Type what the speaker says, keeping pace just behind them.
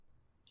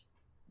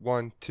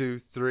1, 2,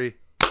 3.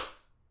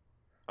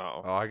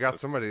 Oh, I got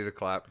somebody to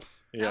clap.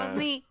 Yeah, That was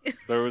me.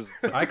 There was.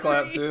 I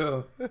clapped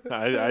too.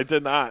 I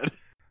did not.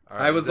 All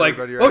right, I was is like,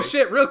 everybody oh ready?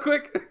 shit, real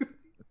quick.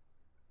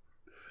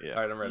 Yeah.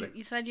 All right, I'm ready.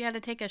 You said you had to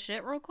take a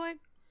shit real quick?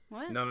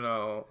 What? No.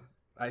 No,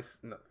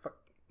 fuck.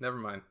 Never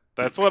mind.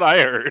 That's what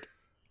I heard.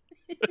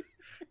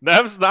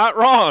 Nev's not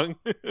wrong.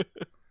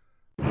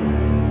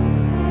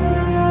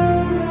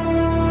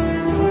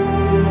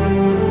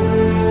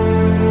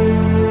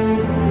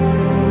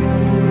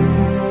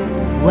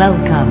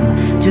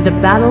 Welcome to the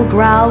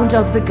battleground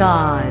of the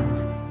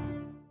gods.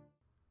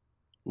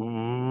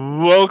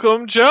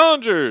 Welcome,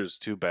 challengers,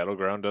 to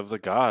Battleground of the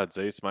Gods,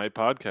 a Smite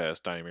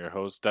podcast. I am your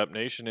host, Step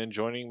Nation, and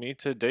joining me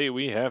today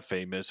we have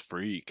Famous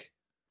Freak,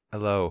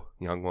 Hello,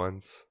 young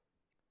ones.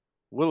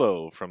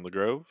 Willow from the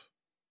Grove,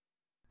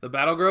 The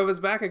Battle Grove is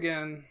back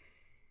again.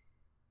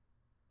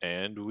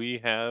 and we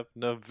have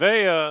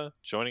Nevaeh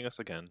joining us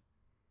again.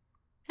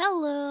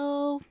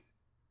 Hello.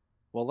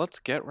 Well, let's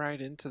get right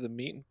into the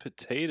meat and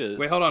potatoes.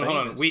 Wait, hold on.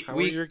 Famous, how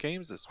We- are your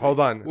games this week? Hold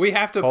on. We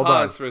have to Hold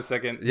pause on. for a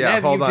second. Yeah,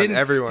 Nev, hold you on, didn't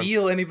everyone.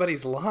 steal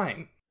anybody's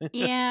line.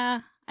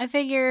 Yeah, I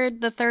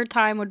figured the third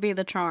time would be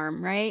the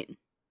charm, right?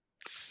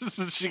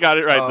 She got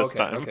it right Oh, this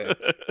okay, time. okay.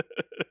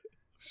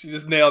 She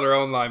just nailed her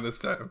own line this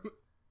time.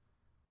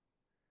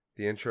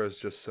 The intro is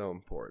just so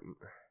important.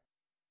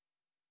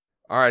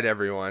 All right,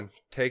 everyone.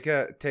 Take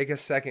a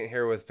second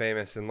here with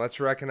Famous, and let's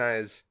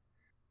recognize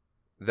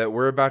that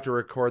we're about to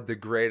record the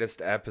greatest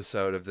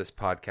episode of this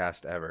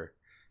podcast ever.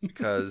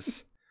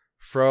 Because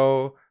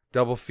Fro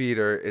Double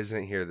Feeder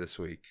isn't here this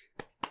week.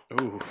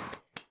 Ooh.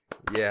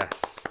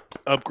 Yes.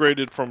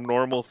 Upgraded from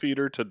normal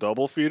feeder to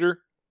double feeder?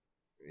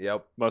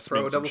 Yep. Must Pro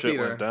mean some double shit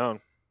feeder. went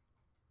down.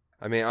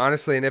 I mean,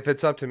 honestly, and if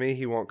it's up to me,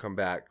 he won't come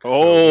back. So Oh.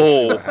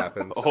 we'll see what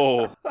happens.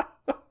 Oh.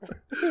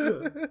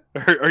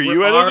 Are you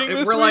We're- editing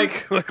this we're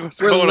week?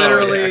 What's We're going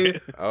literally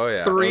Oh,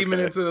 yeah. 3 okay.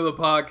 minutes into the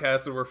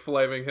podcast and we're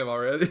flaming him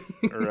already.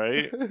 on?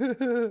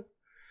 Right?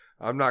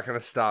 I'm not going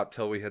to stop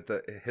till we hit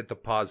the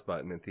pause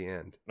button at the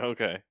end.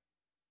 Okay.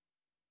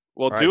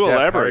 Well, All right, do Depp, how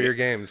are elaborate. your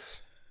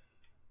games?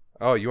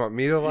 Oh, you want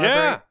me to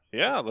elaborate?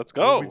 Yeah, let's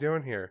What are go. we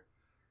doing here?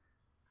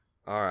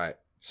 All right.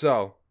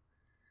 So,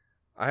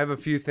 I have a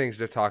few things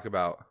to talk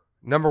about.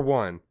 Number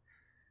one,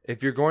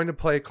 if you're going to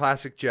play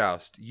Classic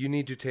Joust, you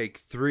need to take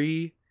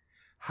 3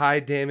 high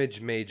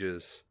damage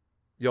mages.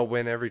 You'll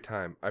win every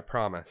time, I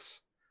promise.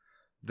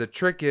 The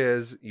trick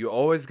is, you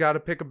always got to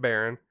pick a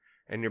Baron,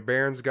 and your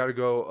Baron's got to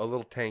go a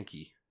little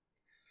tanky.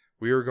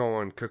 We were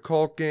going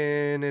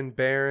Kukulkan and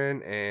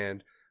Baron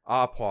and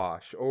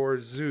Opwash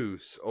or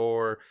Zeus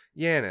or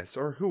Yanis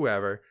or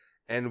whoever,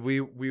 and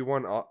we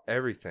won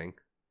everything.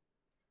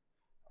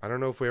 I don't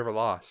know if we ever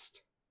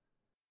lost.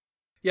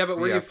 Yeah, but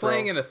were Yeah, you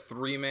playing Fro. in a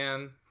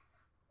 3-man?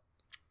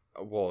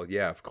 Well,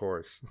 yeah, of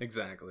course.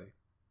 Exactly.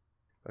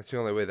 That's the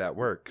only way that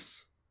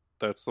works.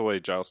 That's the way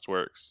Joust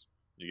works.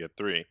 You get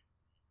 3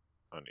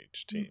 on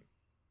each team.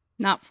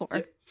 Not 4.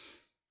 Yeah.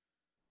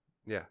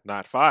 Yeah.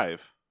 Not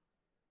 5.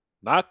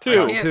 Not I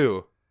 2. can't-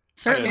 2.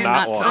 Certainly I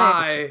not cannot 6.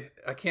 sigh.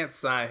 I can't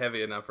sigh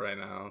heavy enough right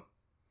now.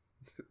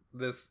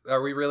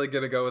 Are we really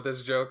gonna go with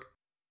this joke?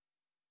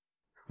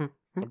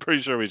 I'm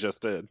pretty sure we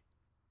just did.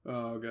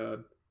 Oh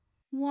god.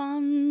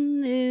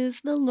 1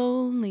 is the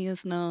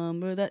loneliest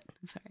number that...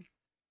 Sorry.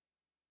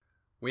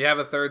 We have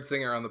a third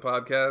singer on the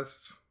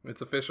podcast.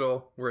 It's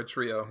official. We're a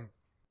trio.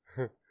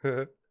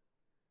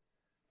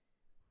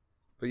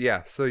 But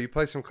yeah, so you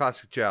play some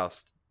Classic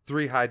Joust.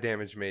 3 high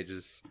damage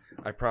mages.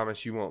 I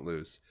promise you won't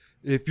lose.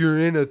 If you're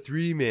in a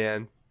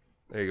 3-man...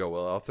 There you go,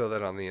 Will. I'll throw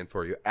that on the end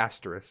for you.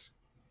 Asterisk.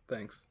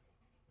 Thanks.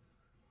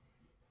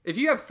 If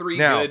you have 3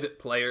 Now- good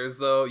players,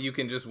 though, you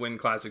can just win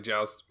Classic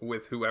Joust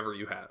with whoever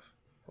you have.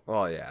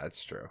 Oh, yeah,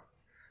 that's true.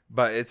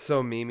 But it's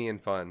so memey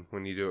and fun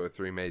when you do it with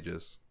 3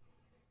 mages.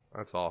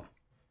 That's all.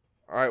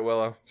 All right,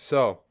 Willow.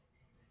 So,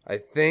 I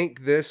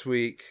think this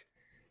week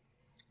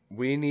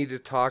we need to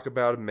talk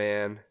about a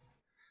man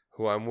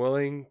who I'm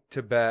willing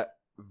to bet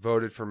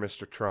voted for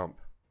Mr. Trump.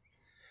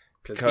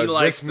 Because he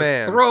likes this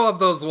man, to throw up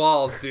those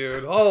walls,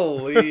 dude.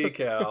 Holy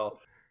cow.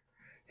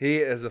 he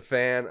is a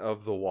fan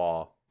of the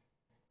wall.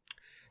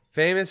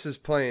 Famous is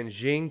playing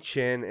Jing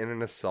Chen in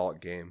an assault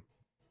game.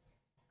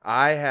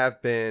 I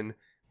have been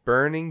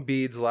burning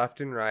beads left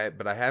and right,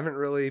 but I haven't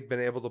really been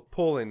able to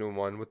pull into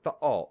one with the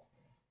alt.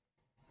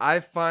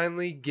 I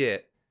finally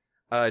get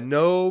a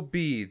no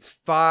beads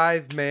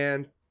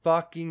 5-man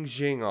fucking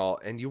Jing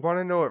alt, and you want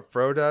to know what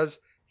Fro does?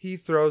 He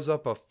throws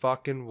up a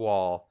fucking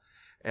wall,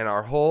 and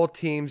our whole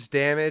team's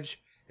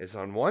damage is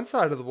on one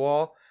side of the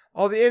wall.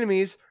 All the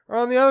enemies are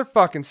on the other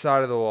fucking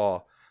side of the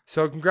wall.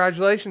 So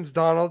congratulations,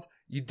 Donald.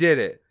 You did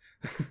it.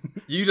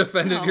 You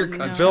defended Oh, your no.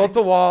 country. Built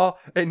the wall,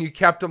 and you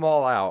kept them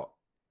all out.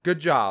 Good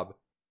job.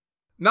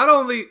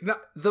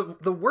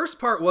 The worst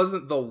part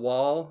wasn't the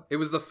wall. It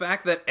was the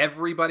fact that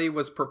everybody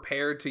was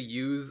prepared to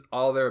use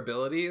all their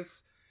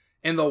abilities,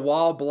 and the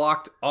wall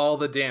blocked all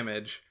the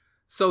damage.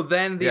 So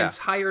then the Yeah.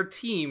 entire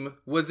team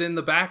was in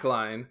the back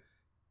line,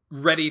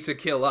 ready to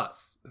kill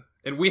us,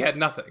 and we had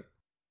nothing.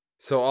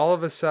 So all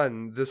of a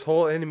sudden, this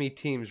whole enemy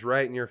team's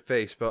right in your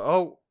face, but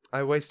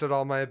I wasted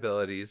all my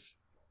abilities.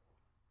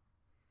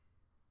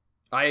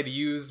 I had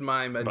used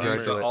my Medusa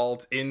Congratulate-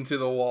 ult into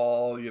the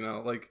wall,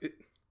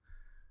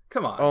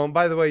 come on. Oh, and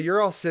by the way,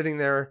 you're all sitting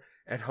there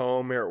at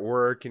home or at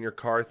work in your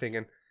car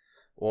thinking,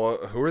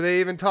 well, who are they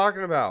even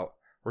talking about?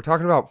 We're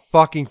talking about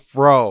fucking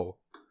Fro,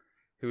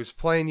 who was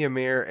playing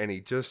Ymir, and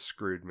he just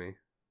screwed me.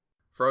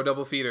 Fro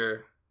double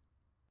feeder.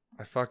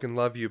 I fucking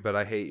love you, but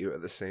I hate you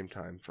at the same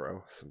time,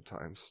 Fro,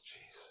 sometimes.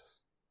 Jesus.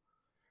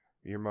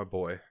 You're my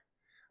boy.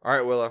 All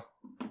right, Willow.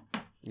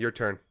 Your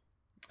turn.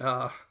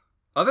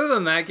 Other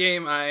than that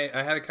game, I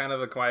had a kind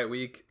of a quiet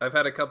week. I've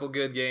had a couple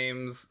good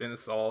games in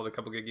Assault, a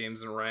couple good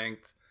games in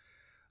Ranked.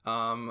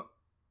 I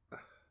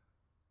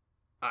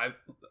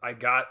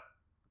got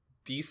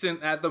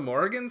decent at the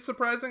Morgan,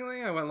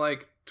 surprisingly. I went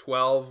like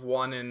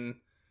 12-1 and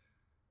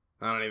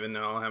I don't even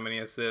know how many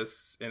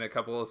assists in a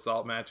couple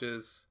Assault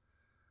matches.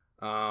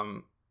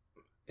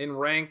 In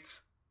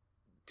Ranked,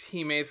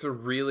 teammates are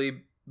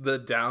really the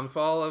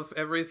downfall of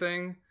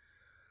everything.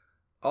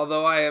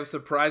 Although I have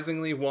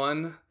surprisingly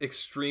won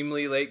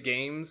extremely late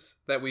games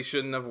that we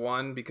shouldn't have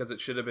won because it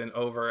should have been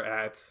over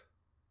at,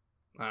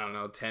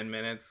 10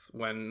 minutes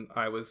when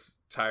I was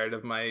tired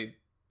of my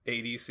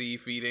ADC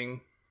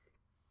feeding.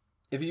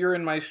 If you're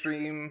in my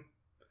stream,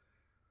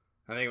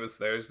 I think it was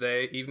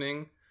Thursday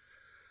evening,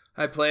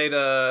 I played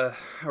a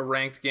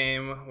ranked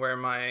game where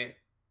my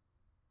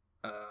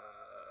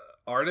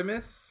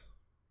Artemis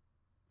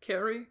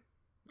carry,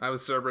 I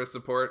was Cerberus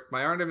support,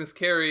 my Artemis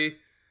carry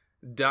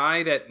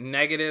died at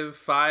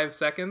 -5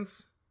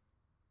 seconds.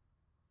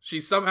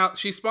 She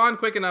spawned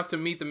quick enough to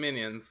meet the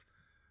minions,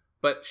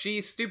 but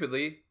she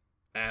stupidly,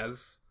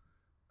 as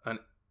an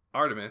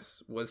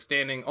Artemis, was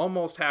standing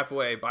almost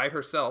halfway by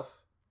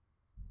herself,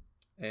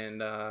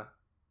 and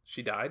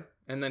she died.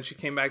 And then she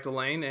came back to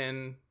lane,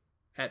 and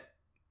at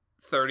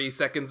 30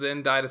 seconds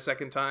in, died a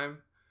second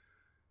time.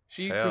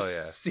 She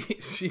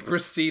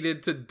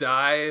proceeded to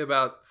die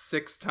about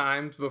 6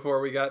 times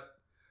before we got,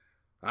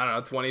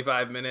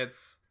 25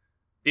 minutes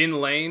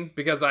in lane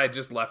because I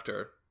just left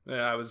her.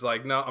 Yeah, I was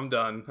like, no, I'm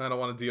done. I don't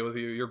want to deal with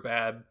you. You're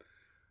bad.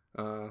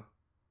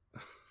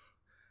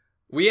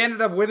 We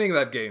ended up winning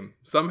that game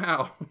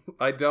somehow.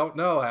 I don't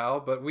know how,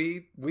 but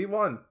we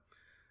won.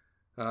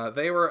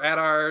 They were at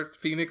our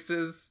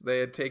Phoenixes. They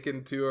had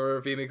taken 2 of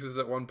our Phoenixes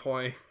at one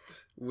point.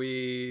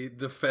 We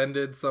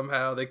defended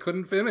somehow. They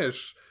couldn't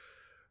finish.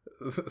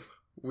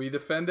 We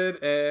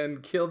defended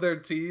and killed their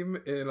team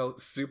in a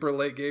super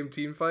late game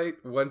team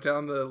fight. Went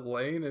down the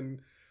lane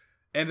and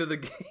ended the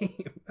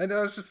game. I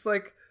know, it's just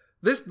like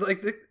this,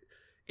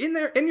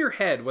 in your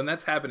head when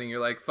that's happening, you're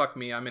like, "Fuck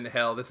me, I'm in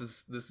hell. This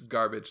is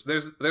garbage."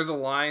 There's a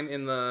line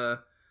in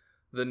the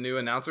new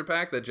announcer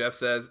pack that Jeff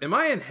says, "Am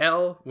I in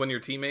hell when your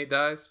teammate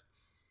dies?"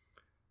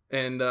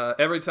 And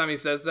every time he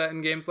says that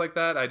in games like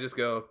that, I just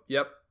go,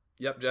 "Yep,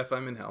 Jeff,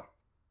 I'm in hell."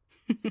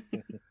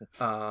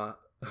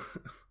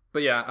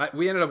 But yeah,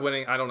 we ended up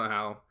winning. I don't know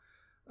how.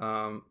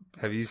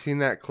 Have you seen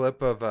that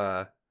clip of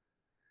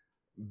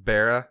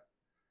Barra?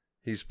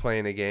 He's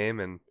playing a game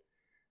and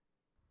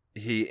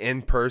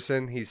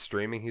he's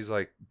streaming. He's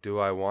like, "Do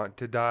I want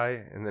to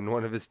die?" And then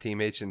one of his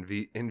teammates in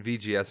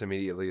VGS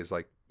immediately is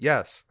like,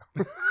 "Yes."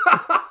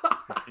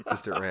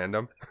 Just at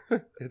random.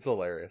 It's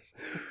hilarious.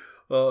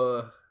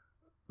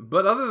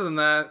 But other than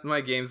that,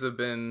 my games have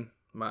been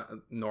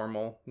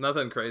normal.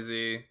 Nothing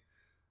crazy.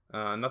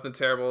 Nothing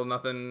terrible.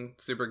 Nothing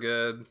super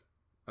good.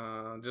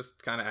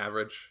 Just kind of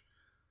average.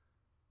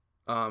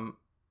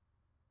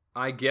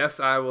 I guess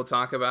I will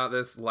talk about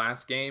this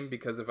last game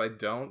because if I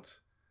don't,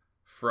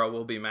 Fro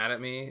will be mad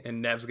at me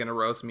and Nev's going to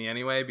roast me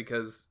anyway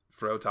because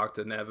Fro talked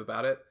to Nev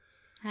about it.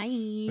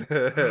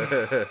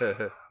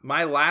 Hi.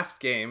 My last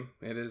game,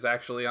 it is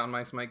actually on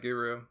my Smite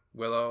Guru,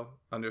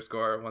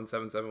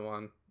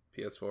 Willow_1771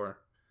 PS4.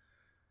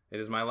 It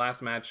is my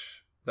last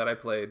match that I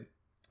played.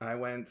 I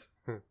went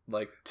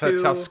like 2.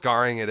 That's how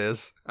scarring it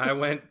is. I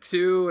went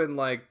 2 and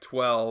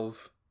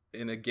 12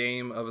 in a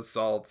game of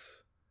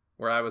Assault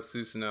where I was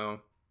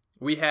Susanoo.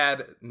 We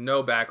had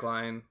no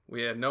backline.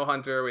 We had no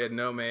hunter. We had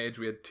no mage.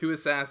 We had 2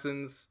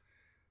 assassins,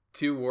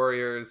 2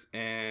 warriors,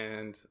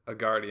 and a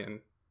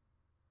guardian.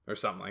 Or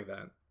something like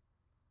that.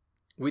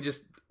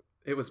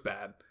 It was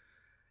bad.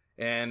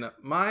 And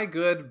my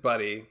good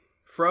buddy,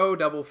 Fro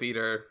Double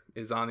Feeder,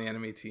 is on the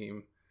enemy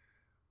team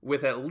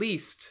with at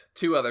least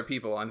 2 other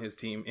people on his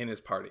team in his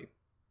party.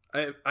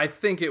 I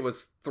think it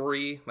was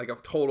 3, like a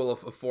total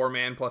of a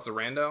 4-man plus a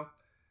rando.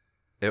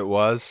 It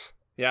was.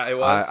 Yeah, it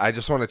was. I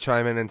just want to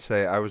chime in and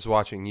say I was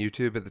watching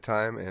YouTube at the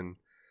time, and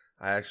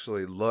I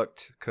actually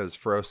looked because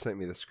Fro sent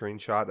me the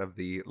screenshot of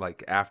the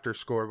after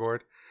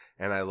scoreboard,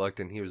 and I looked,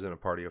 and he was in a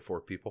party of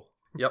 4 people.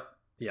 Yep.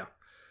 Yeah.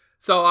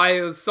 So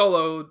I was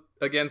soloed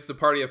against a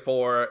party of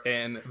 4,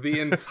 and the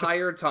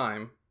entire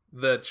time,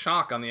 the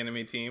Chalk on the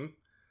enemy team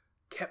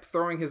kept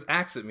throwing his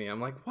axe at me. I'm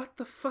like, what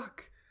the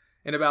fuck?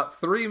 And about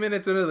 3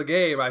 minutes into the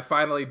game, I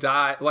finally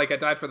died. I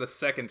died for the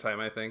second time,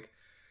 I think.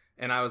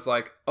 And I was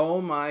like,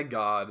 oh my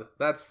god,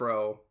 that's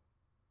Fro.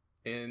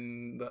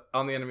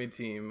 on the enemy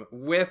team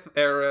with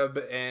Arab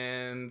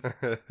and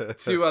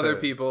 2 other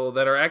people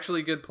that are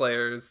actually good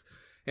players,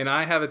 and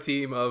I have a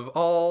team of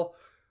all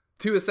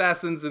 2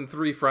 assassins and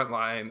 3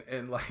 frontline,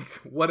 and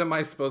like, what am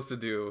I supposed to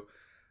do?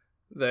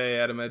 They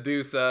had a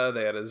Medusa,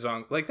 they had a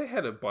Zhang, like they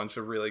had a bunch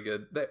of really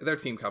good. Their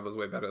team comp was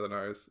way better than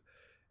ours.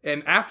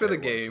 And after the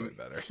game,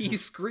 he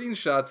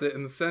screenshots it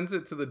and sends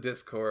it to the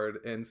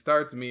Discord and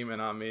starts memeing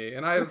on me,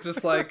 and I was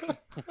just like,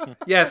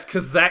 yes,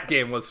 because that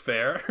game was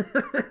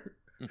fair.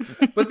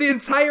 But the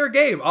entire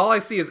game, all I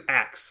see is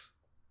axe.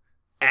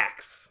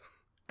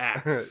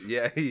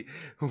 Yeah,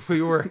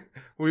 we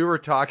were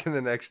talking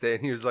the next day,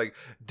 and he was like,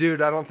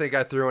 "Dude, I don't think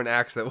I threw an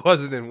axe that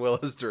wasn't in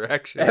Willa's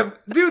direction."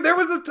 Dude, there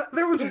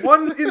was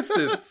one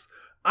instance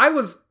I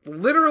was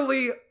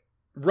literally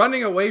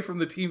running away from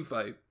the team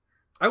fight.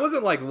 I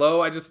wasn't like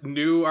low. I just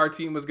knew our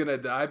team was gonna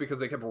die because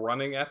they kept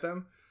running at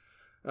them.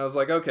 And I was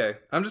like, okay,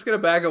 I'm just gonna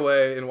bag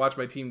away and watch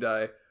my team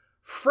die.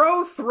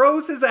 Fro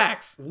throws his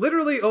axe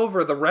literally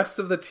over the rest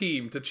of the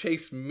team to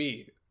chase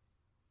me.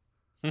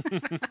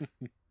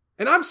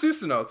 And I'm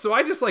Susanoo, so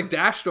I just like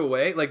dashed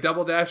away, like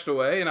double dashed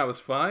away, and I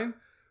was fine.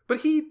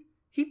 But he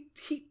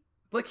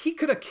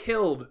could have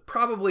killed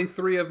probably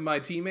 3 of my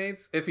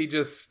teammates if he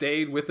just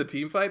stayed with the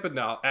team fight. But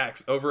no,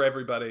 axe over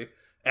everybody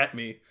at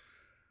me.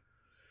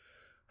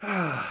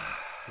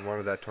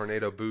 Wanted that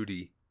tornado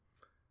booty.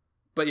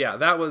 But yeah,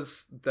 that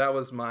was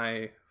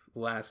my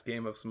last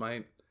game of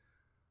Smite.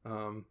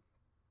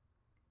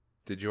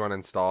 Did you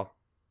uninstall?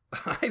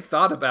 I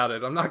thought about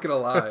it. I'm not gonna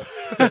lie.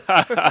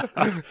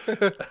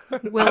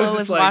 Willow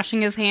is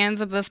washing his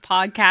hands of this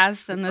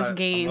podcast and this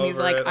game. He's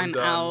like, I'm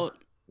out.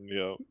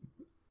 Yep.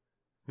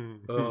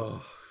 Oh.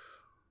 He's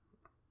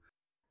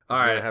All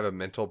right. gonna have a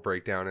mental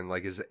breakdown in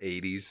like his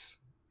 80s.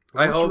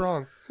 I What's hope.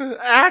 wrong?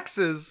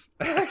 Axes.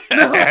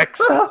 No.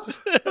 Axes.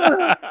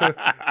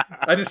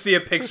 I just see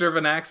a picture of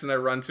an axe and I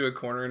run to a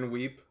corner and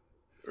weep.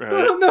 Right.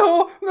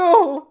 Oh,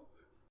 no.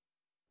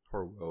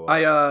 Poor Willow.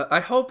 I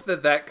hope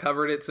that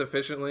covered it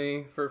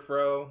sufficiently for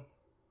Fro.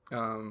 I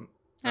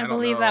I don't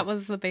believe know. that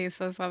was the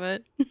basis of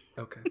it.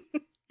 Okay.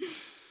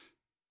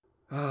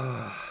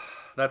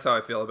 That's how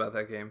I feel about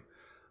that game.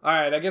 All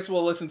right, I guess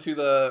we'll listen to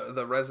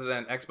the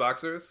resident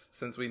Xboxers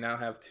since we now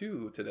have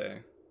 2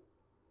 today.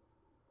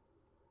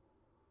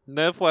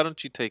 Nev, why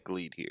don't you take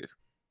lead here?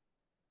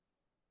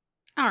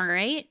 All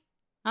right.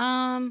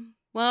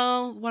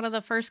 Well, one of the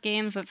first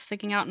games that's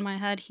sticking out in my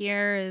head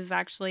here is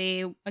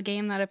actually a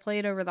game that I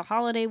played over the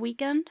holiday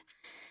weekend.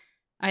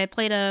 I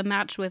played a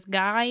match with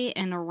Guy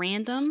and a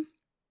random,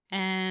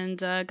 and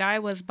Guy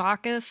was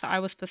Bacchus, I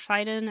was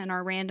Poseidon, and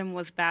our random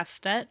was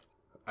Bastet.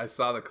 I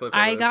saw the clip of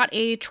I this. got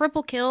a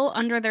triple kill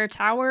under their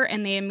tower,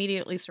 and they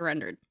immediately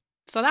surrendered.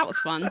 So that was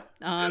fun.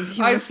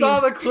 I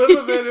saw the clip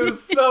of it. It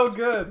was so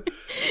good.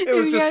 It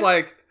was just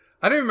like,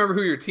 I don't remember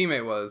who your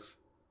teammate was.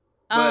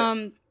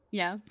 But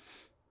yeah.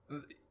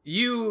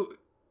 your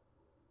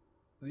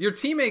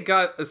teammate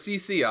got a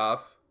CC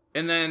off,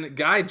 and then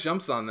Guy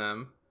jumps on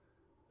them,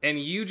 and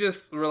you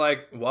just were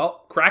like,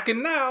 well,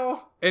 Kraken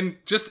now, and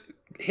just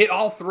hit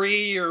all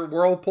 3, or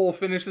Whirlpool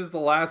finishes the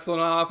last one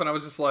off, and I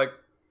was just like,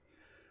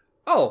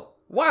 oh,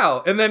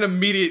 wow, and then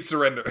immediate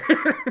surrender.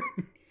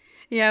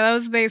 Yeah, that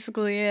was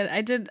basically it.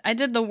 I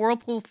did the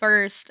Whirlpool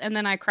first, and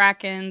then I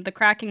Kraken. The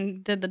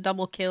Kraken did the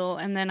double kill,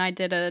 and then I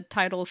did a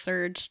tidal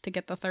surge to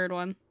get the third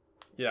one.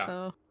 Yeah.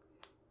 So,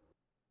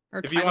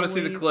 if you want to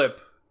see the wave.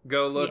 clip,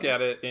 go look Yeah.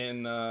 at it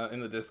in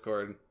the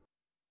Discord.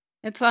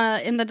 It's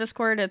in the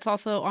Discord. It's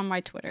also on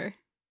my Twitter.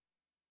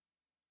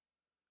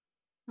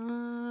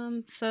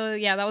 So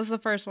yeah, that was the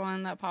first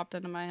one that popped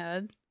into my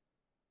head.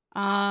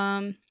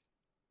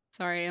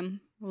 Sorry,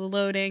 I'm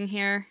loading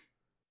here.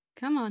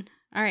 Come on.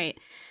 All right.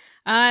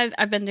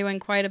 I've been doing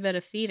quite a bit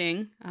of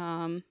feeding.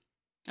 I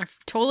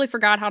totally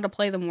forgot how to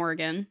play the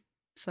Morgan,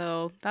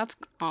 so that's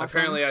awesome.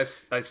 Apparently,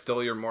 I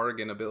stole your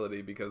Morrigan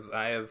ability because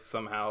I have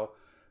somehow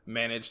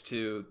managed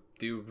to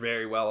do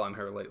very well on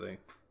her lately.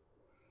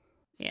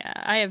 Yeah,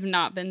 I have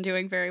not been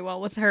doing very well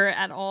with her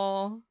at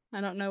all.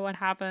 I don't know what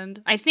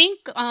happened. I think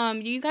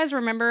you guys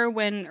remember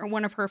when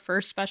one of her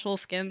first special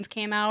skins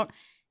came out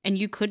and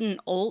you couldn't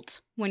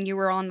ult when you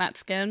were on that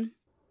skin?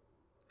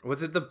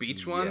 Was it the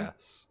beach one?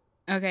 Yes.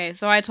 Okay,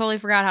 so I totally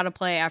forgot how to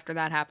play after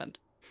that happened.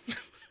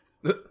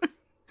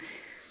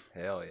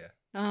 Hell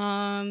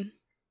yeah.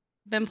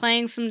 Been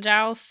playing some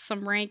Joust,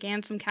 some rank,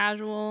 and some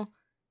casual.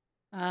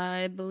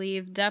 I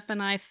believe Depp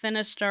and I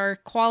finished our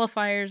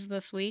qualifiers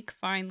this week,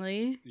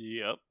 finally.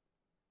 Yep.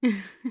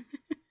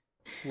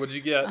 What'd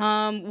you get?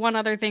 One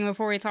other thing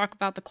before we talk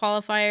about the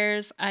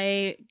qualifiers,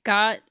 I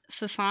got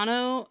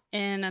Susanoo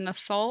in an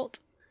assault,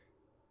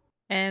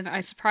 and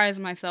I surprised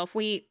myself.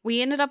 We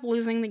ended up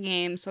losing the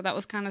game, so that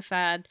was kind of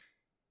sad.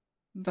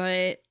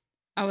 But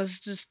I was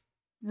just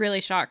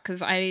really shocked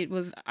because I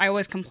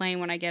always complain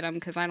when I get him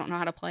because I don't know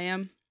how to play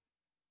him.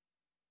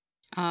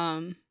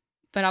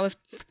 But I was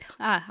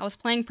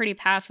playing pretty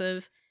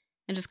passive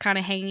and just kind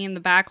of hanging in the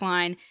back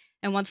line.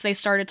 And once they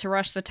started to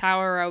rush the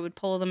tower, I would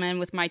pull them in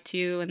with my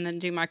 2 and then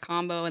do my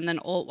combo and then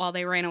ult while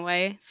they ran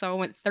away. So I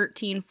went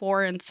 13,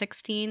 4, and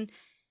 16.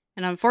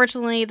 And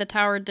unfortunately, the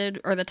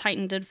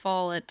Titan did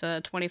fall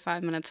at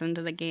 25 minutes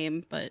into the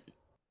game, but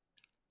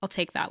I'll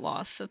take that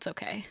loss. It's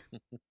okay.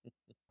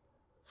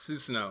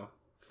 Susanoo,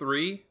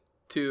 3,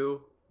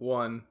 2,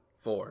 1,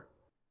 4.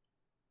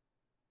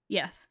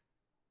 Yeah.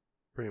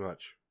 Pretty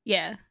much.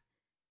 Yeah.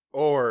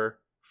 Or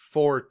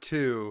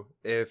 4-2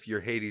 if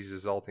your Hades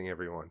is ulting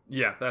everyone.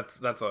 Yeah,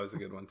 that's always a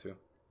good one too.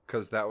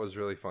 Because that was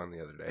really fun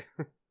the other day.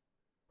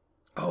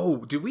 Oh,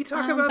 did we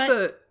talk about but-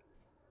 the...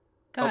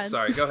 Go ahead.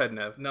 Sorry. Go ahead,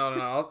 Nev.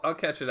 No. I'll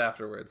catch it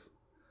afterwards.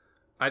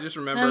 I just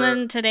remember... And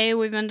then today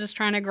we've been just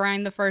trying to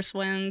grind the first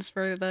wins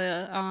for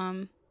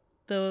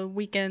the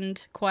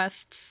weekend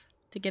quests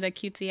to get a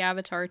cutesy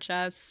avatar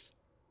chest.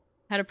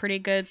 Had a pretty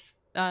good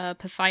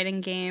Poseidon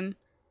game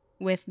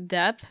with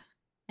Depp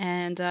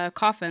and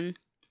Coffin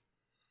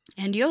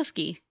and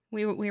Yoski.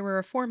 We were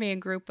a 4-man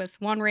group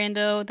with one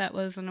rando that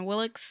was an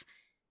Awilix,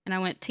 and I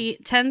went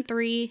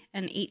 10-3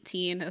 and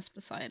 18 as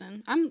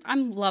Poseidon.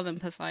 I'm loving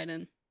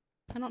Poseidon.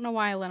 I don't know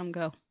why I let him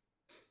go.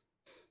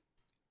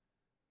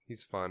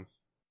 He's fun.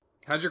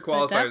 How'd your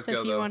But qualifiers Depp, go,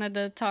 if you though? wanted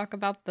to talk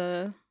about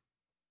the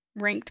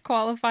ranked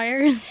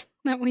qualifiers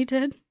that we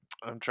did.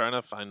 I'm trying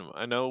to find them.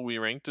 I know we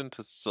ranked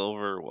into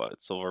silver,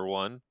 Silver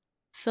 1?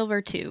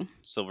 Silver 2.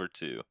 Silver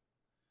 2.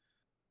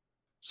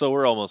 So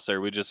we're almost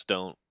there. We just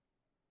don't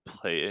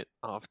play it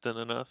often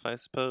enough, I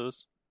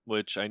suppose.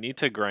 Which I need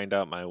to grind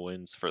out my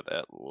wins for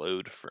that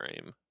load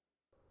frame.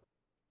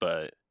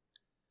 But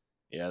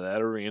yeah,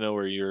 that arena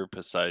where you're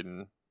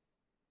Poseidon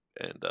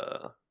and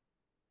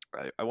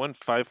I won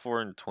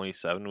 5-4 and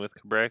 27 with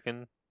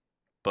Kabrakan,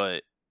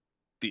 but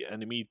the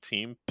enemy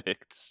team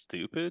picked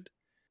stupid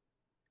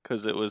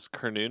because it was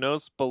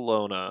Carnunos,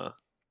 Bologna,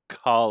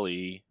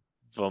 Kali,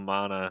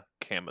 Vamana,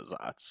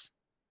 Camazotz,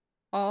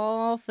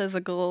 All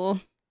physical.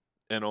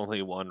 and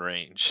only one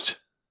ranged.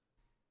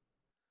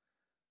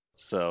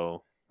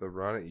 So The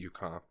run at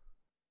UComp.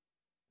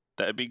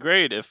 that'd be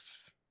great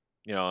if,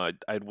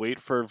 I'd wait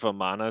for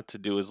Vamana to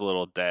do his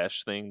little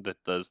dash thing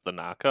that does the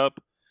knock-up,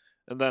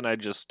 and then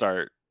I'd just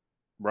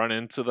run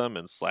into them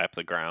and slap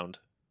the ground.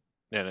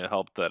 And it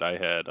helped that I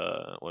had,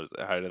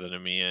 Height of the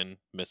Nemean,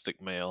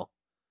 Mystic Mail,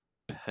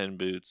 Pen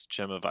Boots,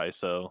 Gem of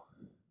Iso.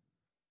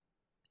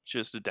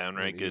 Just a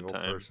downright An good evil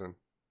time. person.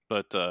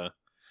 But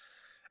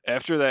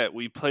after that,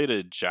 we played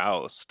a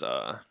joust.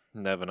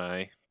 Nev and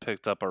I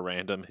picked up a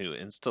random who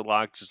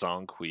insta-locked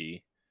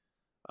Zhonghui.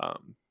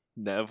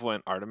 Nev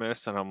went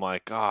Artemis, and I'm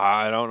like,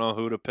 I don't know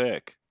who to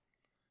pick.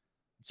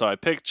 So I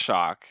picked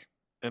Shock,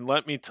 and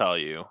let me tell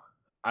you,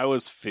 I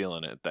was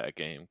feeling it that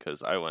game,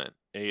 because I went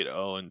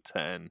 8-0 and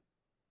 10,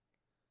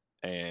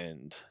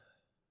 and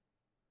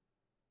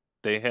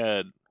they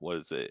had,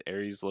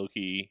 Ares,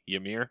 Loki,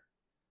 Ymir?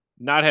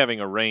 Not having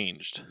a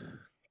ranged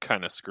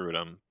kind of screwed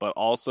them, but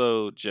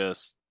also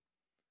just,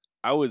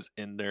 I was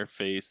in their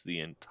face the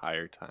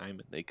entire time,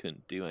 and they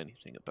couldn't do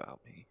anything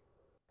about me.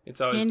 It's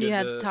always And good you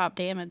had to... top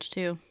damage,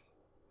 too.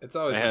 It's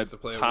always I nice had to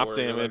play a top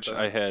warrior damage, like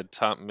I that. had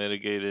top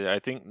mitigated. I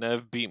think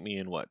Nev beat me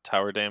in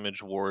tower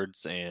damage,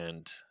 wards,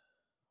 and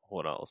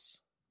what else?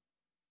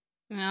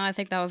 No, I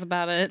think that was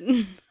about it.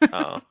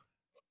 Oh,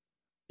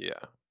 yeah,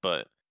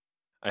 but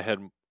I had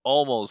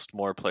almost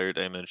more player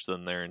damage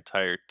than their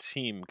entire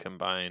team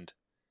combined,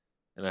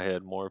 and I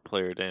had more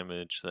player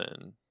damage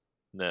than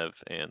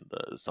Nev and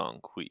the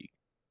Zhonghui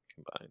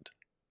combined.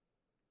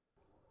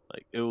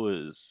 It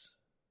was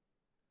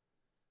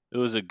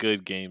a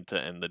good game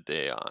to end the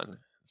day on.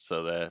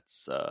 So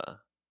that's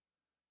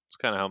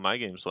kind of how my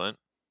games went.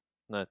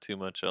 Not too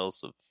much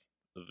else of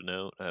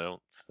note, I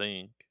don't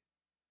think.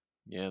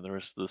 Yeah, the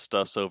rest of the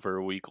stuff's over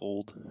a week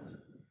old.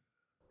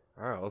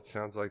 Alright, well, it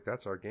sounds like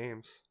that's our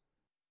games.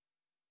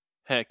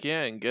 Heck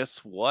yeah, and guess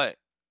what?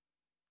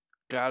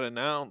 Got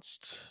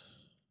announced.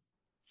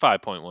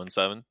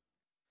 5.17.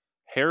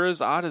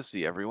 Hera's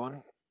Odyssey,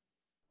 everyone.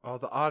 Oh,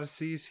 the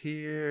Odyssey's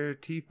here.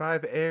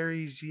 T5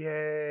 Ares,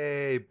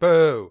 yay!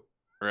 Boo!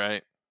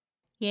 Right?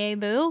 Yay,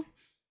 boo?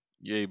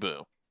 Yay,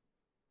 boo.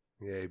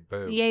 Yay,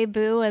 boo. Yay,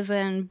 boo, as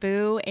in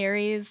boo,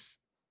 Ares,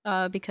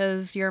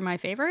 because you're my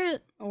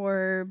favorite?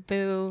 Or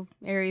boo,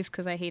 Ares,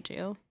 because I hate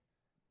you?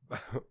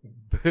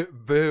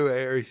 Boo,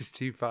 Ares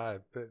T5.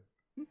 Boo.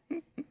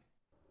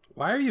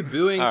 Why are you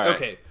booing? All right.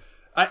 Okay,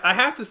 I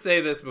have to say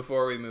this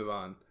before we move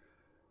on.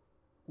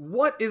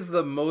 What is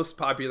the most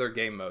popular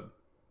game mode?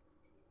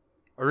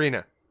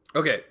 Arena.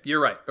 Okay,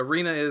 you're right.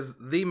 Arena is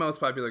the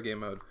most popular game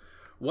mode.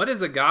 What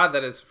is a god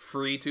that is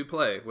free to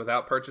play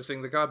without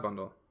purchasing the god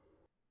bundle?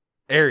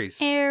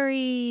 Ares.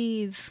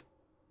 Ares!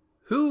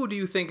 Who do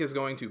you think is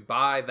going to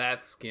buy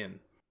that skin?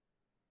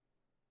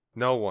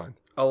 No one.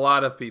 A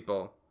lot of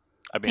people.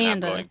 I mean,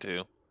 Panda. I'm going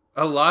to.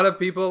 A lot of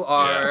people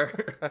are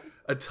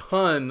a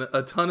ton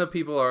of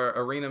people are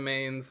arena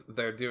mains.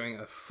 They're doing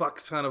a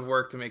fuck ton of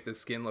work to make this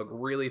skin look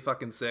really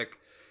fucking sick.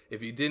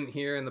 If you didn't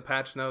hear in the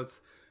patch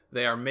notes,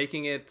 they are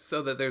making it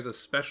so that there's a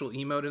special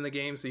emote in the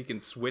game so you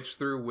can switch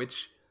through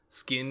which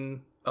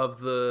skin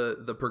of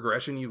the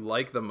progression you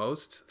like the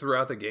most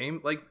throughout the game.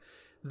 Like,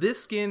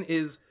 this skin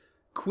is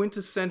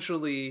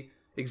quintessentially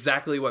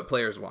exactly what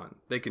players want.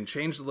 They can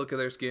change the look of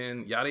their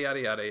skin, yada yada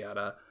yada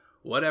yada,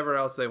 whatever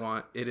else they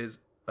want. It is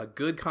a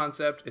good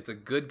concept. It's a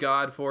good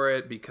god for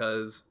it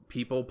because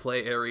people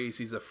play Ares.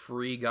 He's a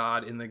free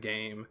god in the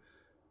game.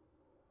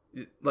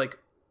 Like,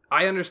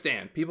 I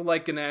understand. People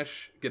like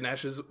Ganesh.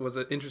 Ganesh was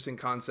an interesting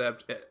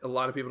concept. A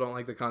lot of people don't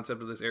like the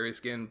concept of this Ares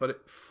skin,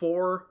 but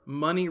for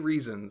money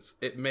reasons,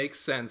 it makes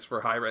sense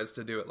for Hi-Rez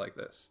to do it like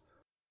this.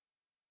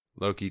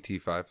 Loki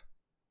T5.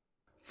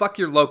 Fuck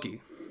your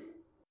Loki.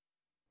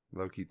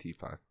 Loki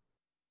T5.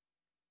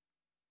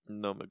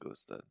 No me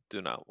gusta.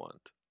 Do not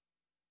want.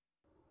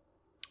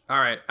 All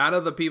right, out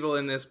of the people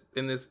in this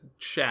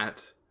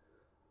chat,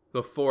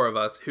 the four of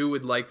us, who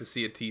would like to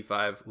see a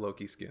T5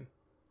 Loki skin?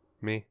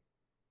 Me.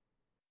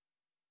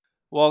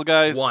 Well,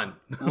 guys, One.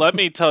 let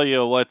me tell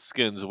you what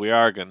skins we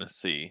are going to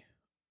see.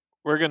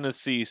 We're going to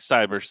see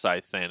Cyber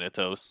Scythe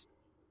Thanatos.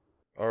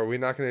 Or are we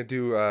not going to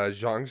do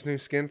Zhang's new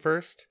skin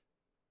first?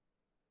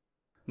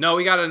 No,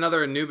 we got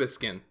another Anubis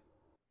skin.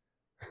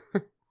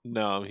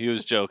 No, he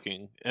was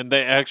joking. And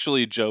they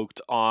actually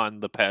joked on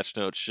the Patch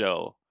Notes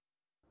show.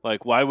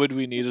 Like, why would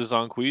we need a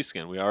Zhong Kui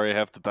skin? We already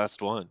have the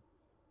best one.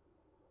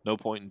 No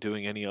point in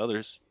doing any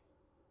others.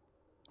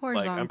 Poor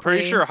Like, Zhong I'm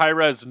pretty Kui. sure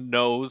Hi-Rez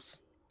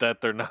knows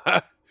that they're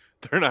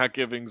not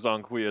giving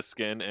Zhong Kui a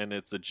skin, and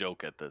it's a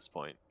joke at this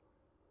point.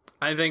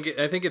 I think it's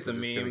a They're just gonna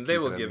meme. They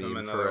keep will it a give him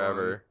meme another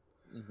forever.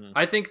 one. Mm-hmm.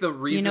 I think the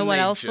reason You know what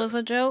they else was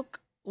a joke?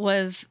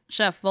 Was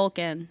Chef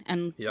Vulcan,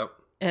 and Yep.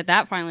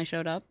 that finally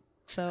showed up.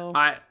 So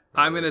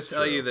I'm going to is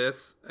tell you true.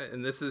 this,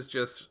 and this is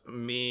just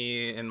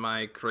me and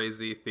my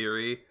crazy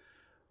theory.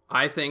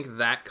 I think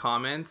that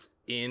comment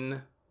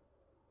in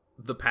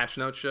the Patch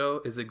Note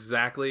show is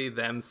exactly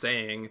them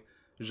saying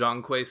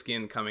Zhong Kui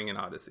skin coming in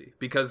Odyssey.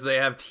 Because they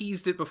have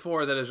teased it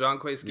before that a Zhong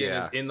Kui skin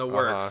Yeah, is in the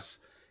works,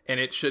 and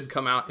it should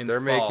come out in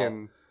They're fall.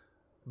 making...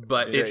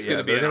 But it's going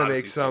to be they're an gonna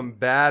Odyssey make some skin.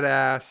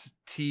 badass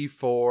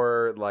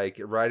T4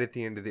 like right at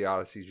the end of the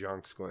Odyssey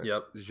Zhang skin.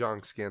 Yep.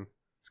 Zhang skin.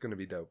 It's gonna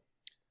be dope.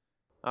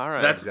 All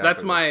right. That's exactly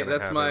that's what's my gonna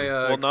that's my happen.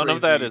 well, none of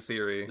that crazy is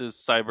theory.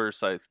 Cyber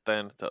Scythe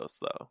Thanatos,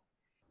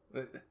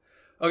 though.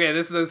 Okay,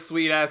 this is a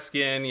sweet ass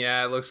skin.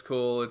 Yeah, it looks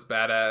cool. It's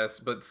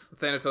badass. But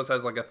Thanatos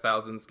has like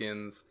 1,000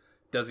 skins.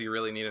 Does he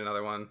really need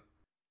another one?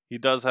 He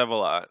does have a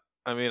lot.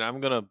 I mean,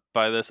 I'm going to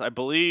buy this. I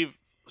believe,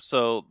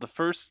 so the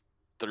first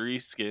 3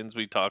 skins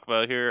we talk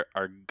about here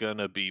are going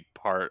to be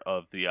part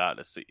of the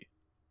Odyssey.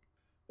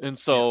 And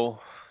so, Yes.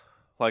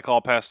 like all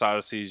past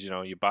Odysseys,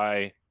 you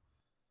buy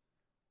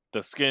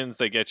the skins,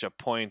 they get you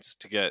points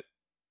to get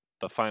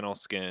the final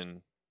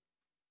skin.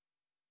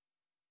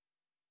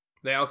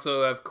 They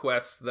also have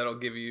quests that'll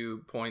give you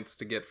points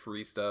to get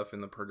free stuff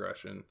in the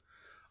progression.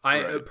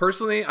 I Right.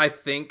 personally, I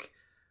think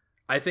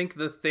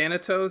the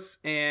Thanatos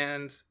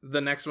and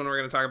the next one we're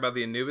going to talk about,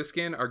 the Anubis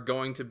skin, are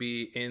going to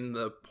be in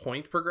the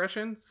point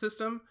progression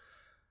system.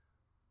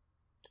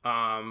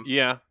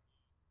 Yeah.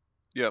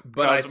 Yep.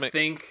 But I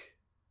think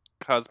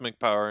Cosmic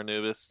Power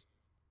Anubis.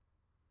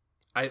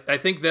 I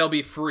think they'll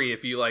be free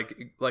if you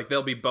like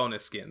they'll be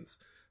bonus skins.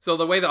 So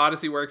the way the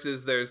Odyssey works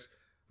is there's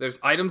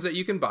items that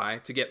you can buy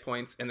to get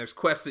points, and there's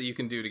quests that you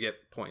can do to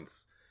get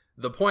points.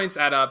 The points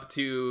add up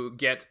to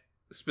get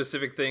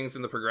specific things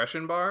in the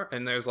progression bar,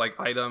 and there's like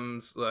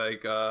items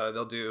like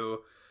they'll do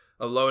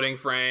a loading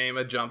frame,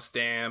 a jump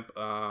stamp,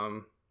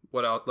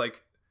 what else,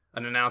 like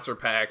an announcer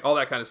pack, all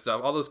that kind of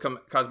stuff, all those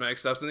cosmetic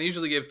stuffs, and they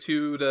usually give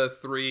 2 to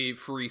 3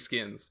 free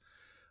skins.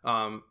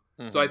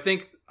 So I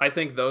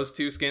think those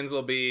 2 skins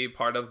will be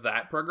part of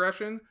that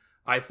progression.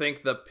 I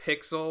think the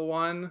Pixel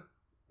one,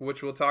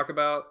 which we'll talk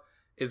about,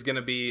 is going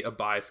to be a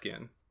buy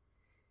skin.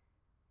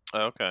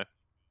 Okay.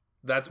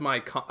 That's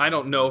my I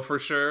don't know for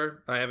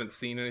sure. I haven't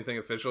seen anything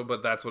official,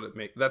 but that's what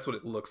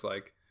it looks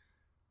like.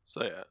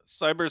 So yeah,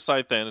 Cyber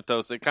Scythe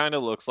Thanatos, it kind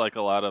of looks like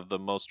a lot of the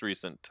most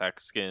recent tech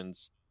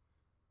skins.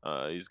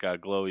 He's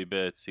got glowy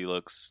bits. He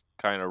looks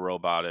kind of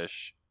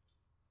robotish.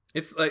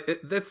 It's like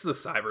that's the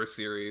Cyber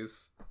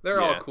series.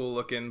 They're all Yeah. cool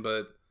looking,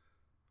 but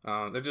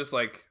they're just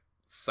like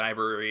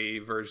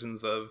cybery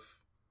versions of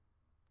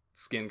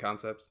skin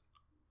concepts.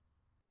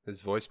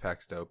 His voice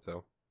pack's dope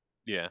though.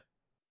 Yeah.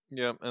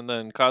 Yep. And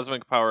then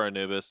Cosmic Power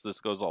Anubis, this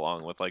goes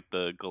along with like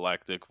the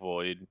Galactic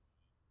Void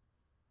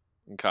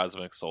and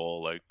Cosmic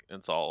Soul. Like,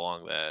 it's all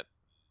along that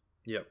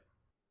Yep.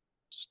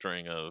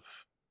 string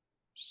of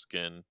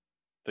skin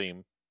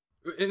theme.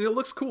 And it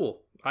looks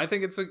cool. I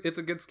think it's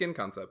a good skin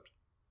concept.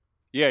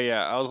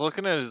 Yeah. I was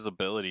looking at his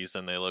abilities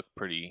and they look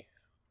pretty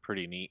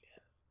neat.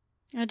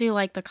 I do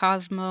like the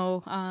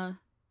Cosmo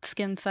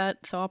skin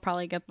set, so I'll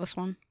probably get this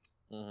one.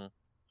 Mm-hmm.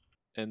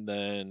 And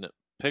then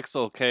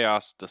Pixel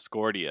Chaos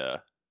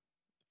Discordia.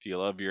 If you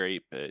love your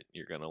 8-bit,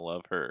 you're going to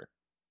love her.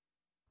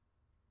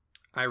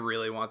 I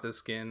really want this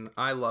skin.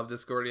 I love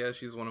Discordia.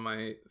 She's one of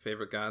my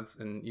favorite gods,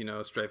 and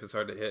Strafe is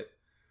hard to hit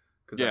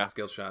because Yeah. that's a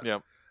skill shot.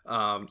 Yep.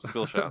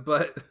 Skill shot.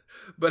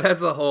 but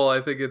as a whole, I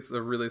think it's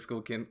a really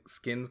cool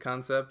skin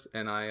concept,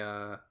 and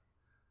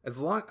As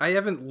long I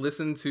haven't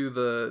listened to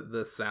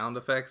the sound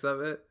effects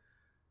of it.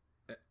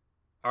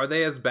 Are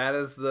they as bad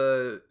as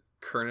the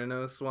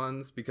Kerninos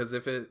ones? Because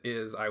if it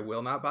is, I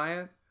will not buy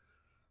it.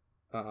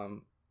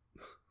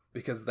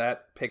 Because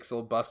that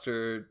Pixel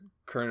Buster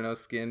Kerninos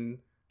skin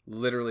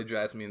literally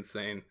drives me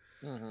insane.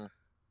 Mm-hmm.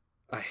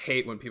 I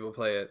hate when people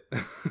play it.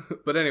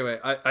 But anyway,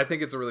 I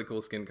think it's a really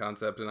cool skin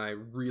concept, and I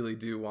really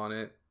do want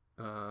it.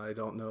 I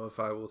don't know if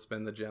I will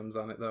spend the gems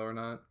on it, though, or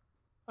not.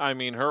 I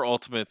mean, her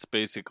ultimate's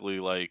basically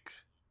like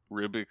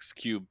Rubik's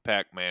Cube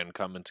Pac-Man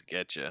coming to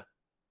get you.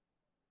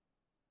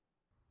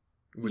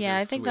 Yeah,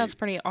 I think that's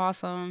pretty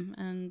awesome,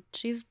 and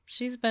she's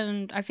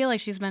been. I feel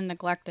like she's been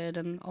neglected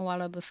in a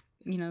lot of the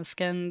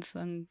skins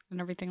and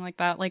everything like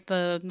that. Like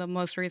the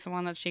most recent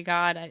one that she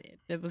got,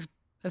 it was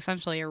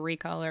essentially a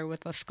recolor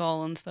with a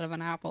skull instead of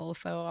an apple,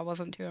 so I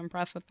wasn't too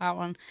impressed with that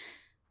one.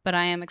 But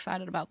I am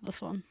excited about this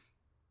one.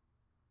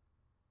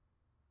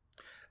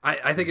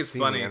 I think it's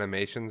funny. The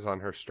animations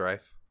on her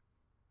strife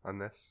on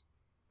this.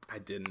 I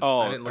didn't. Oh,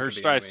 I didn't look her at the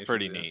strife's animations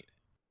pretty yet. neat.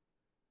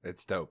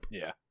 It's dope.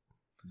 Yeah.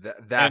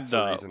 That's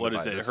and, the reason. what to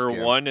is buy it? this Her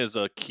skin. one is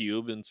a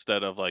cube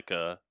instead of like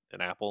an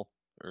apple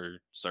or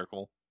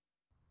circle.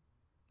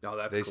 Oh,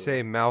 that's They cool.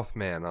 say mouth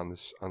man on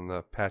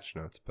the patch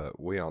notes, but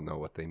we all know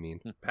what they mean.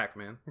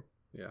 Pac-Man.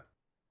 Yeah.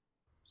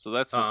 So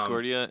that's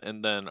Discordia,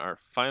 and then our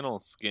final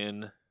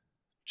skin,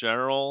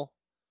 General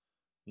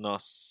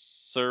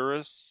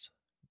Nocerus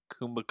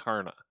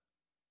Kumbakarna.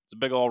 It's a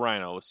big old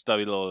rhino with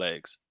stubby little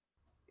legs.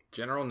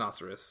 General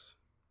Nocerus.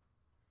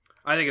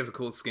 I think it's a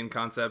cool skin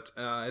concept.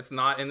 It's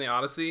not in the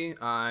Odyssey.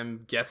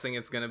 I'm guessing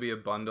it's going to be a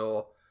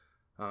bundle.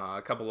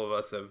 A couple of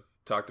us have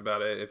talked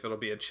about it. If it'll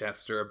be a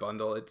chest or a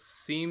bundle. It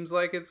seems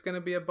like it's going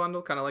to be a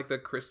bundle, kind of like the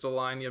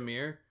Crystalline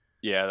Ymir.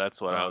 Yeah,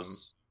 that's what I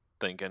was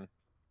thinking.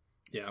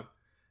 Yeah.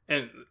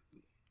 And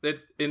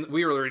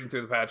we were reading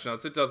through the patch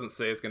notes. It doesn't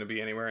say it's going to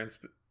be anywhere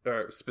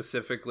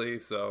specifically,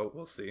 so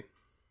we'll see.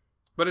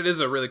 But it is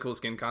a really cool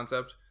skin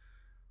concept.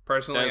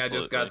 Personally, Absolutely. I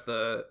just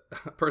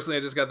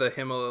got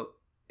the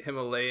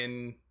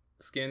Himalayan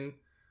skin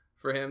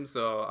for him,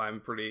 so I'm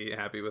pretty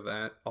happy with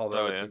that.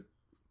 Although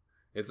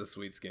it's a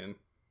sweet skin.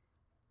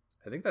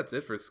 I think that's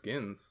it for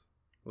skins.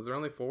 Was there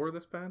only 4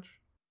 this patch?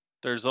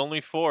 There's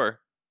only 4.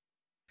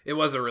 It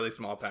was a really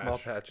small patch. Small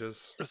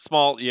patches.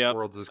 Small, yeah.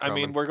 Worlds is I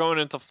coming. mean, we're going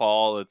into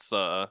fall. It's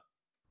We're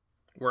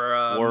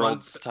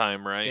Worlds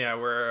time, right? Yeah,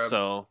 we're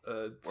so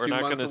we're we're 2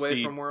 not months going to away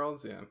see from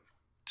Worlds. Yeah.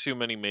 too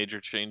many major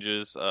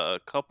changes. A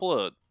couple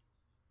of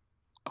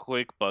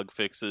quick bug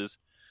fixes.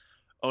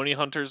 Oni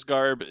Hunter's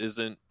Garb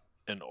isn't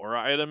an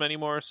aura item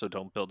anymore, so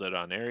don't build it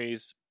on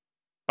Ares.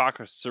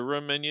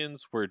 Bakasura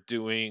minions we're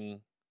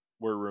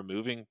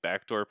removing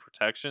backdoor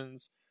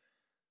protections.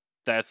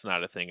 That's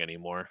not a thing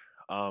anymore.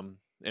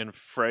 And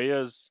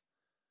Freya's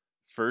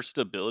first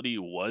ability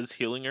was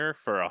healing her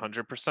for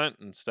 100%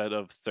 instead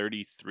of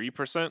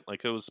 33%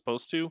 like it was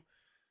supposed to.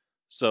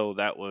 So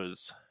that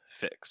was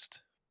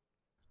fixed.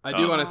 I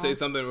do want to say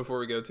something before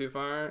we go too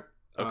far.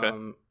 Okay.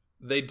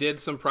 They did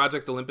some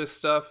Project Olympus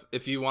stuff.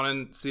 If you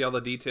want to see all the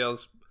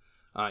details,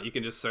 you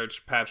can just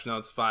search patch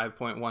notes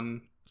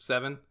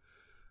 5.17.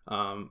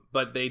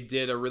 But they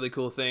did a really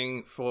cool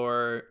thing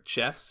for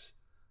chests.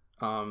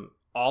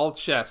 All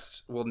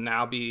chests will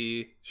now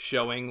be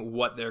showing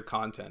what their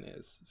content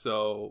is.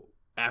 So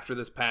after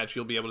this patch,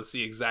 you'll be able to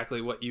see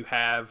exactly what you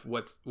have,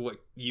 what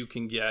you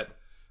can get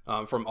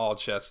from all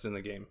chests in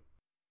the game.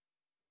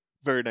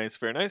 Very nice,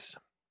 very nice.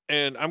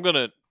 And I'm going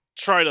to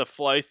try to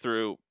fly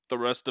through the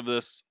rest of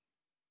this.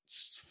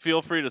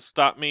 Feel free to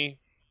stop me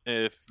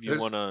if you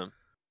want to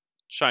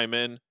chime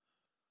in.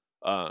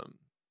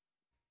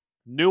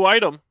 New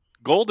item,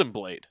 Golden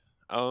Blade.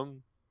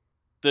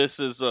 This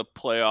is a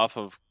playoff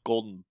of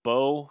Golden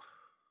Bow,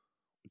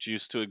 which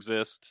used to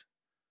exist,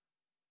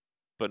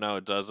 but now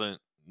it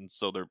doesn't, and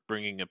so they're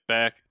bringing it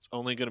back. It's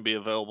only going to be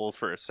available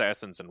for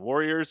Assassins and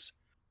Warriors,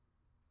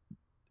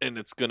 and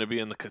it's going to be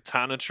in the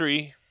Katana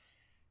tree.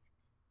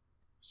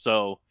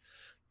 So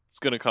it's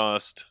going to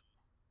cost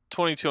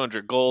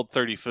 2,200 gold,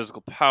 30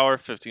 physical power,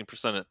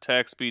 15%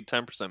 attack speed,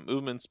 10%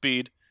 movement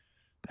speed.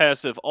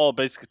 Passive, all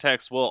basic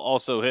attacks will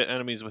also hit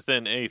enemies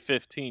within a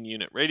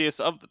 15-unit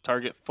radius of the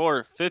target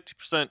for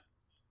 50%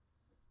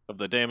 of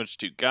the damage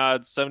to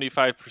gods,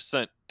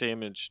 75%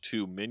 damage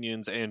to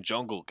minions and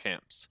jungle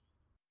camps.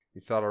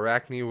 You thought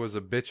Arachne was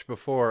a bitch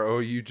before. Oh,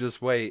 you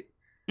just wait.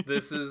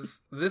 This is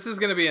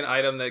going to be an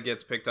item that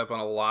gets picked up on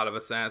a lot of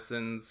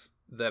assassins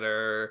that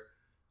are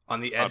on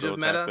the edge of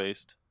meta.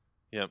 Based.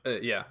 Yep.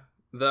 Yeah.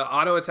 The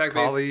auto attack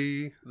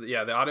Kali,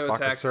 yeah, the auto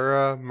attack.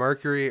 Bakasura,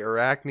 Mercury,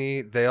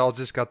 Arachne, they all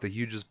just got the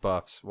hugest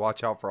buffs.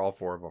 Watch out for all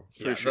 4 of them.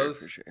 For sure.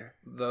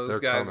 Those They're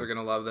guys coming. are going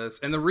to love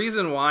this. And the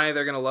reason why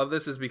they're going to love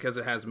this is because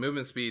it has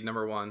movement speed,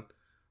 number 1.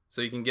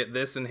 So you can get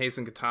this in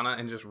Hasten Katana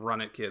and just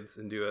run at kids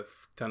and do a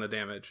ton of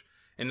damage.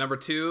 And number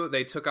 2,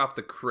 they took off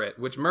the crit,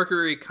 which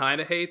Mercury kind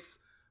of hates,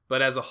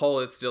 but as a whole,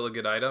 it's still a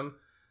good item.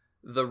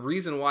 The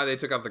reason why they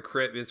took off the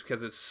crit is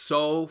because it's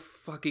so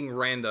fucking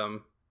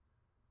random.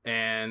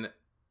 And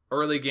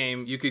early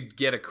game, you could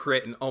get a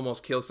crit and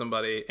almost kill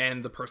somebody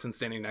and the person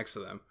standing next to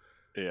them.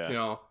 Yeah. You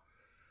know,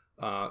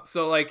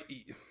 so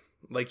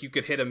like you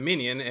could hit a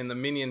minion, and the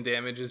minion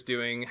damage is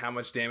doing how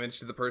much damage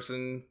to the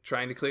person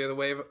trying to clear the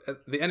wave,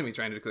 the enemy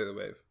trying to clear the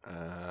wave.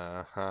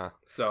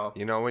 So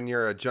You know, when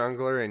you're a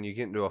jungler and you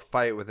get into a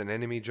fight with an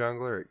enemy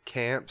jungler at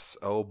camps,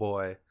 oh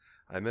boy,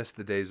 I miss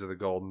the days of the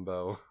golden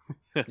bow.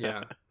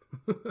 yeah.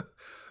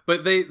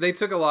 But they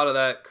took a lot of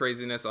that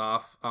craziness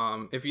off.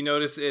 If you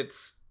notice,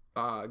 it's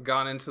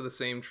gone into the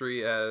same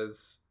tree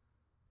as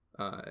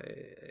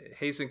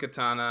Hasten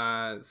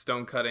Katana,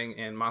 Stone Cutting,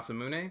 and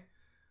Masamune.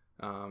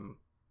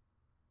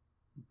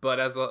 But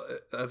as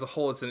a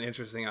whole, it's an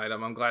interesting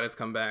item. I'm glad it's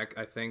come back.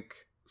 I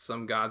think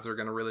some gods are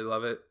going to really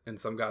love it, and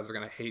some gods are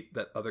going to hate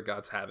that other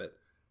gods have it.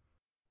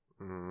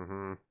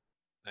 Mm-hmm.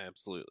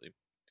 Absolutely.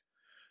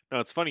 No,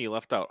 it's funny you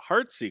left out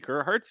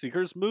Heartseeker.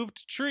 Heartseeker's moved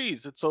to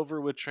trees. It's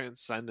over with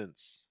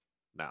Transcendence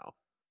now.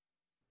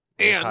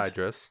 And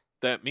Hydrus.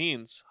 that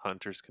means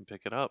hunters can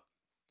pick it up.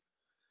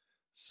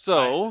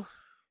 So,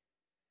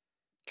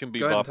 can be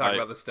Go ahead and bought talk by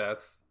about the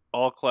stats.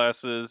 all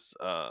classes.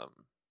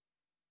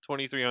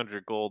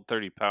 2,300 gold,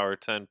 30 power,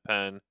 10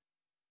 pen,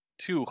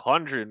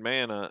 200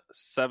 mana,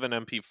 7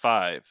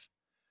 MP5.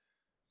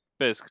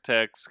 Basic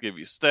attacks give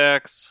you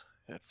stacks.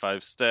 At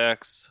 5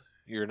 stacks,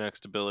 your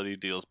next ability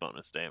deals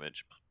bonus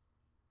damage.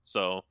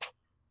 So,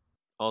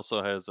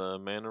 also has a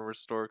mana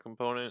restore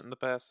component in the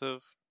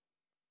passive.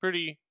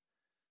 Pretty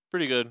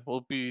good.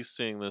 We'll be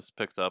seeing this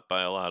picked up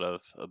by a lot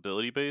of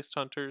ability-based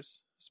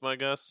hunters, is my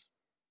guess.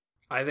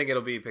 I think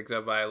it'll be picked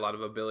up by a lot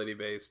of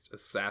ability-based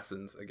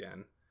assassins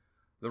again.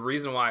 The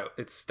reason why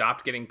it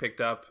stopped getting picked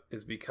up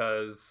is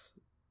because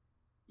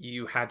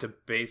you had to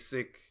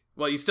basic...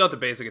 Well, you still have to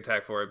basic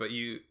attack for it, but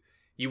you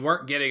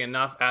weren't getting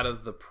enough out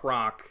of the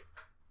proc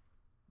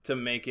to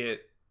make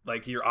it...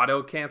 Like, your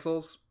auto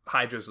cancels,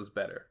 Hydra's was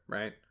better,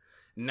 right?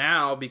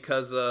 Now,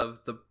 because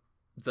of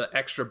the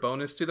extra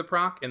bonus to the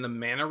proc and the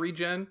mana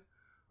regen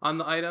on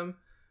the item,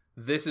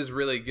 this is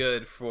really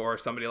good for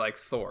somebody like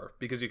Thor,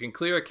 because you can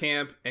clear a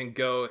camp and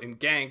go and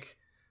gank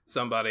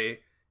somebody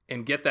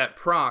and get that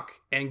proc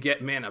and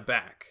get mana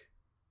back.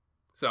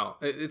 So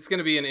it's going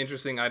to be an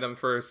interesting item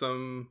for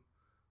some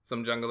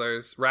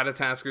junglers.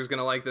 Ratatasker's going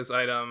to like this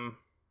item.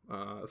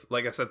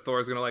 Like I said,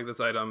 Thor's going to like this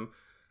item.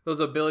 Those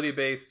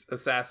ability-based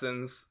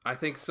assassins, I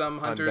think some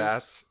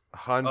hunters...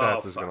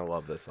 Hunbats is going to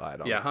love this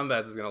item. Yeah,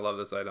 Hunbats is going to love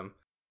this item.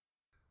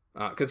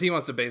 Because he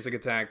wants to basic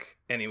attack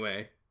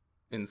anyway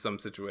in some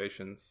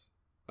situations.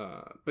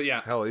 But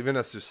yeah. Hell, even a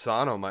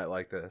Susano might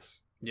like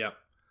this. Yeah.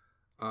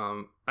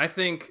 I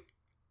think...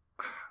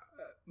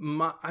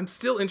 I'm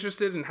still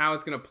interested in how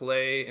it's going to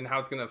play and how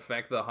it's going to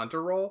affect the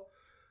hunter role.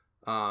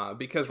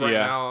 Because right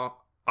now,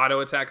 auto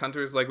attack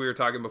hunters, like we were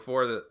talking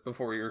before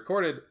we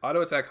recorded,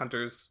 auto attack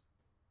hunters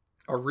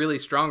are really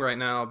strong right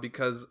now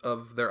because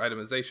of their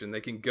itemization. They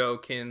can go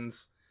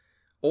kins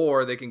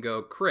or they can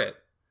go crit,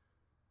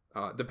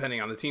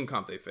 depending on the team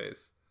comp they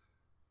face.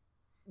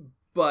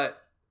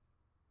 But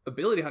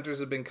ability hunters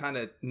have been kind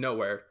of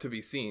nowhere to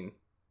be seen.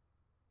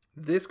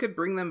 This could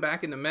bring them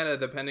back into meta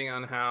depending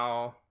on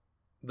how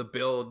the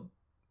build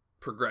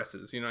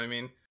progresses. You know what I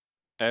mean?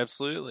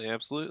 Absolutely.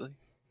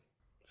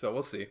 So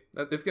we'll see.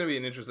 It's going to be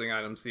an interesting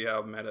item. See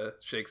how meta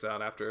shakes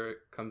out after it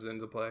comes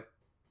into play.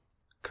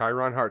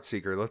 Chiron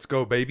Heartseeker, let's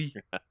go, baby.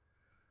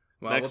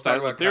 Well, Next we'll time,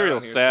 talk about Ethereal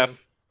Chiron here Staff.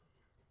 soon.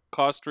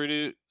 Cost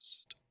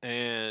reduced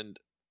and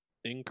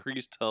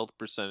increased health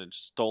percentage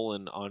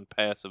stolen on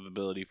passive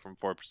ability from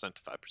 4%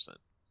 to 5%.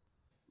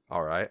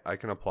 All right, I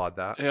can applaud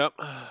that. Yep.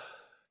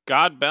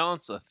 God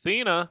Balance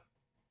Athena.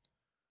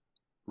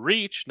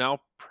 Reach now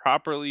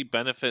properly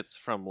benefits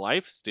from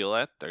lifesteal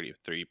at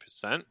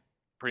 33%.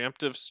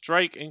 Preemptive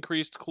Strike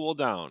increased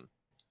cooldown.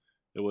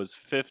 It was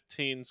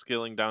 15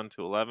 scaling down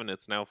to 11.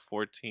 It's now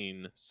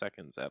 14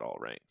 seconds at all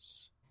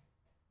ranks.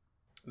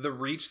 The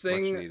reach Much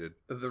thing, needed.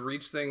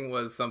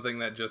 was something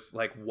that just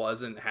like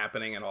wasn't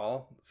happening at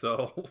all.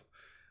 So,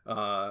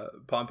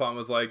 Pom Pom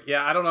was like,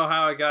 "Yeah, I don't know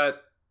how I got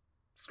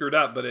screwed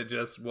up, but it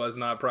just was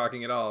not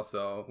proccing at all."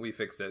 So we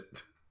fixed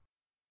it.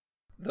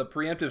 The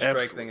preemptive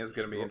strike thing is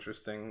going to be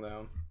interesting,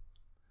 though.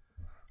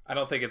 I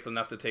don't think it's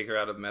enough to take her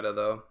out of meta,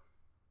 though.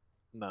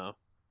 No.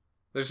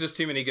 There's just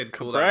too many good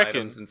cooldown Kraken.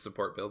 items and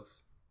support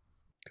builds.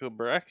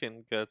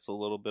 Kubrakin gets a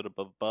little bit of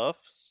a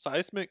buff.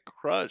 Seismic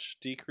Crush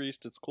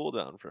decreased its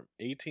cooldown from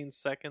 18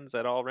 seconds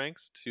at all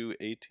ranks to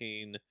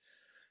 18,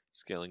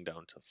 scaling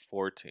down to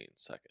 14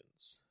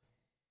 seconds.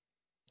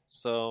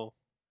 So,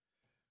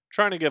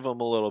 trying to give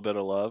them a little bit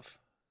of love,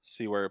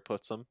 see where it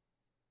puts them.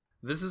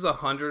 This is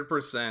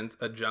 100%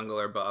 a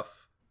jungler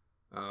buff.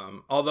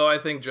 Although I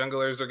think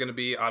junglers are going to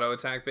be auto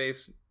attack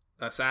based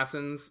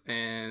assassins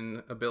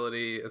and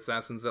ability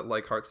assassins that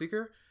like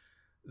Heartseeker.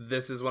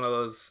 This is one of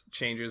those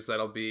changes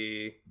that'll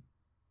be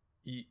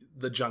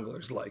the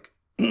junglers like.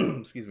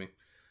 Excuse me.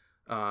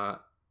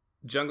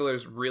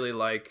 Junglers really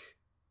like,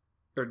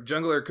 or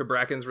jungler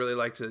Kabrakins really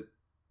like to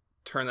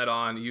turn that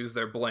on, use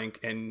their blink,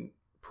 and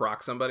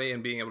proc somebody,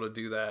 and being able to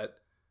do that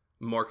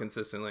more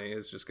consistently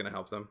is just going to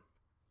help them.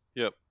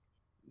 Yep.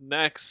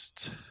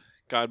 Next,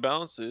 God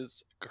Balance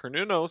is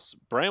Carnunos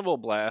Bramble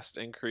Blast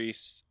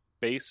increase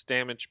base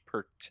damage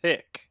per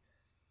tick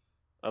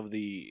of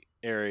the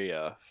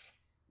area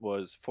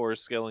was 4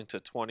 scaling to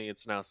 20.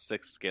 It's now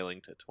 6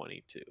 scaling to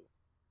 22.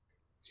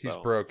 He's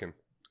broken.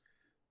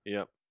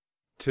 Yep.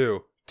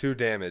 2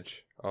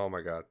 damage. Oh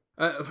my god.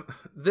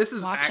 This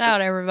is Watch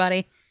out,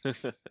 everybody.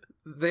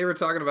 They were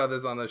talking about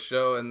this on the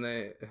show,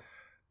 and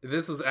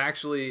this was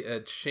actually a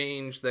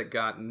change that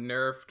got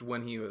nerfed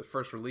when he was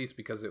first released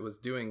because it was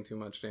doing too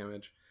much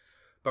damage.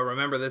 But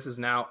remember, this is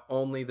now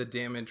only the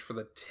damage for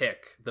the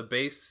tick. The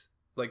base,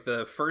 like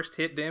the first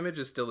hit damage,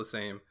 is still the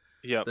same.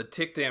 Yep. The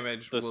tick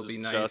damage will be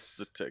nice. Just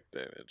the tick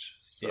damage.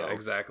 So. Yeah,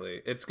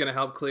 exactly. It's going to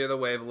help clear the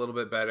wave a little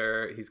bit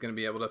better. He's going to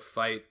be able to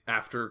fight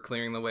after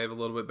clearing the wave a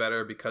little bit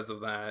better because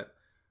of that.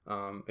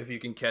 If you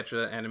can catch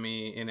an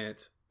enemy in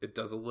it, it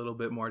does a little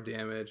bit more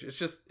damage. It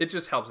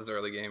just helps his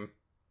early game.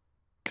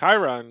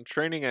 Chiron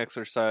training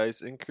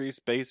exercise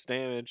increased base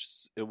damage.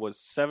 It was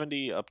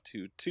 70 up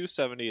to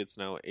 270. It's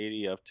now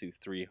 80 up to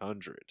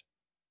 300.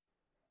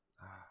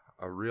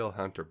 A real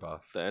hunter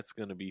buff. That's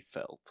going to be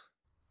felt.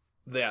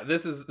 Yeah,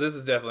 this is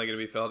definitely going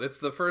to be felt. It's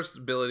the first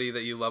ability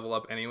that you level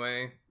up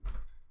anyway.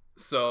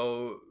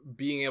 So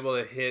being able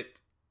to hit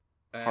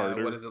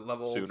Harder, what is it,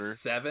 level sooner.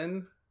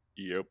 7?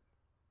 Yep.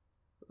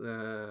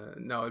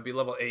 No, it'd be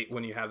level 8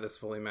 when you have this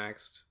fully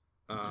maxed.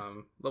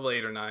 Level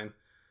 8 or 9.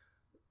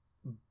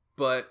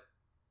 But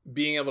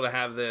being able to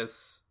have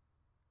this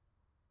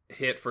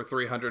hit for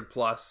 300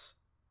 plus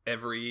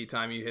every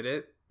time you hit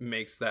it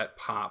makes that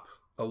pop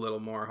a little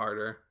more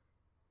harder.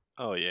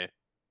 Oh, yeah.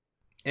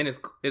 And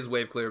his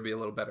wave clear would be a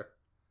little better.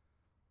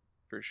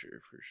 For sure.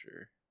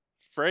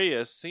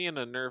 Freya, seeing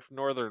a nerf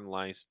Northern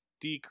Lights,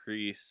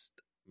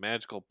 decreased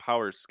magical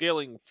power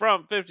scaling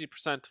from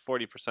 50% to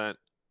 40%.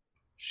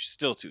 She's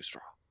still too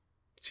strong.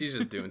 She's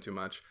just doing too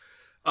much.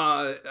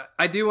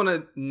 I do want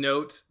to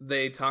note,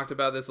 they talked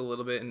about this a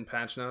little bit in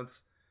patch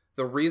notes.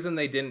 The reason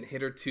they didn't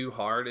hit her too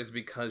hard is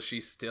because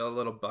she's still a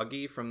little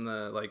buggy from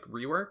the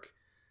rework.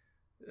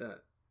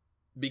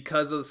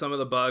 Because of some of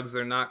the bugs,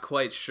 they're not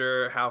quite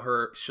sure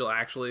how she'll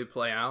actually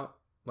play out.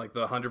 Like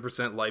the 100%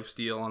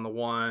 lifesteal on the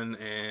one,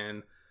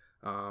 and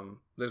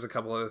there's a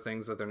couple other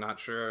things that they're not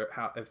sure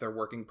if they're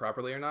working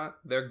properly or not.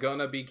 They're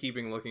gonna be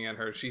looking at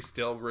her. She's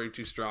still way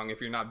too strong.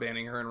 If you're not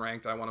banning her in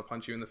ranked, I want to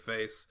punch you in the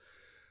face.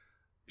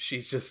 She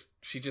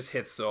just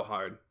hits so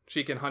hard.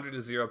 She can 100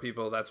 to 0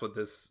 people. That's what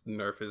this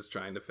nerf is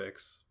trying to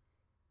fix.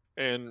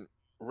 And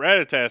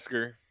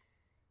Ratatasker,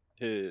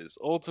 his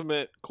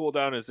ultimate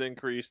cooldown is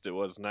increased. It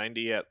was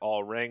 90 at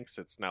all ranks.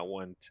 It's now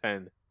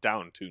 110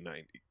 down to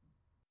 90.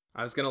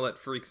 I was gonna let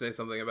Freak say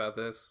something about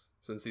this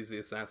since he's the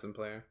assassin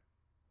player.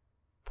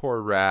 Poor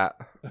Rat.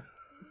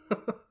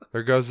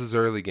 There goes his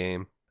early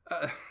game.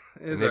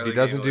 His And if early he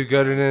doesn't game do was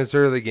good fine. in his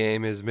early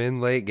game, his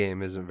late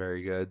game isn't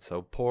very good.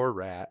 So poor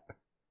Rat.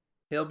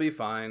 He'll be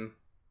fine.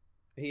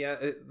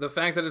 The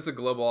fact that it's a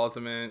global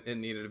ultimate, it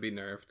needed to be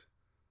nerfed.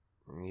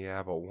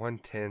 Yeah, but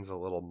 110's a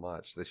little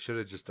much. They should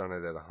have just done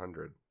it at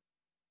 100.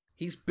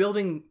 He's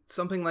building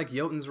something like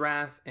Jotun's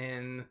Wrath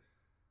and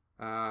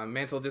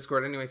Mantle of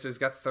Discord anyway, so he's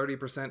got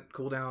 30%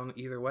 cooldown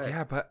either way.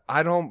 Yeah, but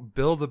I don't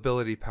build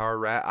ability power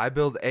Rat. I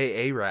build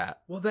AA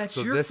Rat. Well, that's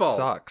So your this fault.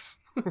 sucks.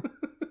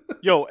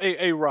 Yo,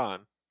 AA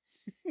Ron.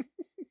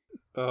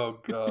 Oh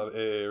god,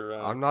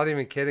 Ron. I'm not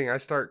even kidding. I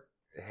start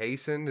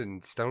hastened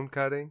and stone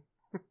cutting.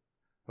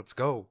 Let's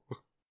go.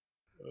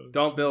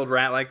 Don't build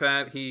Rat like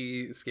that.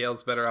 He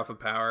scales better off of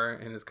power,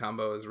 and his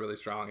combo is really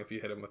strong if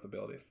you hit him with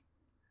abilities.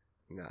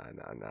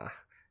 Nah.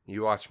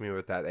 You watch me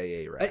with that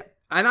AA Rat.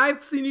 And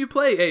I've seen you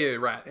play AA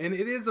Rat, and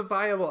it is a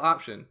viable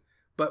option.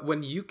 But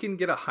when you can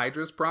get a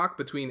Hydra's proc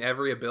between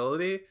every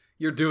ability,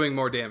 you're doing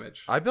more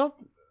damage. I built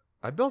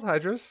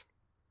Hydras.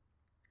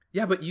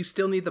 Yeah, but you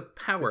still need the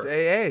power.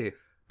 It's AA.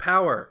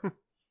 Power.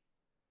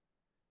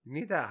 You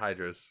need that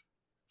Hydras.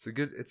 It's a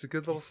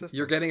good little system.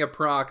 You're getting a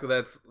proc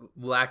that's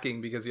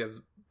lacking because you have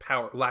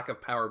lack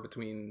of power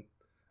between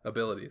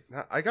abilities.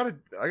 Now, I got a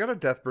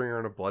Deathbringer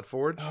and a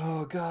Bloodforge.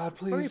 Oh god,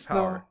 Plenty please of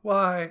power. no.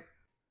 Why?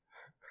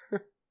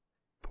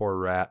 Poor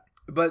Rat.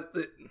 But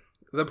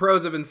the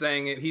pros have been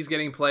saying it. He's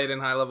getting played in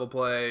high level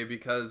play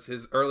because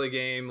his early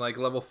game, like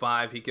level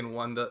 5, he can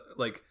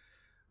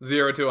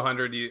 0 to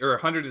 100 you, or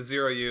 100 to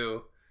 0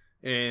 you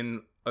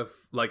in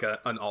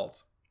an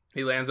alt.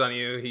 He lands on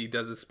you, he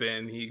does a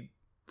spin, he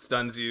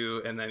stuns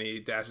you, and then he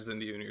dashes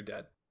into you and you're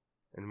dead.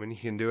 And when you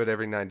can do it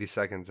every 90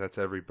 seconds, that's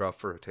every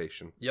buff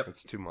rotation. Yep.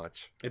 It's too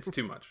much. It's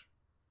too much.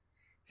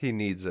 He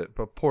needs it,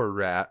 but poor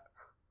Rat.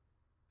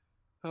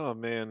 Oh,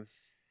 man.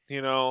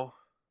 You know,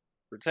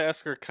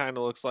 Ratasker kind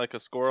of looks like a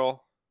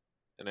squirrel.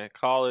 And at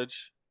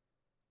college,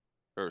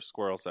 there are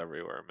squirrels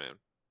everywhere, man.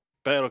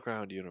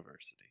 Battleground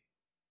University.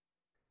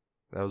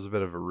 That was a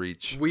bit of a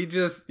reach. You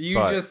just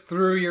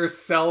threw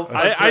yourself.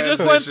 a I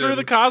just went through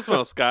the transition.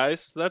 cosmos,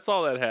 guys. That's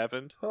all that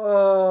happened.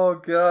 Oh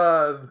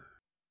god.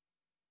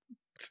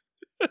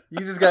 You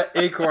just got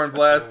acorn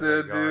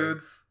blasted, Oh my God.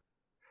 dudes.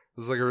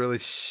 This was like a really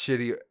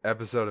shitty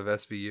episode of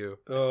SVU.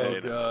 Oh Hey,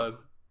 no.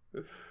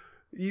 god.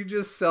 You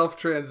just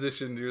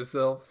self-transitioned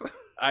yourself.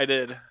 I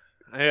did.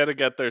 I had to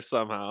get there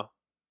somehow.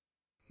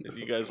 and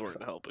you guys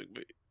weren't helping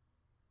me.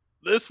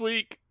 This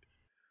week,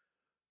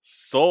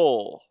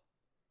 Soul.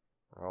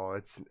 Oh,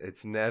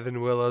 it's Nev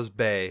and Willow's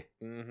Bay.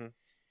 Mm-hmm.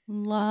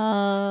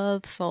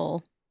 Love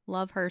Soul.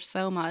 Love her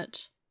so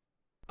much.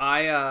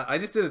 I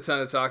just did a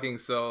ton of talking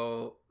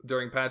so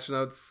during patch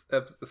notes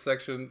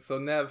section. So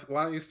Nev,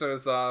 why don't you start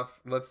us off?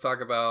 Let's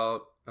talk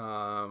about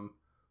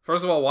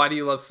first of all, why do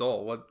you love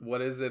Soul?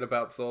 What is it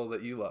about Soul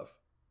that you love?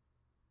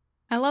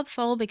 I love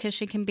Soul because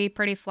she can be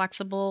pretty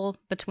flexible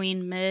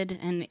between mid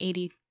and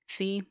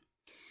ADC.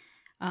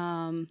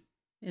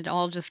 It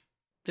all just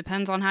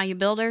depends on how you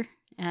build her,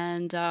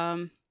 and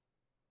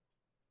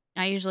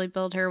I usually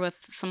build her with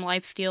some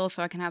lifesteal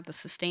so I can have the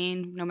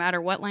sustain no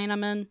matter what lane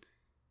I'm in.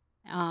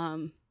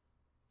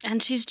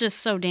 And she's just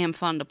so damn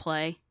fun to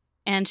play.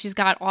 And she's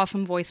got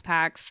awesome voice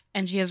packs,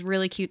 and she has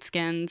really cute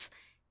skins,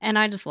 and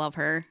I just love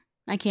her.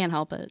 I can't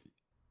help it.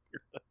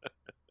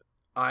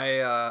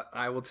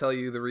 I will tell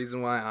you the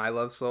reason why I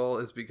love Soul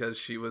is because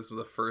she was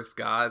the first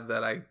god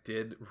that I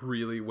did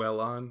really well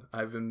on.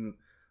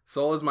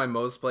 Soul is my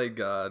most played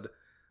god.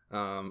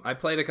 I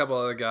played a couple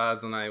other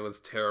gods and I was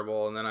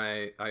terrible, and then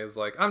I was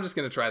like, I'm just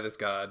gonna try this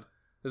god.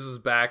 This was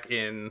back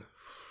in,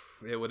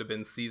 it would have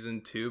been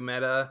season 2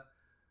 meta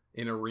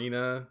in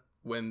Arena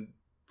when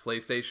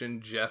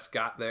PlayStation just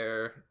got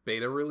their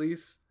beta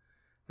release.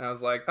 And I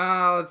was like,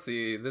 let's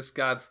see, this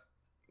god's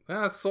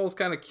Soul's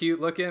kind of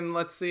cute looking.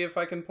 Let's see if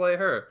I can play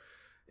her.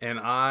 And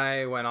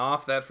I went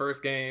off that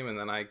first game, and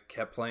then I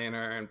kept playing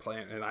her and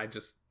I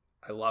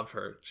love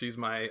her. She's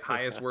my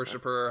highest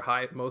worshiper,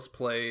 most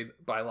played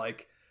by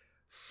like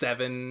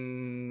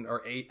 7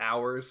 or 8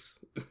 hours.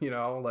 You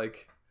know,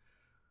 like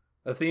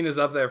Athena's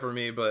up there for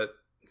me, but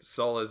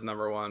Soul is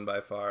number 1 by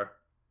far.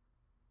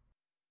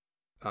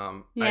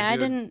 I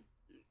didn't.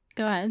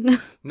 Go ahead.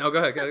 No, go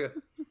ahead.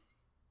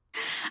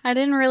 I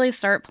didn't really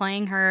start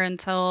playing her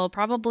until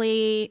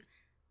probably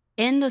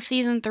into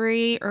season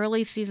 3,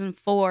 early season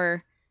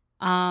 4.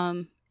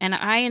 And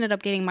I ended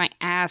up getting my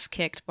ass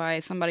kicked by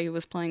somebody who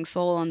was playing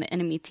Soul on the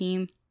enemy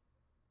team.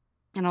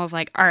 And I was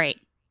like, all right,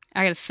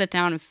 I gotta sit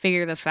down and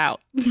figure this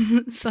out.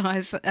 So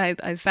I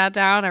sat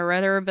down, I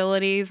read her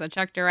abilities, I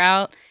checked her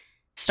out,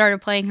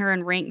 started playing her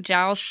in Ranked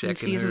Joust in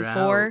season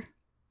 4.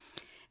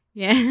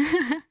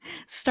 Yeah.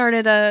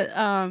 Started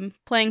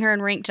playing her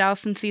in Ranked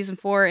Joust in season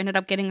 4, ended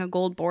up getting a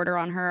gold border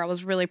on her. I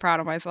was really proud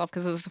of myself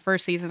because it was the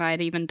first season I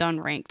had even done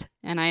ranked,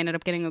 and I ended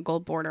up getting a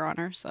gold border on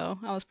her, so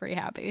I was pretty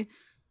happy.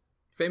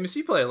 Famous,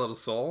 you play a little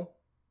Soul.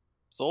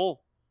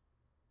 Soul.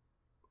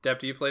 Dep,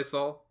 do you play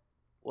Soul?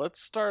 Let's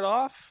start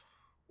off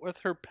with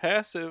her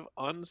passive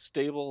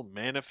Unstable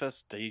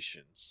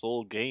Manifestation.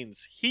 Soul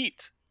gains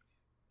heat.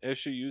 As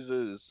she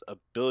uses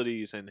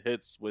abilities and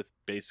hits with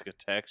basic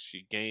attacks,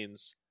 she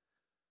gains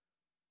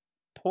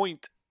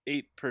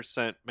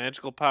 0.8%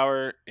 magical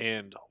power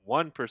and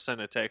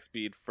 1% attack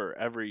speed for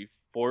every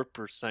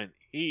 4%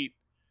 heat.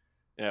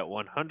 At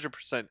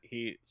 100%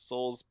 heat,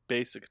 Soul's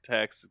basic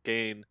attacks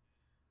gain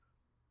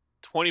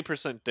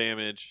 20%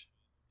 damage.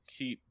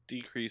 Heat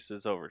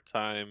decreases over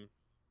time.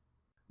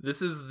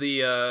 This is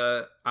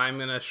the I'm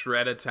gonna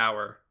shred a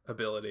tower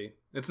ability.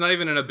 It's not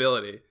even an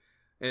ability.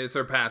 It's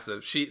her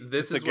passive.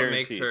 This is what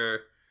makes her.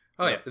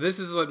 Oh yeah, this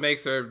is what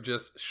makes her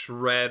just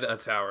shred a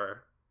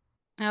tower.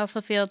 I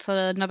also feel it's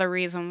another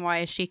reason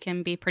why she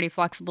can be pretty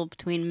flexible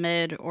between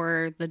mid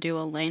or the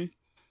duo lane.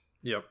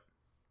 Yep.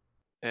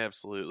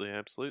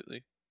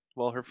 Absolutely.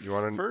 Well, her You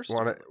want first...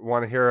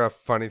 to hear a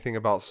funny thing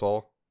about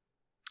Soul?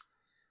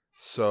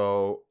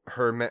 So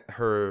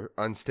her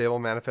unstable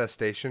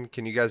manifestation.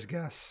 Can you guys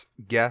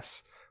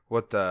guess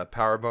what the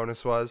power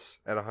bonus was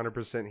at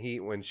 100% heat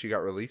when she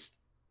got released?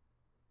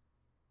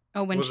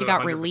 Oh, when Was she it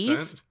got 100%?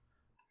 released?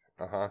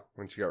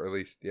 When she got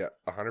released, yeah,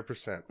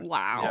 100%.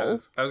 Wow. Yeah,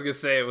 I was gonna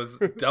say it was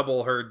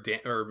double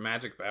her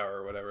magic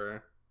power or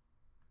whatever.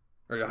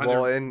 Or 100.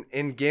 Well, in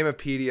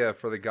Gamepedia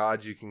for the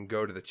gods, you can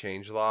go to the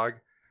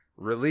changelog.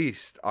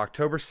 Released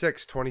October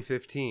 6,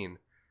 2015.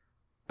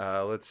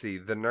 Let's see.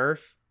 The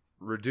nerf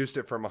reduced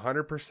it from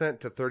 100%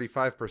 to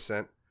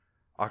 35%.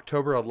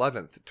 October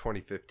 11th,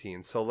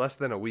 2015. So less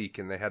than a week,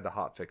 and they had to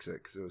hotfix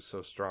it because it was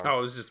so strong. Oh,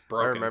 it was just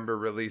broken. I remember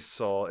release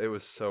Soul. It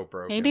was so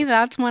broken. Maybe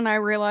that's when I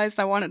realized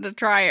I wanted to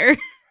try her.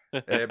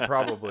 It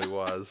probably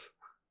was.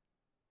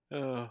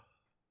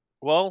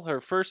 Well,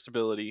 her first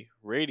ability,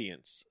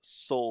 Radiance.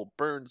 Soul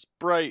burns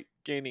bright,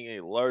 gaining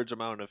a large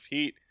amount of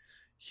heat,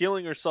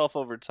 healing herself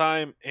over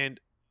time, and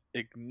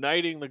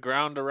igniting the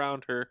ground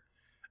around her.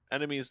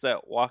 Enemies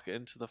that walk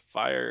into the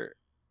fire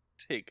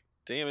take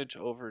damage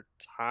over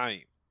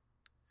time.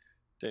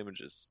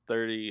 Damage is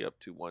 30 up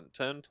to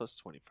 110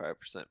 plus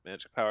 25%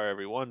 magic power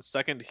every 1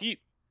 second. Heat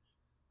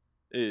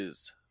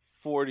is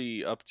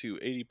 40 up to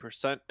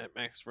 80% at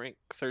max rank,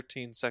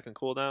 13-second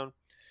cooldown.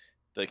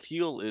 The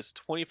heal is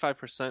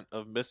 25%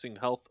 of missing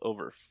health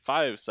over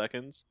 5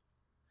 seconds.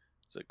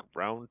 It's a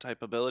ground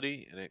type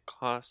ability, and it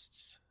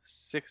costs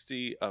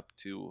 60 up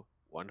to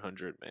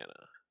 100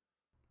 mana.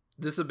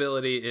 This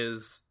ability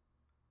is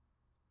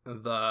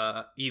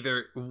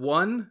either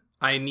 1,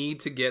 I need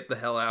to get the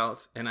hell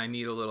out and I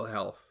need a little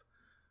health,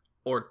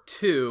 or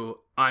 2,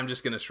 I'm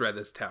just going to shred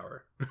this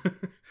tower.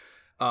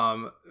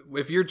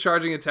 If you're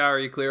charging a tower,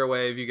 you clear a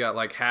wave, you got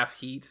like half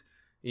heat,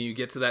 and you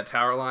get to that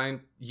tower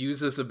line, use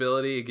this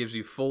ability. It gives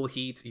you full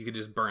heat. You can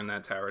just burn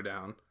that tower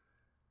down.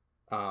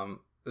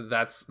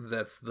 That's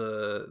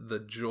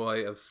the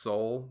joy of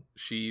Sol.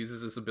 She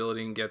uses this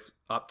ability and gets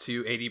up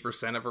to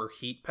 80% of her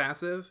heat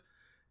passive,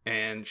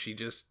 and she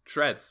just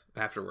shreds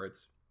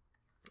afterwards.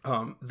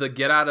 The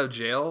get out of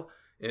jail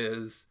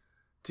is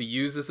to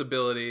use this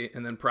ability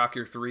and then proc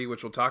your 3,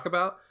 which we'll talk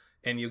about,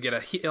 and you get a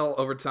heal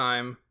over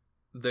time.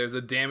 There's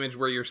a damage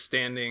where you're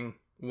standing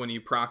when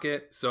you proc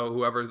it, so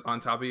whoever's on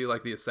top of you,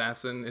 like the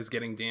assassin, is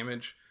getting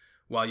damage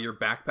while you're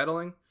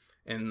backpedaling,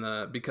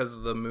 and because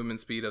of the movement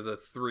speed of the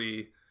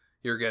 3,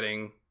 you're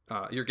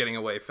getting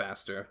away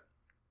faster.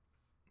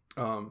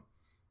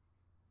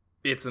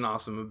 It's an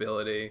awesome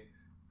ability.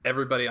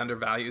 Everybody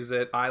undervalues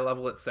it. I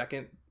level it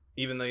second,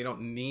 even though you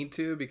don't need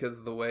to, because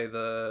of the way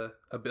the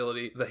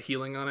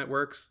healing on it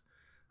works.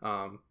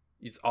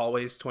 It's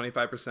always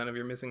 25% of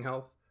your missing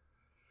health.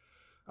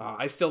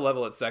 I still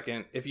level it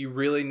second. If you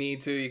really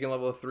need to, you can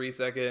level a 3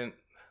 second.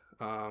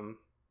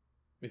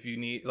 If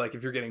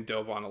you're getting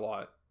dove on a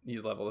lot,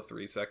 you level a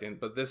 3 second.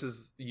 But this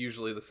is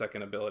usually the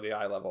second ability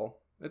I level.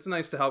 It's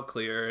nice to help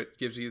clear. It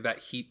gives you that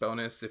heat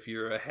bonus. If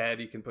you're ahead,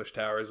 you can push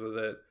towers with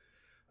it.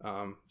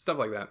 Stuff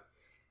like that.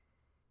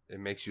 It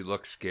makes you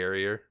look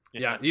scarier.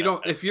 Yeah, you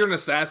don't. If you're an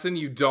assassin,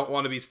 you don't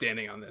want to be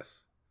standing on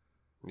this.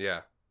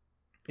 Yeah.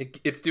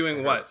 It's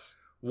doing what?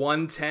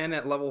 110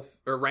 at level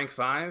or rank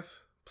 5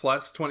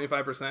 plus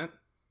 25%?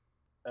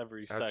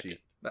 Every second.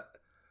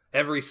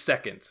 Every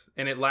second.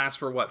 And it lasts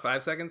for what?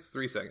 5 seconds?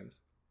 3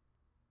 seconds.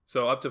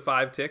 So up to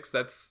 5 ticks,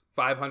 that's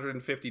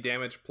 550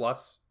 damage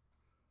plus.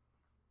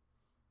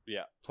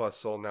 Yeah. Plus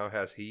Sol now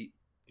has heat.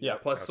 Yeah,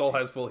 plus Sol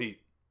has full heat.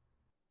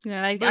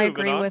 Yeah, I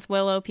agree with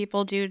Willow.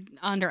 People do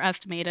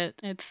underestimate it.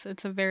 It's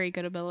a very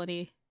good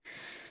ability.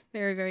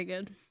 Very, very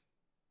good.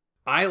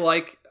 I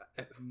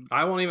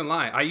won't even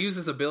lie. I use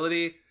this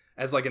ability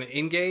as like an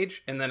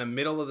engage and then a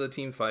middle of the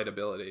team fight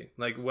ability.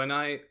 Like when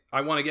I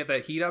want to get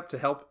that heat up to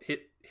help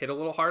hit a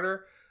little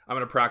harder, I'm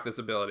going to proc this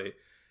ability.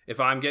 If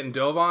I'm getting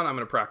dove on, I'm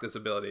going to proc this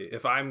ability.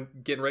 If I'm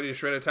getting ready to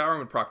shred a tower, I'm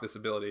going to proc this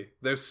ability.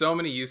 There's so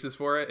many uses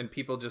for it, and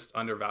people just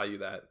undervalue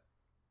that.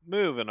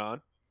 Moving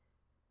on.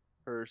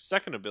 Her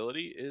second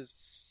ability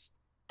is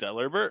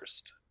Stellar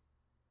Burst.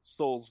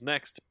 Sol's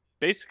next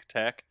basic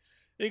attack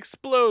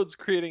explodes,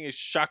 creating a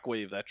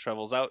shockwave that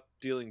travels out,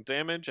 dealing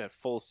damage at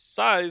full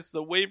size.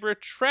 The wave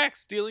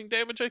retracts, dealing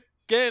damage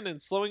again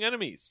and slowing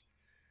enemies.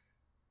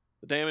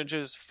 The damage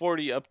is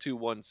 40 up to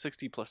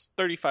 160 plus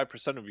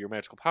 35% of your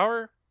magical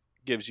power.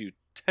 Gives you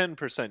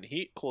 10%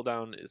 heat.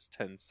 Cooldown is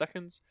 10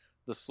 seconds.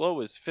 The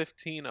slow is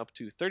 15 up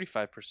to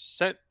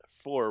 35%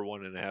 for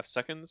 1.5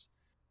 seconds.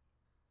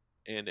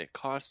 And it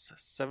costs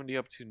 70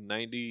 up to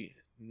 90.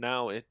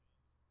 Now it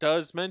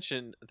does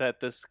mention that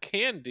this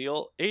can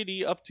deal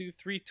 80 up to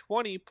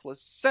 320 plus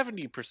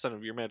 70%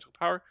 of your magical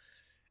power.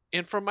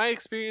 And from my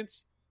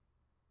experience,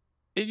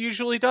 it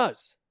usually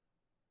does.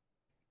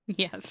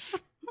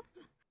 Yes.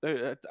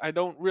 I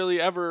don't really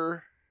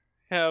ever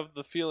have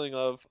the feeling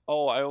of,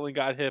 oh, I only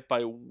got hit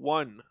by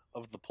one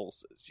of the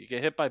pulses. You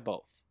get hit by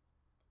both.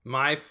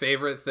 My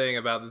favorite thing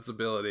about this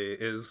ability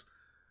is,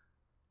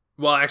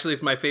 well, actually,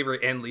 it's my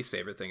favorite and least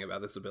favorite thing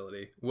about this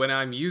ability. When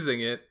I'm using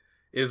it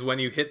is when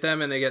you hit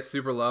them and they get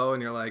super low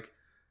and you're like,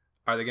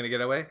 are they going to get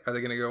away? Are they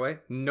going to go away?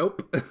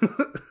 Nope.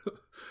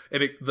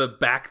 And the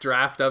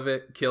backdraft of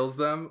it kills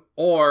them.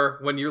 Or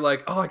when you're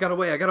like, oh, I got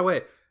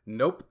away.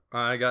 Nope.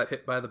 I got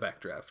hit by the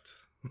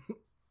backdraft.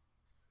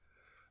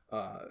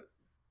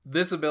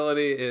 This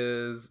ability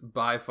is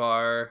by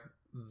far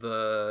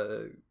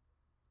the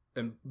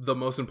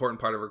most important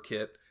part of her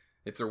kit.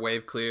 It's her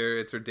wave clear.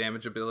 It's her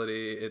damage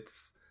ability.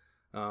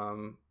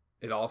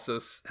 It also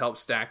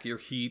helps stack your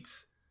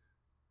heat.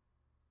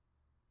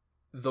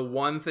 The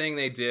one thing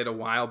they did a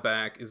while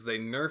back is they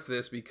nerfed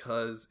this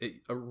because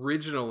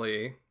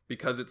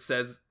it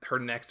says her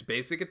next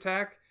basic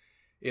attack,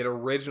 it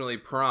originally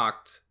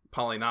procced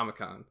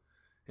Polynomicon.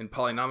 And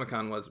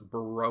Polynomicon was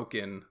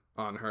broken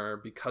on her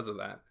because of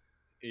that.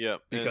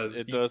 Yep, because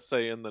it does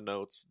say in the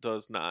notes,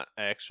 does not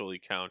actually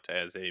count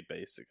as a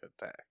basic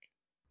attack.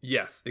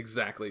 Yes,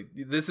 exactly.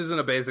 This isn't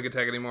a basic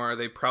attack anymore.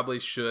 They probably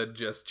should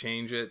just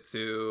change it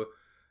to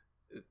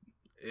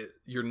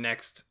your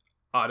next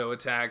auto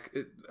attack.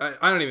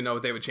 I don't even know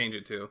what they would change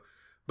it to,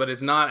 but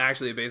it's not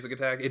actually a basic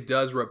attack. It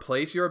does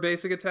replace your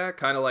basic attack,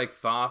 kind of like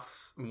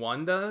Thoth's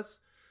 1 does.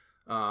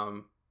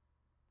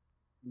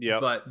 Yeah.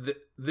 But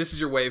this is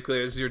your wave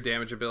clear. This is your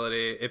damage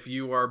ability. If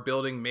you are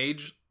building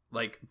mage,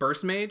 like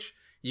Burst Mage,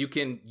 you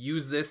can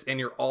use this and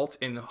your alt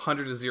in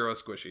 100 to 0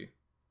 squishy.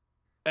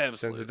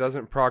 Absolutely. Since it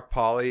doesn't proc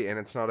poly and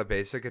it's not a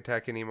basic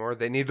attack anymore,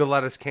 they need to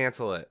let us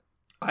cancel it.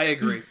 I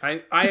agree.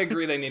 I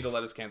agree they need to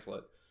let us cancel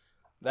it.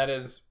 That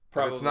is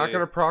probably... If it's not going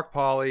to proc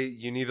poly,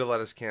 you need to let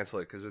us cancel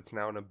it because it's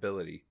now an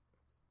ability.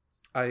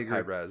 I agree.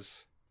 High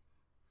res.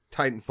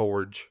 Titan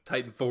Forge.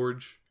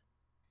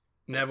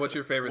 Nev, what's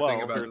your favorite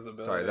thing about this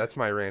ability? Sorry, that's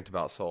my rant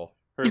about Sol.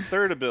 Her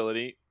third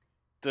ability,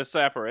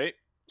 Disapparate,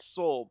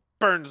 Soul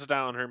burns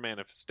down her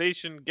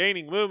manifestation,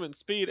 gaining movement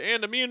speed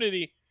and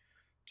immunity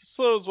to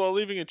slows while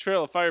leaving a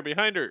trail of fire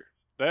behind her.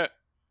 That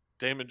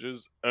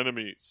damages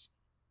enemies.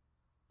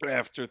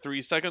 After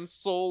 3 seconds,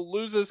 Soul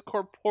loses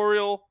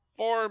corporeal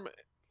form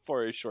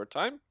for a short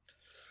time.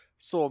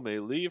 Soul may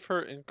leave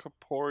her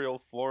incorporeal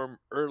form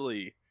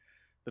early.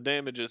 The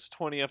damage is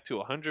 20 up to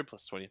 100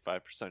 plus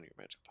 25% of your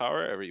magic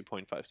power every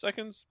 0.5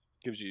 seconds.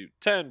 Gives you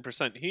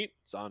 10% heat.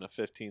 It's on a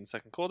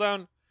 15-second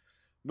cooldown.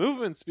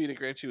 Movement speed it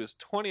grants you is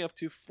 20 up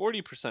to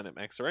 40% at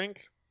max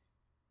rank.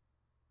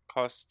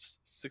 Costs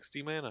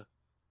 60 mana.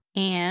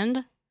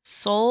 And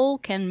Soul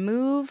can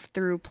move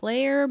through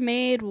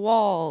player-made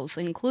walls,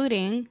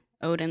 including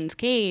Odin's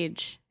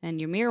Cage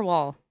and Ymir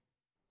Wall.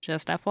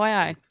 Just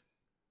FYI.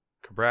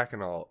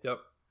 Cabrakanal. Yep.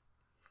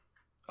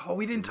 Oh,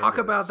 we didn't talk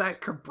about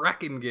that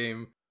Cabrakan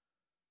game.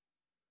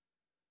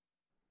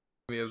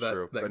 We have that,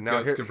 True. that But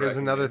now Ghost here's Cabrakan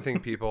another game. thing,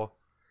 people.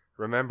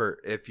 Remember,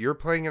 if you're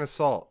playing an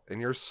assault and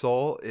your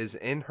soul is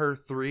in her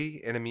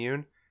 3 and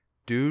immune,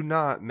 do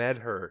not med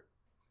her.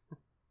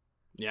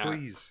 Yeah.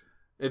 Please.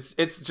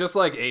 It's just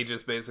like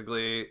Aegis,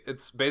 basically.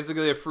 It's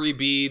basically a free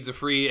beads, a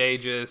free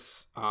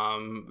Aegis,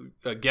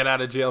 a get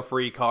out of jail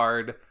free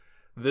card.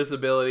 This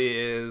ability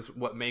is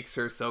what makes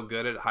her so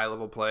good at high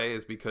level play,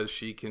 is because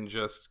she can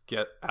just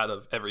get out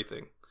of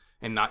everything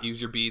and not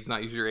use your beads,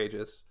 not use your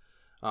Aegis.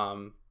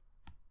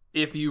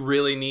 If you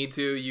really need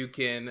to, you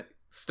can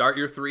start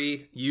your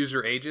 3, use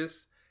your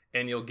Aegis,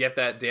 and you'll get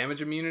that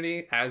damage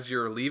immunity as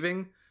you're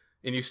leaving.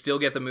 And you still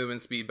get the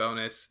movement speed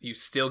bonus. You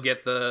still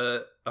get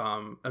the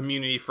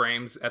immunity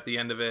frames at the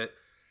end of it.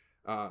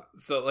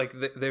 So like,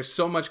 there's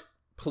so much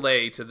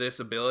play to this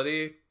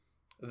ability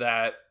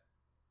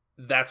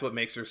that's what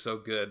makes her so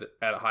good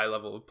at a high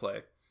level of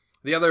play.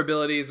 The other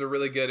abilities are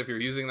really good if you're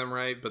using them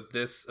right, but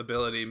this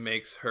ability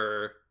makes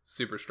her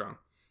super strong.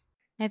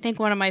 I think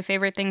one of my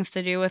favorite things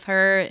to do with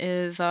her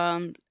is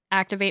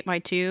activate my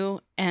 2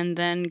 and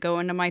then go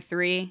into my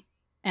 3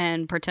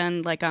 and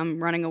pretend like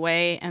I'm running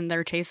away and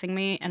they're chasing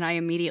me, and I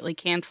immediately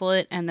cancel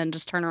it and then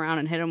just turn around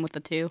and hit them with the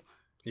 2.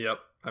 Yep,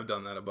 I've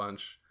done that a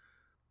bunch.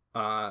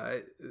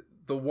 The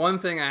one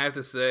thing I have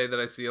to say that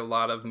I see a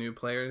lot of new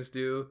players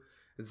do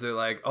is they're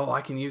like, oh,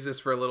 I can use this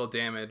for a little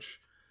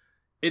damage.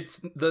 It's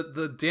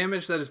the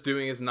damage that it's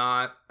doing is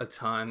not a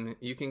ton.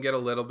 You can get a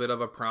little bit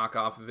of a proc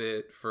off of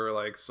it for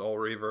like Soul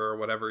Reaver or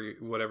whatever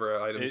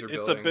items you're building.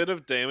 It's a bit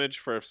of damage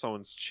for if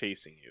someone's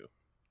chasing you.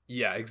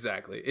 Yeah,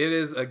 exactly. It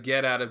is a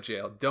get out of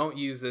jail. Don't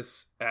use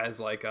this as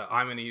like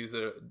I'm going to use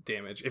a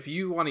damage. If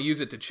you want to use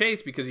it to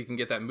chase because you can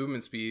get that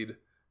movement speed,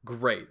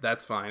 great.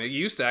 That's fine. It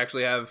used to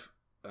actually have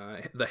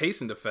the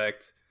hastened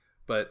effect,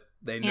 but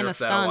they And a nerfed that a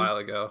stun. while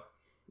ago.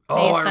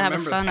 They used I to have a remember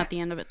stun that. at the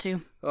end of it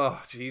too.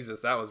 Oh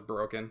Jesus, that was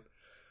broken.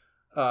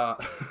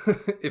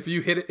 If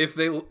you hit it, if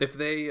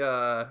they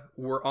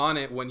were on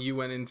it when you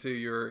went into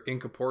your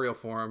incorporeal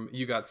form,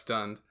 you got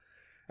stunned.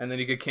 And then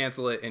you could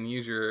cancel it and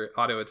use your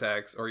auto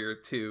attacks or your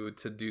 2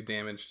 to do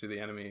damage to the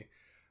enemy.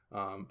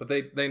 But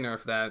they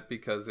nerfed that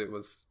because it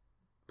was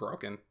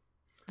broken.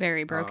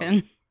 Very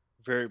broken.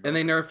 Very And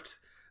they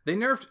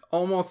nerfed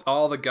almost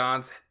all the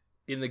gods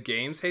in the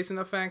game's hasten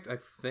effect, I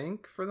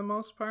think, for the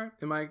most part.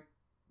 Am I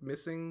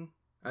missing?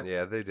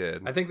 Yeah, they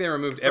did. I think they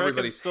removed Kraken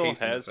everybody's still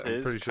hasten has effect.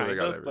 his, pretty sure they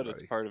kind got of, but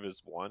it's everybody. part of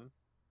his 1.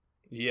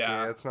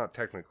 Yeah. It's not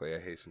technically a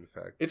hasten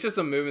effect. It's just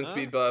a movement Ah.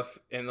 speed buff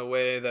in the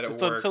way that it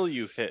It's works. until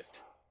you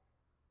hit.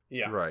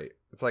 Yeah. Right.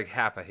 It's like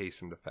half a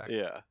hastened effect.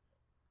 Yeah.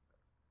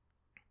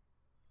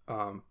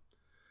 But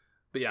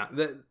yeah,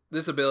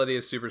 this ability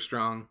is super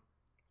strong.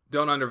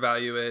 Don't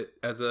undervalue it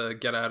as a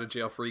get out of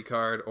jail free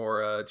card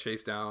or a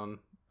chase down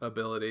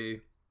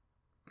ability.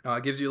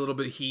 It gives you a little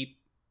bit of heat.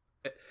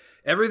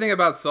 Everything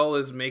about Soul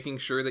is making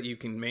sure that you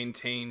can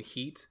maintain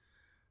heat.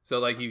 So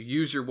like you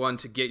use your 1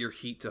 to get your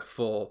heat to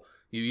full.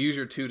 You use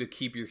your 2 to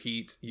keep your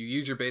heat. You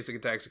use your basic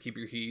attacks to keep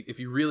your heat. If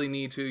you really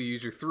need to, you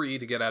use your 3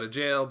 to get out of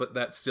jail, but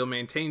that still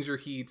maintains your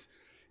heat.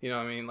 You know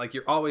what I mean? Like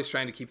you're always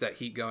trying to keep that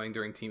heat going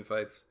during team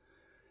fights.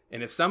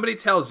 And if somebody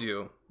tells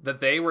you that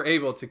they were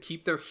able to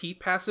keep their heat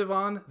passive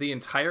on the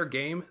entire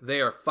game,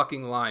 they are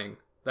fucking lying.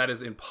 That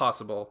is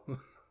impossible.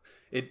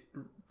 It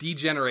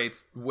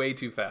degenerates way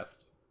too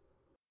fast.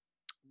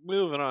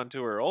 Moving on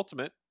to her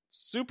ultimate,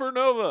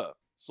 Supernova.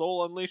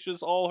 Soul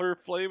unleashes all her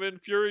flame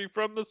and fury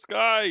from the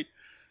sky,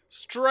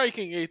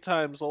 striking 8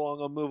 times along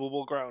a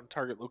movable ground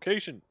target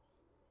location.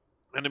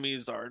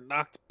 Enemies are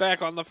knocked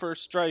back on the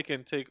first strike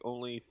and take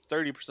only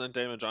 30%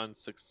 damage on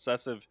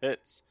successive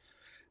hits.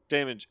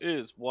 Damage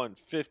is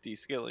 150,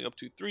 scaling up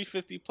to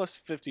 350 plus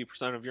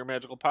 50% of your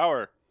magical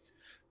power.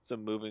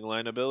 Some moving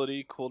line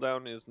ability,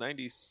 cooldown is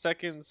 90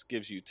 seconds,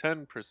 gives you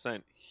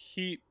 10%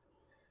 heat,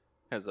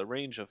 has a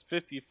range of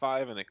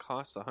 55, and it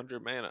costs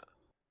 100 mana.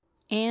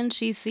 And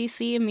she's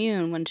CC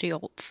immune when she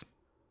ults.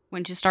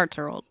 When she starts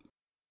her ult.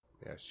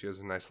 Yeah, she has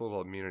a nice little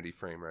immunity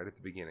frame right at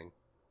the beginning.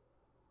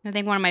 I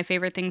think one of my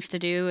favorite things to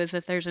do is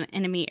if there's an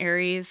enemy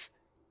Ares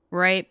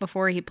right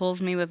before he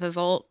pulls me with his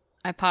ult,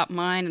 I pop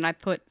mine and I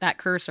put that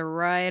cursor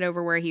right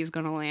over where he's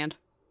going to land.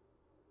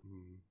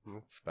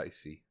 That's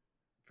spicy.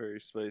 Very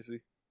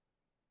spicy.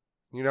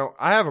 You know,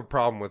 I have a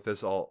problem with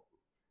this ult.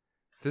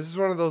 This is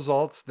one of those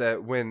ults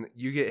that when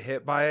you get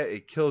hit by it,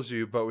 it kills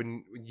you, but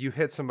when you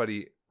hit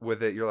somebody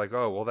with it, you're like,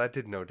 oh, well, that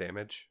did no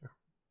damage.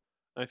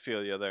 I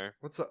feel you there.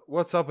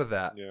 What's up with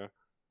that? Yeah.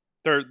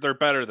 They're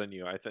better than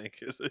you, I think,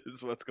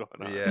 is what's going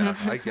on. Yeah,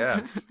 I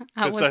guess.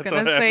 I 'Cause was that's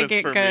gonna what say happens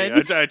get for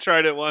good. me. I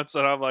tried it once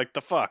and I'm like,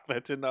 the fuck,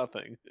 that did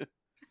nothing.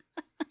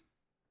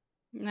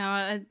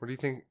 No, What do you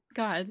think?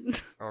 God.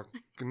 Oh,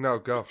 no,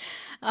 go.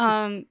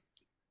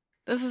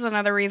 This is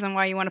another reason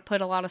why you want to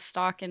put a lot of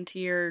stock into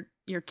your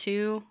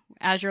 2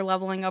 as you're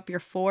leveling up your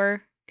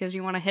 4, because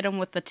you want to hit them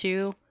with the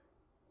 2,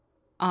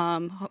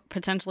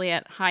 potentially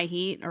at high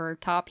heat or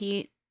top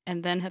heat,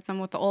 and then hit them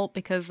with the ult,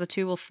 because the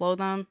 2 will slow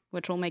them,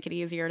 which will make it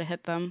easier to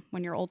hit them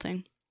when you're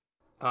ulting.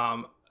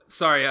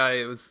 Sorry,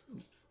 I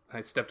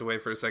stepped away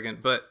for a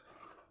second, but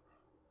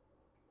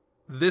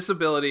this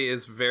ability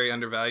is very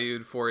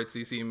undervalued for its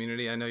CC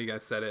immunity. I know you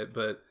guys said it,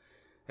 but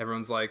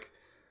everyone's like,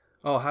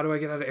 oh, how do I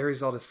get out of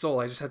Ares Altus Soul?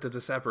 I just have to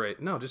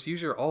disapparate. No, just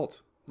use your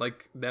ult.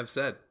 Like Nev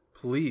said,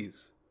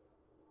 please.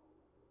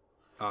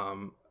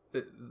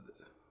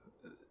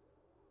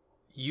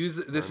 Use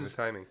this.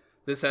 Timing.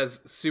 This has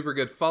super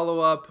good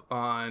follow-up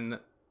on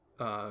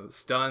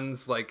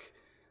stuns like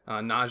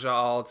Naja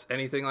ult,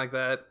 anything like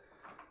that.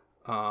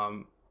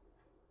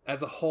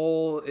 As a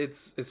whole,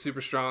 it's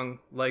super strong.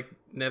 Like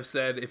Nev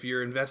said, if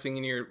you're investing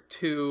in your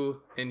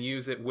 2 and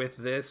use it with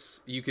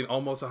this, you can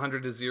almost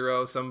 100 to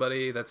 0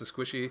 somebody that's a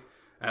squishy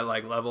at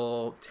like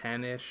level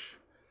 10-ish.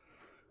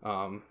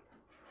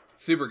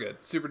 Super good.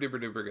 Super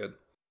duper duper good.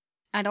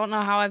 I don't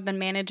know how I've been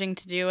managing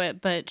to do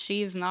it, but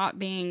she's not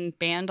being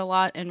banned a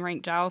lot in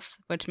Ranked Joust,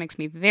 which makes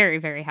me very,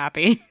 very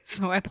happy.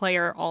 So I play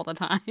her all the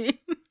time.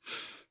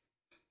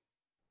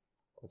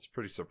 That's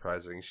pretty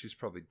surprising. She's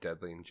probably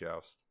deadly in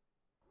Joust.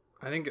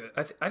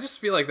 I just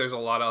feel like there's a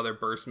lot of other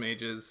burst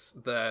mages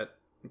that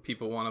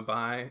people want to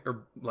buy,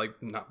 or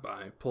like not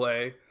buy,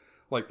 play,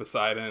 like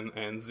Poseidon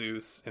and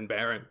Zeus and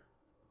Baron.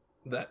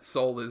 That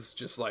Soul is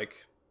just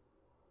like,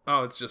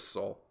 oh, it's just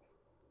Soul.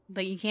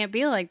 But you can't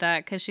be like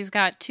that, because she's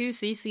got 2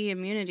 CC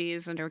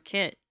immunities in her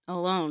kit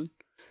alone.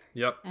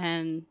 Yep.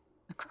 And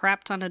a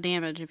crap ton of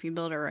damage if you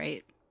build her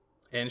right.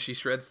 And she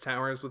shreds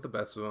towers with the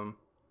best of them.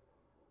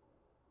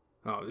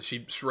 Oh,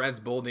 she shreds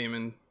Bull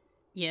Demon.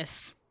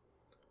 Yes.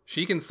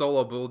 She can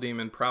solo Bull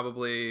Demon,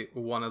 probably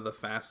one of the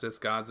fastest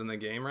gods in the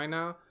game right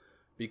now,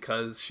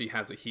 because she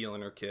has a heal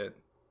in her kit.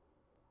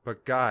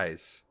 But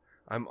guys,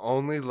 I'm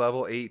only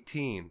level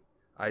 18.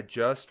 I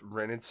just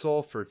rented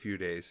Soul for a few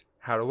days.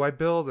 How do I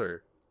build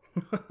her?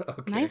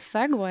 Okay. Nice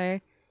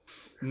segue.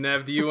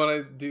 Nev, do you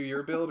want to do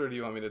your build, or do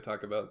you want me to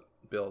talk about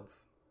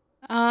builds?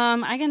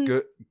 I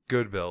can...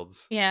 Good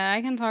builds. Yeah,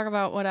 I can talk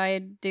about what I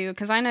do,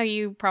 because I know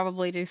you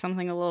probably do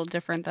something a little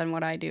different than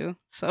what I do,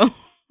 so...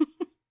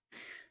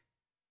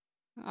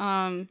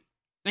 I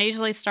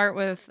usually start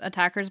with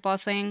Attacker's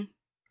Blessing,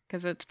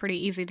 because it's pretty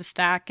easy to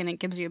stack, and it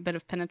gives you a bit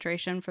of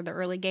penetration for the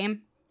early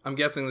game. I'm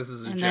guessing this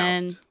is a And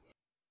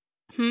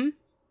Joust.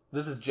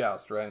 This is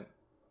Joust, right?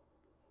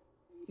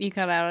 You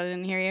cut out, I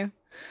didn't hear you.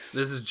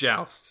 This is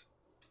Joust.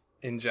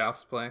 In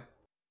Joust play?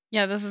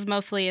 Yeah, this is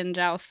mostly in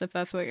Joust, if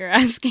that's what you're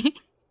asking.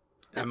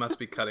 I must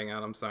be cutting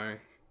out, I'm sorry.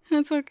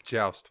 That's okay.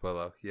 Joust,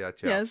 Willow. Yeah,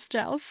 Joust. Yes,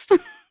 Joust.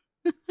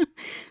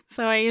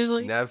 So I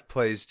usually... Nev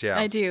plays Joust.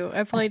 I do.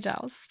 I play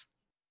Joust.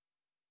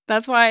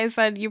 That's why I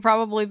said you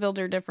probably build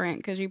her different,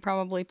 because you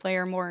probably play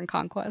her more in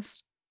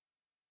Conquest.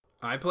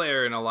 I play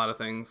her in a lot of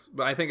things,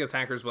 but I think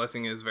Attacker's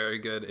Blessing is very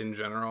good in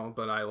general,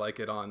 but I like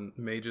it on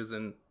Mages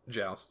and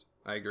Joust.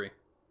 I agree.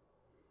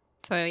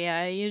 So yeah,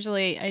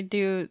 I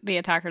do the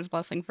Attacker's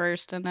Blessing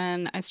first, and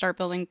then I start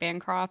building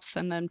Bancrofts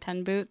and then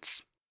Pen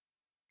Boots.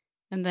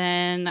 And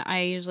then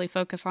I usually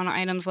focus on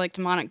items like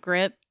Demonic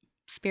Grip,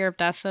 Spear of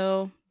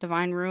Deso,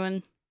 Divine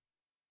Ruin.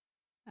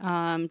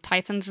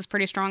 Typhons is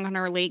pretty strong on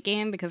her late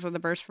game because of the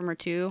burst from her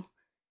 2.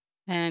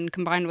 And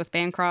combined with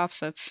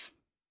Bancrofts, it's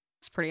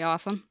pretty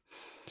awesome.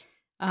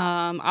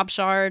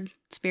 Obshard,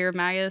 Spear of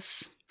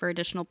Magus for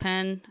additional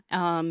pen.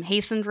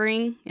 Hastened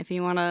Ring, if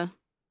you want to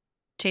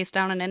chase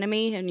down an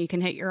enemy and you can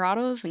hit your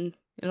autos, and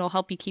it'll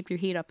help you keep your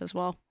heat up as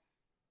well.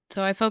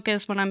 So I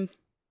focus, when I'm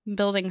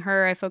building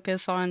her, I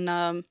focus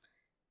on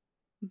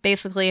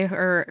basically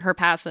her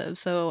passive.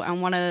 So I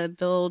want to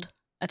build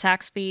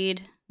attack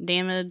speed,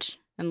 damage,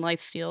 and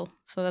lifesteal.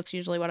 So that's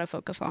usually what I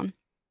focus on.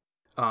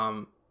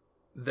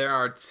 There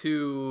are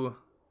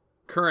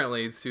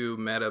currently two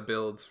meta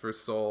builds for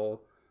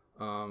Soul.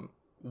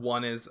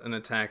 One is an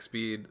attack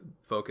speed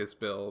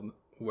focused build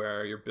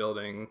where you're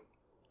building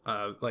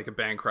like a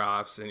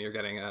Bancrofts, and you're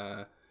getting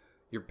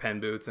your Pen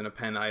Boots and a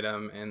pen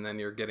item, and then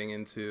you're getting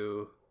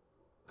into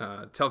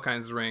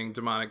Telkine's Ring,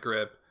 Demonic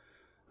Grip,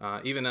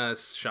 even a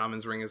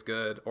Shaman's Ring is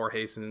good, or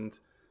Hastened,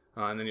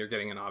 and then you're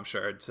getting an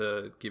Obshard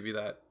to give you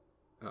that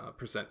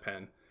percent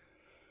pen.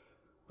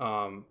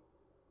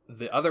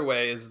 The other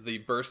way is the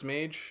Burst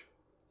Mage,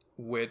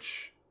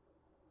 which,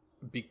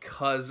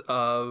 because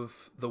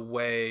of the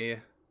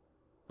way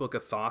Book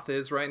of Thoth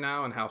is right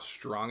now and how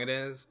strong it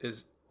is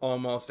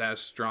almost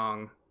as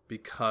strong,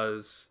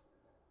 because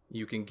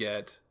you can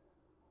get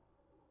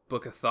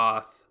Book of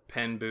Thoth,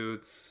 Pen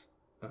Boots,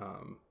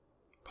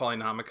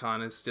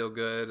 Polynomicon is still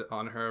good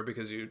on her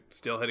because you're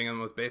still hitting them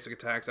with basic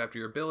attacks after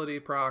your ability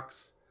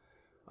procs.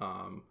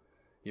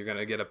 You're going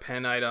to get a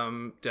pen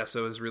item.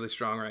 Deso is really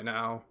strong right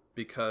now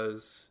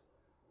because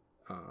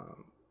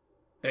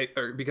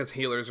because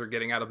healers are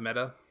getting out of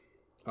meta.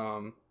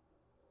 And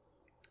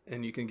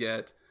you can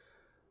get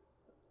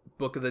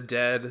Book of the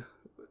Dead.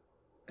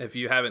 If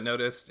you haven't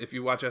noticed, if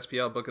you watch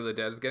SPL, Book of the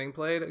Dead is getting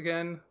played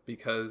again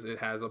because it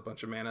has a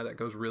bunch of mana that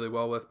goes really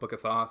well with Book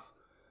of Thoth.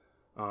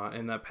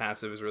 And that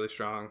passive is really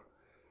strong.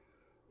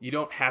 You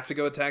don't have to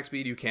go attack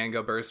speed. You can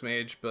go burst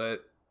mage,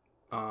 but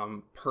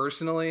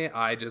personally,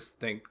 I just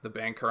think the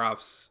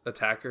Bankarov's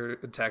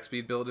attack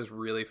speed build is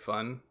really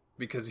fun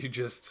because you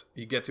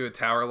get to a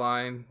tower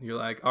line. You're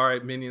like, all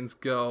right, minions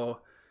go.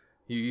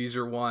 You use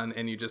your one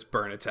and you just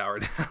burn a tower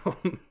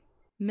down.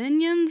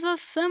 Minions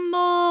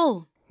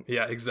assemble!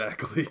 Yeah,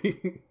 exactly.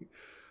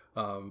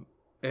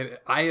 And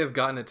I have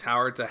gotten a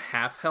tower to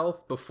half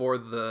health before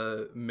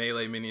the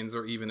melee minions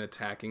are even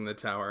attacking the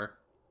tower.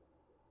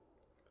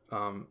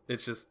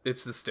 It's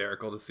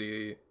hysterical to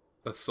see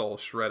a soul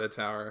shred a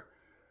tower.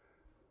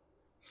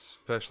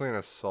 Especially in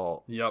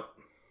assault. Yep.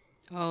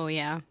 Oh,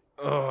 yeah.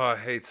 Oh, I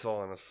hate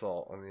soul and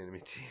assault on the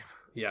enemy team.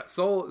 Yeah,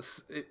 soul,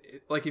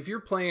 like if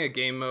you're playing a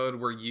game mode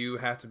where you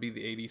have to be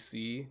the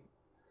ADC,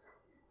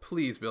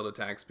 please build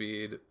attack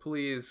speed.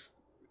 Please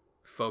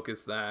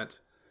focus that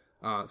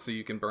so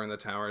you can burn the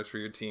towers for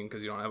your team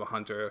because you don't have a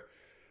hunter.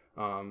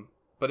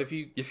 But if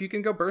you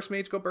can go burst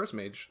mage, go burst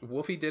mage.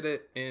 Wolfie did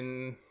it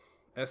in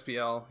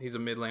SPL. He's a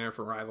mid laner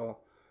for Rival.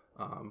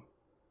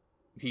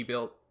 He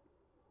built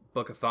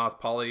Book of Thoth,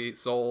 Poly,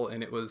 Soul,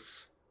 and it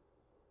was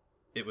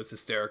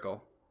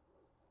hysterical.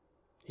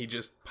 He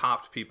just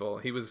popped people.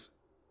 He was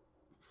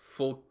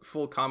full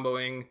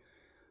comboing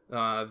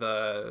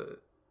the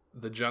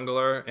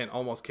jungler and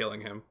almost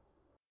killing him.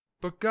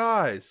 But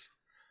guys,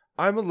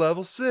 I'm a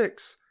level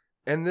 6,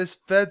 and this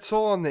fed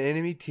soul on the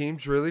enemy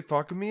team's really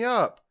fucking me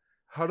up.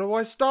 How do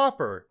I stop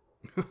her?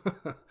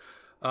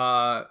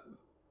 Fight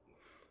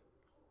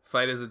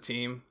as a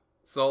team.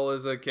 Soul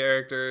is a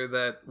character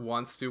that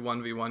wants to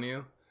 1v1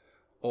 you,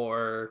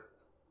 or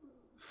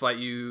fight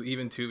you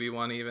even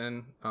 2v1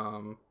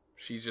 even.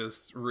 She's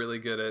just really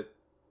good at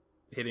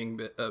hitting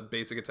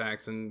basic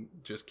attacks and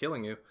just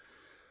killing you.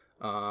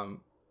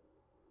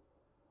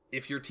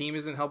 If your team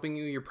isn't helping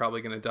you, you're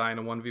probably going to die in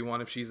a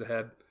 1v1 if she's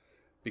ahead,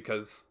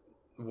 because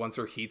once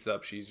her heat's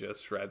up, she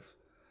just shreds.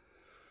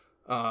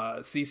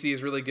 CC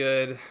is really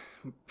good.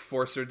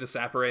 Force her to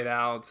disapparate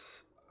out.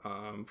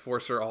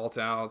 Force her alt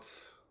out.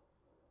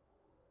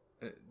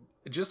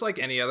 Just like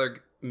any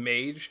other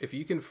mage, if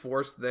you can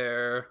force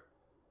their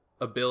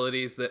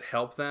abilities that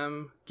help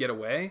them get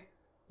away,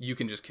 you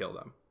can just kill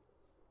them.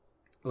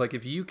 Like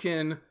if you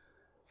can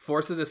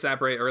force it to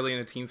separate early in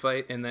a team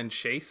fight and then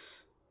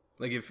chase,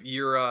 like if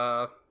you're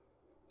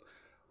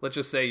let's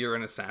just say you're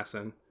an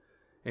assassin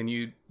and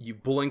you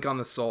blink on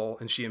the soul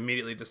and she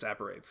immediately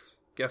disapparates.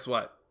 Guess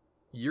what?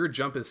 Your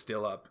jump is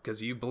still up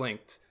because you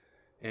blinked,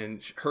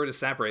 and her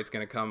disapparate's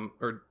going to come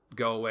or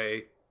go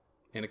away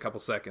in a couple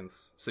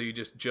seconds. So you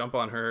just jump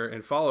on her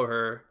and follow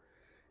her,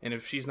 and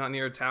if she's not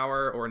near a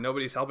tower or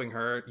nobody's helping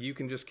her, you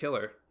can just kill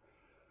her.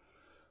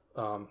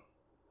 Am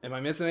I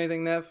missing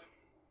anything, Nev?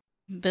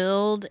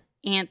 Build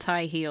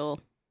anti-heal.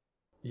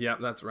 Yeah,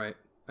 that's right.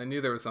 I knew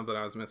there was something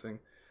I was missing.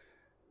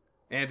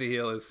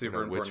 Anti-heal is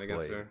super important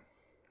against her.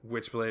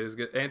 Witchblade is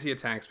good.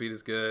 Anti-attack speed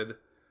is good.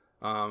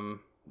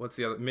 What's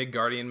the other?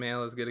 Midgardian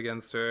Mail is good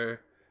against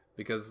her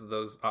because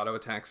those auto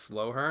attacks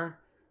slow her.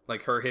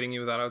 Like her hitting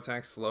you with auto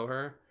attacks slow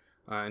her,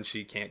 and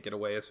she can't get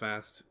away as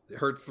fast.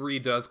 Her 3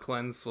 does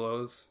cleanse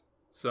slows,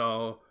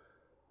 so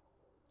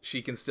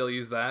she can still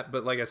use that.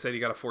 But like I said, you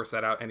got to force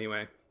that out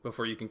anyway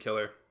before you can kill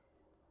her.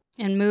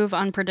 And move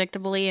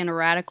unpredictably and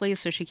erratically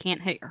so she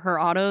can't hit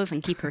her autos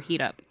and keep her heat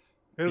up.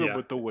 Hit him Yeah.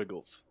 with the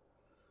wiggles.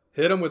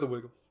 Hit him with the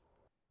wiggles.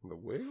 The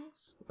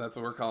wiggles? That's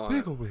what we're calling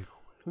Wiggle, wiggle.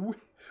 it.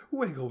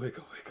 Wiggle, wiggle,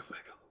 wiggle,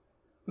 wiggle.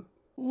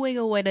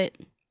 Wiggle with it.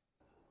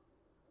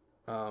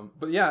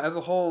 But yeah, as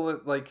a whole,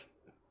 like,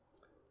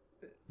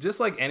 just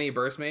like any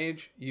burst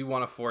mage, you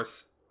want to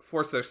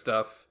force their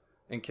stuff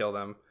and kill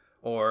them,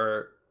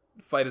 or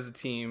fight as a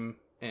team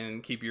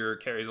and keep your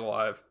carries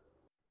alive.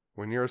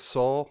 When you're a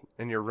soul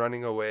and you're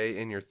running away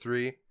in your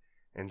 3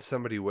 and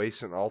somebody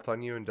wastes an ult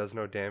on you and does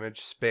no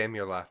damage, spam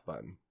your laugh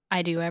button.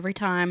 I do every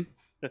time.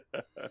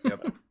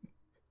 Yep.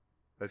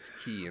 That's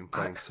key in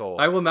playing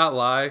soul. I will not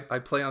lie, I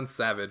play on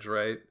Savage,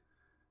 right?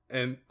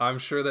 And I'm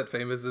sure that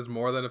Famous has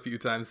more than a few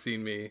times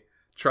seen me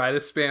try to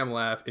spam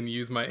laugh and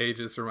use my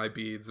Aegis or my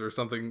beads or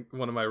something,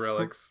 one of my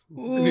relics.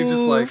 And you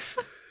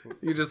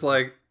just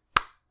like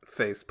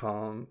face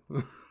palm.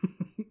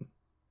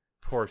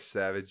 Poor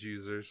Savage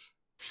users.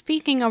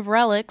 Speaking of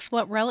relics,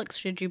 what relics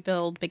should you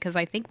build? Because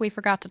I think we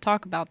forgot to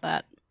talk about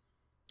that.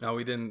 No,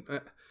 we didn't.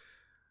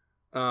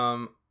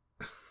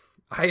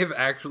 I have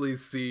actually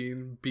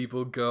seen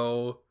people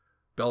go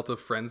Belt of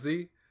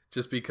Frenzy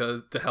just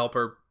because to help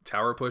her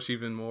tower push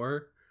even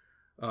more.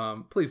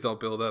 Please don't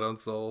build that on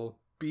Soul.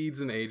 Beads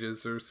and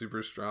Aegis are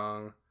super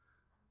strong.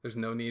 There's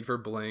no need for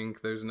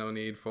Blink. There's no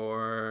need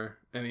for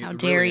How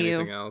dare you.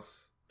 anything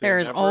else. There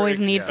is Never always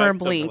need for a expect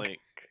blink.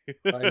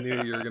 I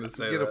knew you were going to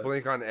say You get that. a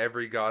blink on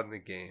every god in the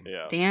game.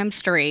 Yeah. Damn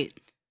straight.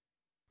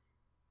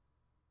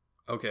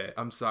 Okay,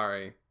 I'm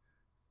sorry.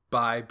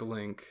 Buy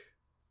Blink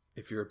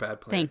if you're a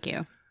bad player. Thank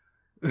you.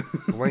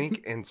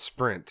 Blink and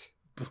sprint.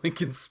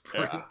 Blink and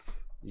sprint.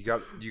 Yeah.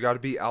 You got to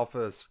be alpha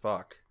as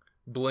fuck.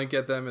 Blink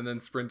at them and then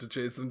sprint to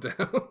chase them down.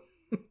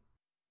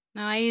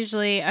 No,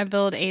 I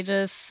build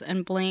Aegis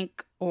and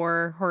Blink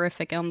or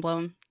Horrific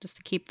Emblem just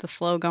to keep the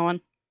slow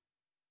going.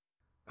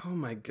 Oh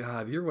my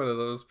god, you're one of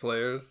those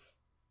players.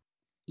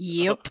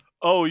 Yep.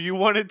 Oh, you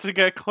wanted to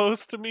get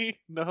close to me?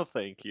 No,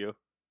 thank you.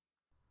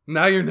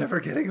 Now you're never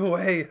getting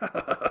away.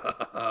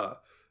 All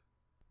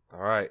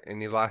right.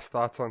 Any last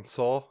thoughts on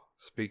Soul?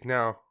 Speak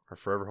now or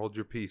forever hold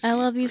your peace. I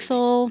love you, pretty.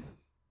 Soul.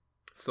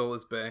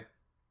 Soulless Bay.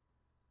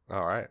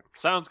 All right.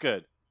 Sounds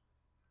good.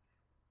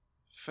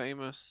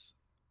 Famous.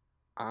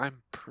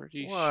 I'm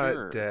pretty What,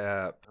 sure.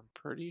 Depp? I'm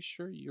pretty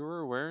sure you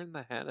were wearing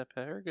the hat of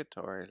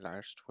purgatory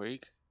last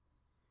week.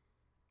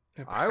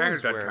 I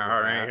was wearing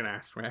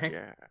the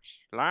Yes,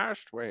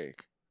 last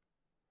week.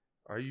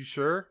 Are you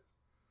sure?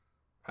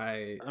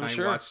 I I'm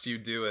sure. watched you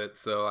do it,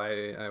 so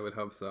I would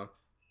hope so.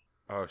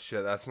 Oh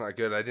shit, that's not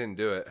good. I didn't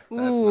do it. That's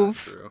not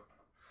Oof. true.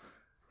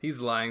 He's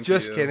lying to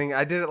Just you. kidding.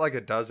 I did it like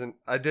a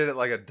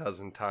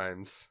dozen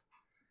times.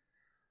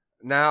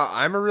 Now,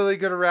 I'm a really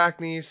good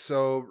Arachne,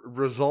 so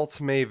results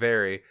may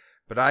vary,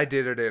 but I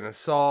did it in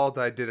Assault,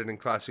 I did it in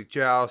Classic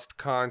Joust,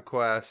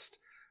 Conquest.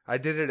 I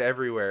did it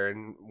everywhere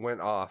and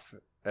went off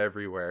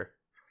everywhere.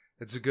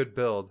 It's a good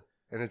build,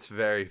 and it's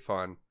very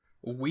fun.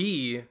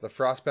 We The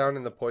Frostbound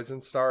and the Poison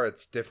Star,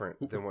 it's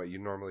different than what you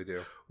normally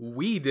do.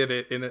 did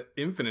it in an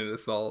Infinite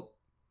Assault.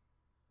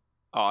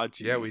 Oh,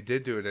 geez. Yeah, we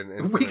did do it in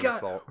Infinite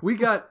Assault. We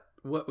got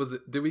what was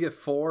it? Did we get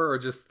 4 or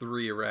just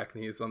 3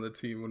 Arachnes on the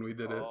team when we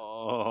did it?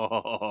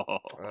 Oh.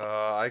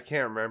 I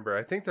can't remember.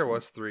 I think there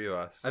was 3 of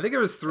us. I think it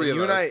was 3 And of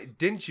you us. and I,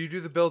 didn't you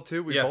do the build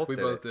too? We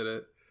both did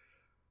it.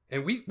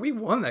 And we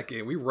won that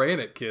game. We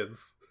ran it,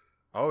 kids.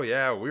 Oh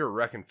yeah, we were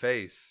wrecking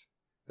face.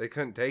 They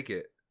couldn't take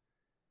it.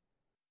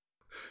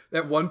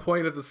 At one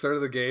point at the start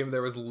of the game,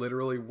 there was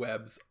literally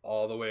webs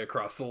all the way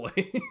across the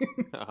lane.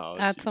 Oh,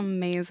 That's geez.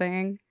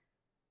 amazing.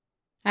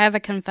 I have a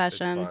It's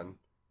confession. fun.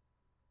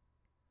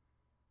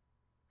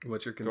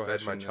 What's your Go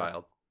confession? ahead, my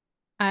child.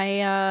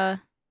 I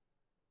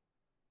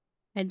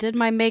did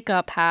my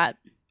makeup hat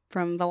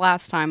from the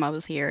last time I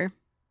was here.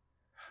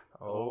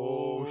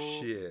 Oh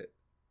shit.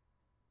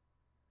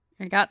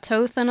 I got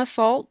Toth and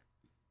Assault,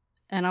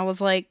 and I was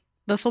like,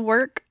 this'll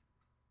work.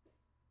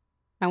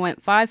 I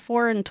went 5,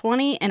 4, and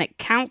 20, and it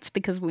counts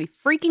because we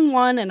freaking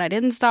won and I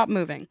didn't stop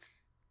moving.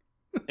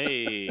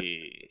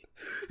 Hey.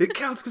 It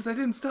counts because I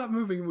didn't stop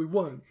moving and we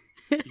won.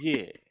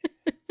 Yeah.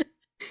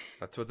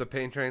 That's what the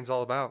pain train's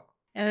all about.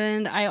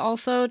 And I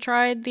also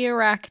tried the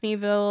Arachne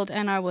build,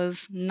 and I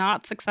was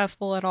not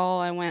successful at all.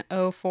 I went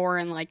 0, 4,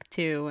 and like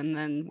 2, and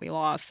then we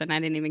lost, and I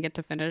didn't even get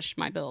to finish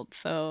my build,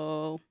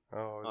 so...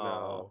 Oh no.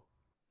 Oh.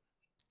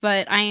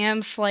 But I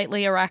am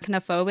slightly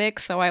arachnophobic,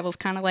 so I was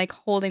kind of like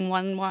holding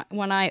one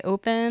eye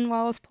open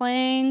while I was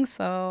playing,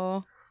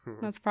 so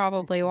that's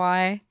probably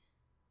why.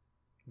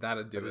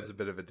 That'd do That is it. a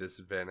bit of a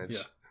disadvantage.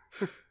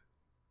 Yeah.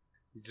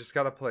 You just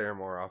gotta play her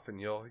more often.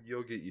 You'll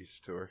get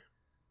used to her.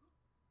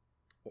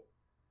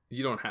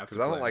 You don't have to. Because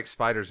I don't play. like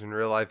spiders in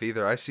real life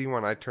either. I see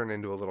one, I turn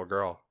into a little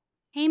girl.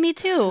 Hey, me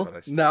too. But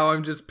I Now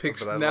I'm just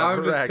But I now love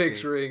I'm just Arachne.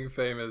 picturing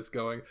Famous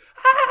going.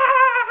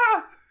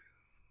 Ah!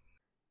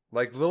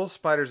 Like little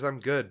spiders, I'm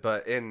good,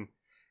 but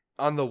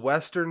on the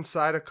western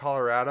side of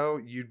Colorado,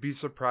 you'd be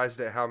surprised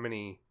at how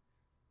many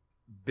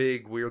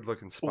big,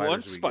 weird-looking spiders.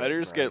 Once we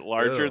spiders around. get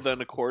larger Ugh. than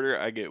a quarter,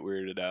 I get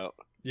weirded out.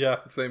 Yeah,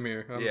 same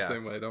here. I'm Yeah. the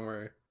same way. Don't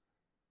worry.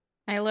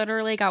 I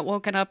literally got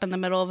woken up in the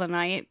middle of the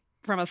night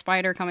from a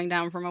spider coming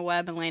down from a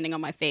web and landing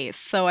on my face,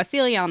 so I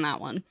feel you on that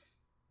one.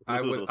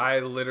 I would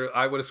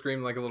have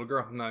screamed like a little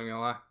girl. I'm not even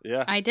gonna lie.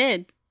 Yeah. I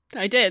did.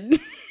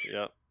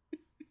 Yep.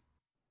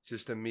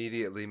 Just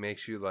immediately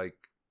makes you like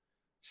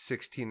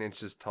 16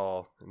 inches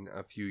tall and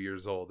a few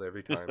years old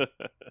every time.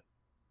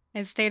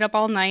 I stayed up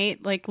all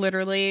night, like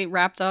literally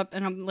wrapped up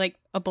in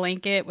a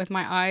blanket with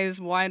my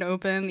eyes wide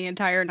open the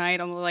entire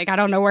night. I'm like, I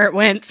don't know where it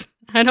went.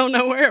 I don't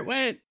know where it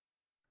went.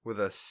 With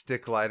a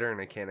stick lighter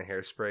and a can of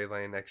hairspray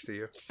laying next to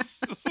you.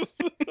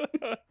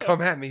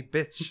 Come at me,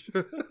 bitch.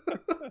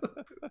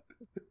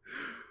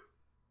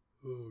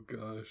 Oh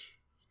gosh.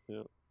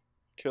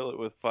 Kill it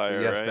with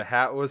fire, Yes, right? the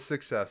hat was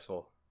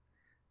successful.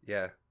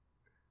 Yeah.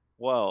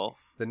 Well,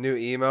 The new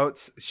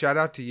emotes. Shout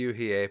out to you,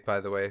 Hiei, by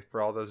the way,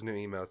 for all those new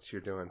emotes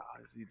you're doing.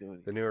 how is he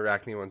doing? The new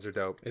Arachne ones are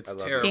dope. It's I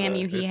love terrible. Damn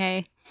you, It's-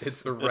 Hihei.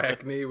 It's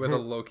Arachne with a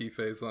Loki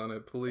face on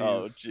it, please.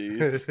 Oh,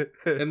 jeez. it.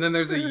 And then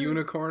there's a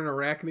unicorn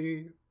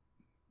Arachne.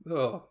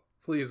 Oh,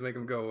 please make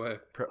him go away.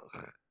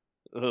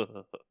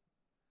 Ugh.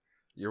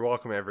 You're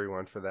welcome,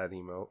 everyone, for that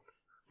emote.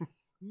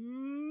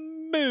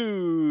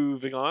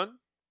 Moving on.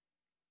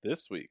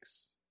 This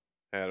week's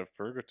Hat of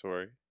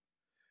Purgatory.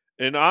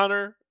 In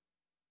honor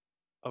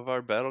of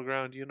our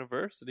Battleground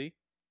University,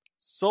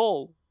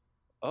 Soul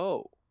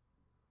O.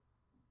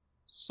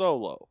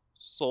 Solo.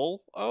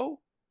 Soul O?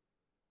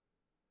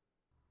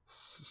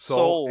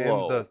 Soul in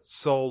Solo. the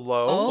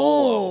solo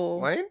Oh.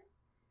 lane?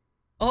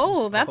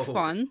 Oh, that's Oh.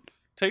 fun.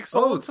 Take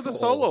Solo Oh, to the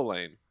Soul. solo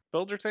lane.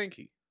 Build your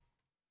tanky.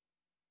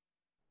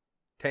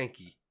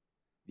 Tanky.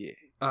 Yeah.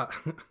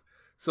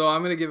 So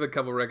I'm gonna give a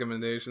couple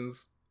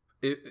recommendations.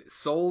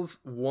 Soul's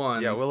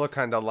one. Yeah, Willow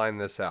kind of lined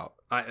this out.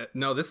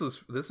 No, this was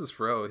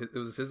Fro. It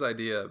was his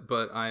idea,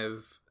 but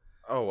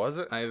Oh, was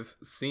it? I've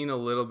seen a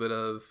little bit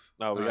of.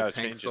 Oh, we gotta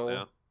Tank change Soul. it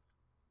now.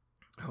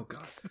 Oh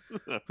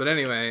god. But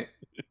anyway,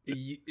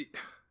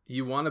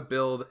 you want to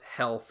build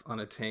health on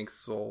a tank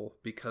soul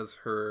because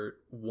her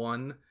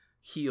one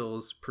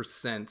heals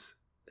percent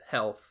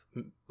health,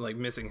 like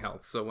missing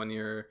health. So when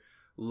you're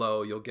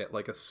low, you'll get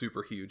like a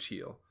super huge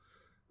heal.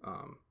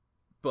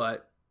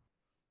 But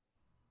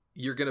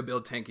you're gonna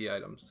build tanky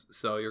items.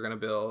 So you're gonna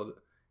build.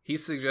 He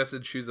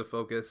suggested Shoes of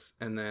Focus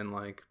and then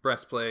like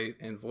breastplate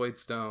and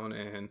Voidstone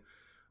and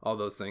all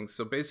those things.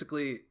 So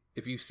basically,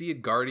 if you see a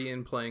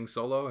Guardian playing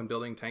solo and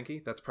building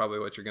tanky, that's probably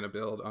what you're going to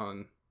build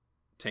on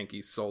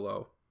tanky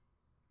solo.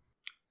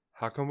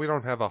 How come we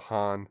don't have a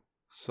Han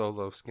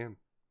Solo skin?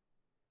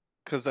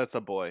 Because that's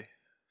a boy.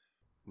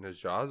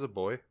 Najah's a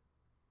boy.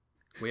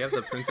 We have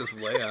the Princess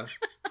Leia.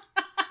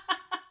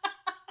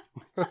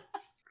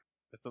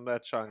 Isn't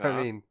that Chang'e?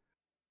 I mean,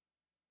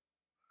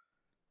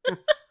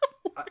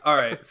 All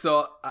right,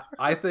 so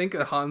I think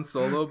a Han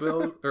Solo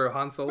build or a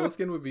Han Solo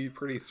skin would be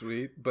pretty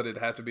sweet, but it'd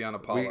have to be on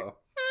Apollo.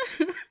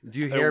 do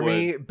you It hear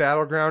me,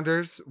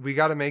 Battlegrounders? We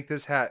got to make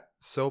this hat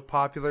so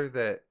popular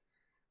that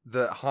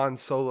the Han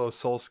Solo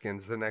soul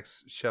skin's the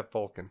next Chef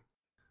Vulcan.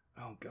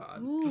 Oh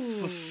God. Ooh.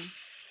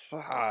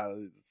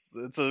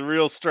 It's a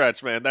real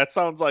stretch, man. That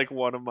sounds like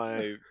one of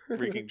my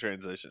freaking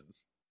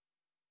transitions.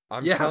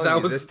 I'm Yeah, telling that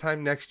you, was- this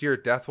time next year,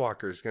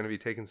 Deathwalker is going to be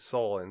taking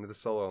Soul into the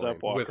solo lane. Step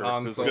With Walker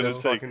Han is Solo. going to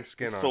take Fucking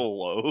skin on.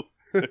 Solo.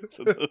 to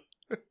the-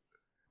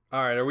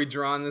 All right, are we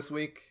drawing this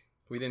week?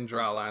 We didn't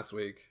draw last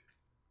week.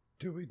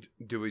 Do we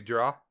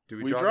draw? Do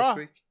we We draw draw. this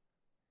week?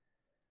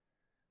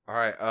 All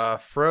right.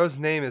 Fro's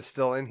name is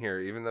still in here,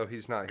 even though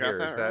he's not Got here.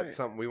 that Is that right.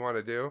 something we want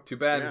to do? Too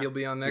bad Yeah. he'll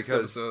be on next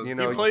Because, episode. you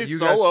know, he plays you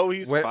guys solo.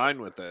 He's went-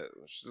 fine with it.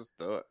 Let's just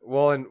do it.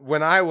 Well, and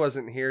when I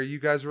wasn't here, you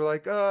guys were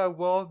like,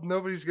 well,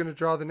 nobody's going to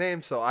draw the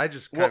name, so I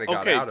just kind of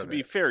got okay, out to of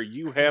be it. fair,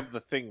 you have the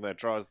thing that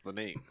draws the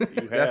names.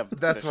 You have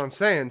That's what I'm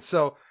saying.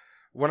 So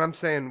when I'm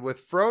saying with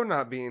Fro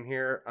not being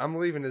here, I'm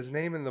leaving his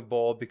name in the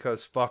bowl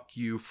because fuck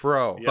you,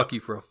 Fro. Yep. Fuck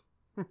you, Fro.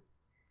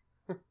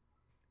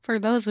 For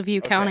those of you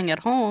Okay. counting at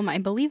home, I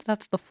believe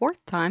that's the 4th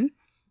time.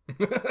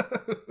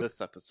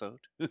 this episode.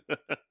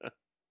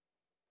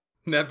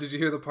 Nev, did you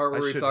hear the part I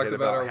where we should talked hit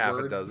about our half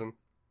word? a dozen.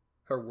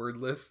 Our word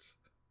list.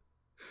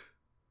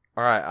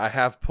 All right, I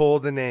have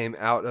pulled the name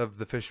out of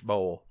the fish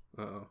bowl.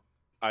 Uh-oh.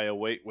 I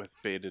await with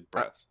bated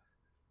breath.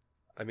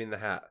 I mean the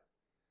hat.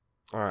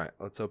 All right,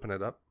 let's open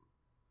it up.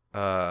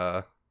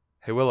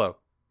 Hey Willow,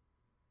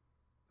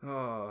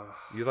 Oh,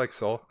 you like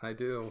Soul, I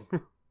do.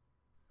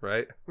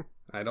 right?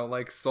 I don't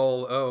like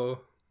Soul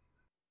O.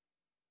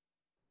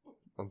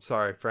 I'm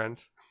sorry,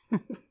 friend.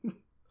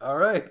 All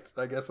right,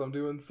 I guess I'm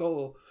doing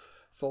Soul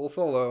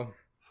Solo.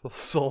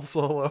 Soul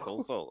Solo.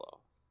 Soul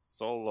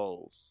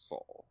solo.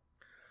 Soul.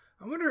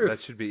 I wonder if That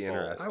should be Soul.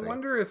 interesting. I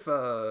wonder if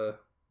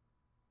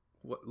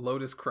what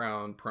Lotus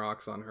Crown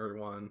procs on her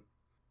one.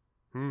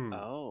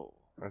 Oh.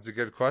 That's a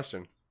good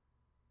question.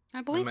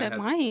 I believe might it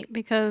have- might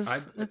because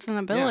it's it's an a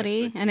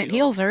ability and it heal.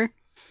 heals her.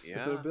 Yeah.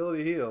 It's an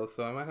ability heal,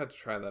 so I might have to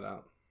try that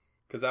out.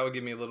 Because that would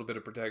give me a little bit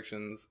of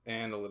protections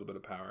and a little bit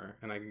of power,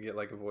 and I can get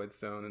like a Void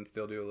Stone and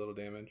still do a little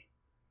damage.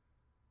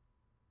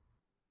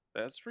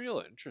 That's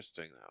real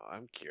interesting, though.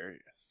 I'm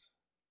curious.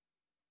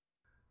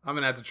 I'm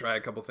gonna have to try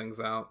a couple things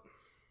out.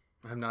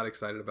 I'm not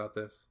excited about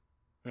this.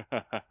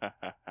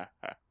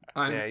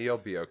 I'm, Yeah, you'll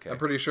be okay. I'm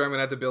pretty sure I'm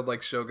gonna have to build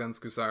like Shogun's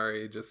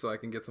Kusari just so I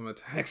can get some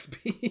attack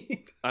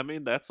speed. I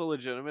mean, that's a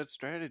legitimate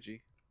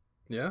strategy.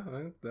 Yeah,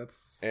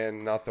 that's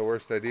And not the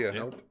worst idea.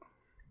 nope.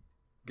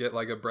 Get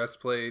like a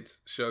breastplate,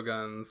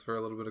 Shoguns for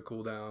a little bit of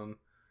cooldown.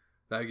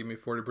 That'd give me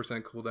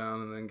 40%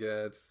 cooldown, and then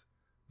get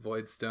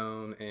Void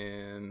Stone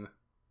and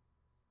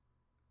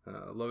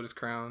Lotus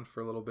Crown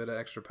for a little bit of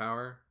extra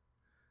power.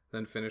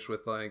 Then finish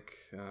with like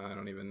I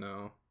don't even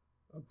know,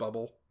 a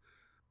bubble.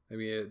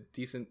 Maybe a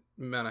decent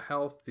amount of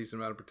health, decent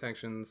amount of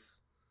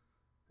protections,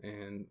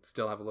 and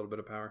still have a little bit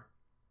of power.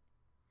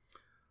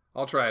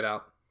 I'll try it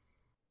out.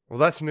 Well,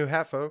 that's a new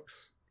hat,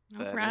 folks.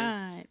 All That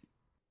right. is-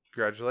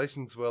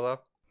 Congratulations,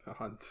 Willow.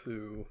 On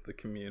to the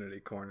community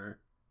corner.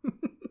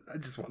 I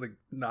just want to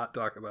not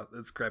talk about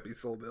this crappy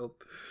soul build.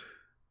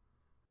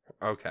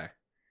 Okay.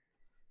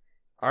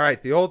 All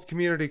right, the old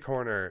community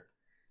corner.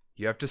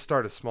 You have to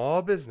start a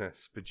small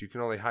business, but you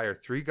can only hire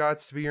 3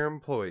 gods to be your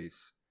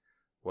employees.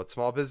 What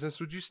small business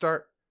would you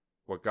start?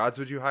 What gods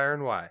would you hire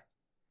and why?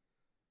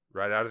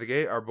 Right out of the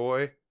gate, our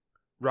boy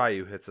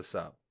Ryu hits us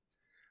up.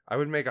 I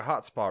would make a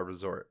hot spa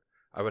resort.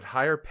 I would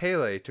hire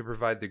Pele to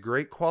provide the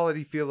great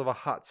quality feel of a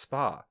hot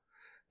spa.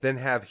 then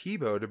have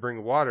Hebo to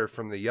bring water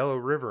from the Yellow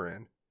River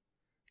in.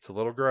 It's a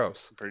little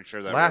gross. I'm pretty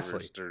sure that Lastly-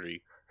 river's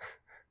dirty.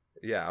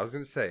 Yeah, I was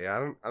gonna say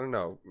I don't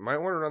know. Might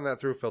want to run that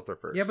through a filter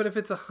first. Yeah, but if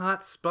it's a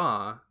hot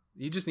spa,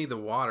 you just need the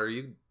water.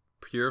 You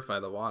purify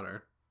the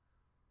water.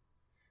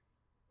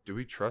 do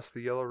we trust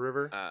the Yellow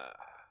River? I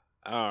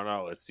don't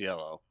know. It's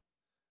yellow.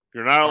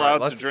 You're not All right,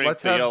 allowed to drink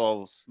let's the have-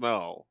 yellow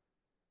snow.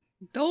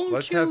 Don't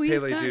Let's you have eat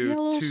Haley that do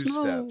yellow 2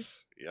 snow.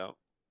 steps. Yep.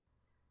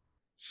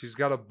 She's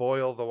got to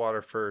boil the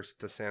water first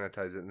to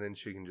sanitize it, and then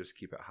she can just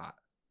keep it hot.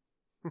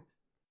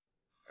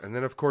 And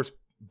then, of course,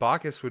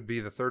 Bacchus would be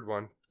the third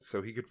one,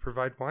 so he could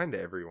provide wine to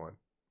everyone.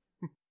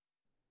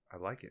 I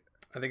like it.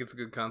 I think it's a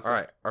good concept. All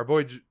right, our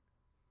boy.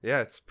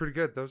 Yeah, it's pretty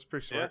good. That was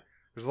pretty smart. Yeah.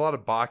 There's a lot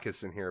of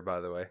Bacchus in here, by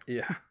the way,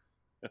 Yeah.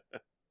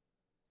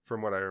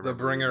 from what I remember. The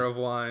bringer of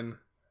wine.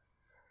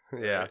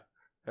 Yeah.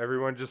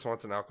 Everyone just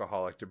wants an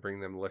alcoholic to bring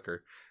them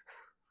liquor.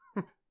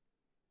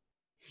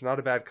 It's not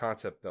a bad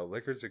concept, though.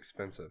 Liquor's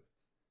expensive.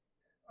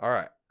 All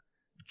right.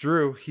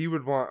 Drew, he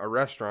would want a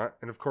restaurant,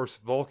 and of course,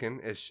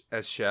 Vulcan as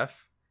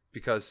chef,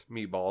 because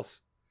meatballs.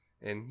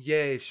 And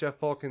yay, Chef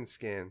Vulcan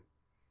skin.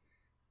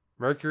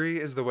 Mercury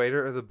is the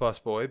waiter or the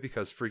busboy,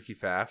 because freaky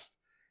fast.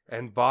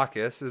 And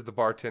Bacchus is the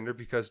bartender,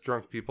 because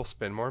drunk people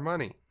spend more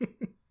money.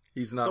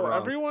 He's not So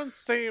wrong. everyone's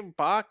saying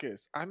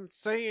Bacchus. I'm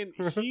saying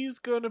he's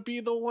going to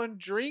be the one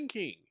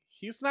drinking.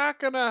 He's not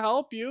going to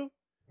help you.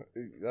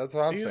 That's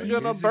what I'm He's saying.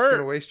 gonna He's just going to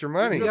burp. waste your You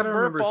money. He's gotta burp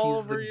remember, all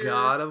he's over the your-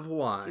 god of Your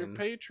wine.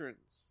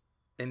 patrons.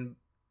 And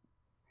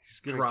He's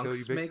going to kill drunks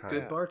you big make time.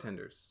 good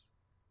bartenders.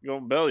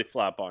 Going belly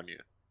flop on you.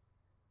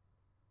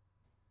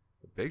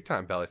 Big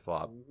time belly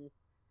flop.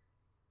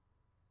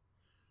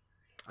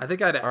 I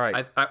think I'd... All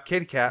right. I,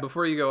 Katie Cat.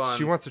 before you go on,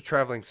 She wants a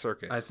traveling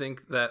circus. I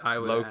think that I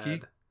would Loki?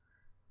 add...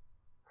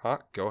 Huh?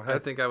 Go I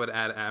ahead. think I would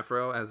add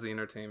Afro as the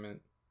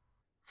entertainment.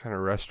 What kind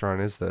of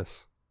restaurant is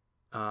this?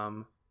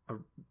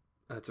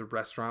 It's a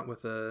restaurant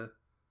with a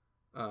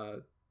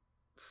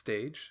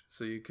stage,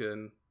 so you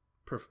can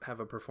have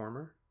a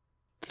performer.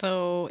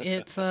 So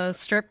it's a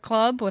strip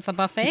club with a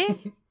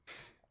buffet?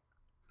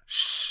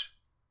 Shh.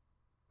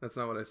 That's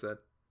not what I said.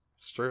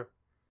 It's true.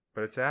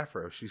 But it's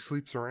Afro. She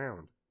sleeps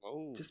around.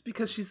 Oh. Just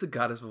because she's the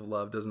goddess of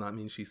love does not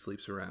mean she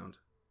sleeps around.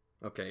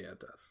 Okay, yeah, it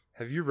does.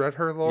 Have you read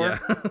her lore?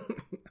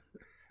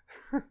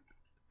 Yeah.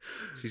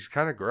 She's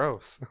kind of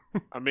gross.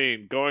 I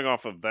mean, going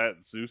off of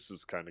that, Zeus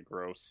is kind of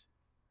gross.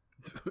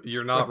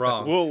 You're not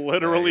wrong. We'll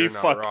literally you're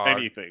not fuck wrong.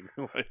 anything.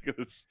 Like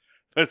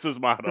that's his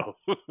motto.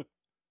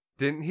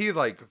 Didn't he,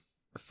 like,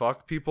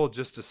 fuck people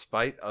just to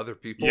spite other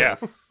people?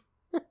 Yes.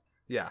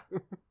 Yeah.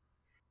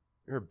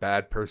 You're a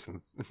bad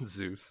person,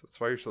 Zeus. That's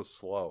why you're so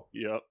slow.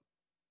 Yep.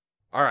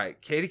 All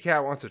right. Katie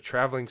Cat wants a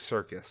traveling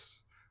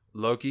circus.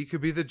 Loki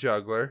could be the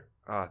juggler.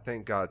 Ah,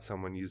 thank God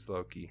someone used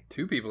Loki.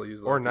 2 people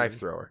use Or Loki. knife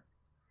thrower.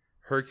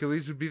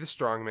 Hercules would be the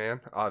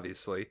strongman,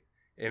 obviously.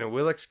 And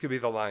Willix could be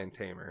the lion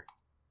tamer.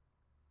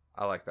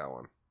 I like that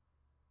one.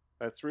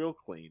 That's real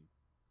clean.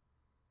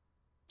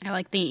 I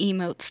like the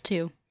emotes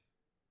too.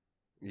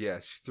 Yeah,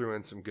 she threw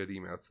in some good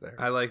emotes there.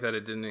 I like that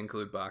it didn't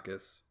include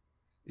Bacchus.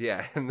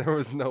 Yeah, and there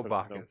was no No.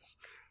 Bacchus.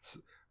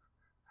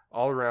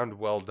 All around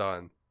well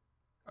done.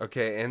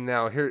 Okay, and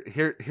now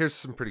here's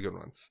some pretty good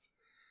ones.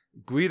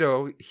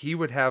 Guido, he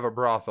would have a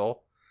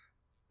brothel.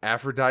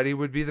 Aphrodite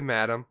would be the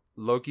madam.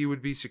 Loki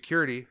would be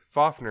security.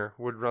 Fafnir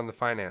would run the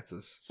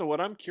finances. So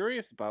what I'm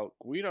curious about,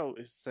 Guido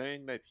is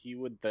saying that he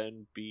would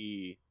then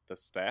be the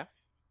staff,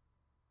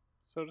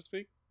 so to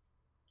speak.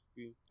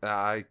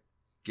 I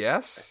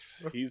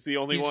guess. He's the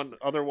only He's-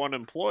 other one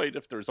employed.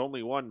 If there's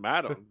only one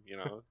madam,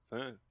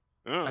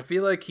 I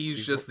feel like he's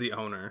He's- just the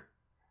owner.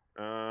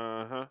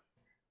 Uh-huh.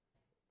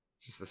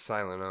 Just a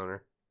silent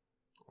owner.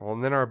 Well,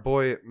 and then our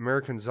boy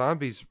American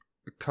Zombies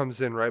comes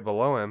in right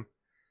below him.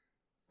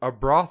 A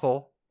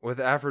brothel with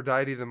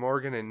Aphrodite, the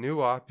Morgan, and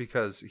Nuwa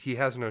because he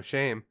has no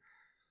shame.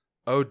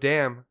 Oh,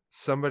 damn.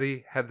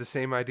 Somebody had the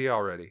same idea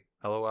already.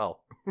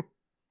 LOL.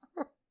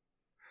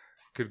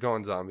 Good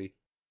going, Zombie.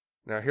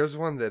 Now, here's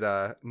one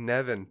that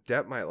Nev and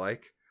Depp might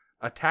like.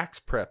 A tax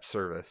prep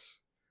service.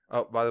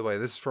 Oh, by the way,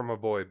 this is from my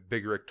boy,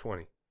 Big Rick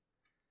 20.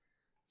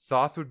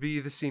 Thoth would be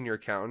the senior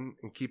accountant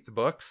and keep the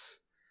books.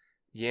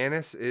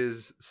 Yanis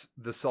is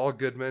the Saul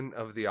Goodman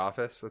of The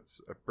Office.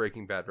 That's a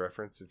Breaking Bad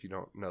reference if you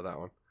don't know that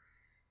one.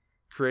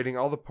 Creating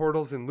all the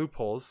portals and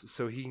loopholes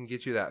so he can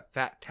get you that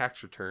fat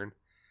tax return.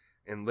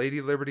 And Lady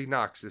Liberty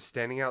Knox is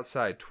standing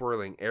outside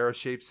twirling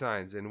arrow-shaped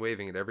signs and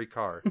waving at every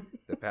car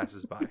that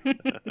passes by.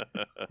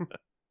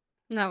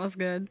 That was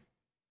good.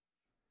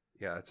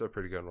 Yeah, it's a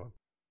pretty good one.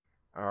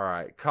 All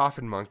right,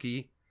 Coffin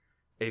Monkey,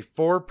 a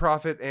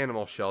for-profit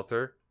animal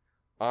shelter.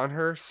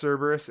 Anhur,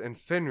 Cerberus, and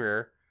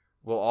Fenrir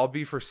will all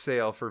be for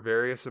sale for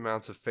various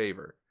amounts of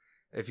favor.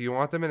 If you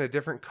want them in a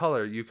different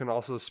color, you can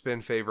also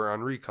spend favor on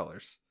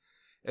recolors.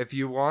 If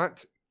you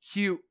want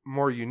cute,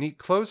 more unique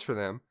clothes for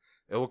them,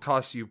 it will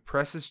cost you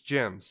precious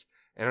gems,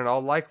 and in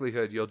all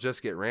likelihood, you'll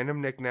just get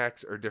random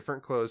knickknacks or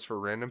different clothes for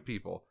random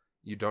people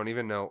you don't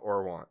even know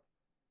or want.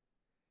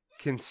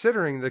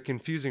 Considering the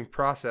confusing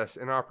process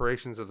and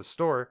operations of the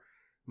store,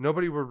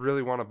 nobody would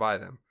really want to buy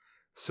them.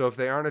 So if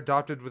they aren't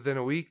adopted within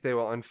a week, they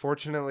will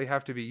unfortunately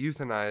have to be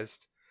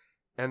euthanized,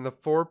 and the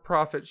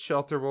for-profit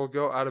shelter will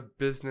go out of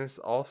business.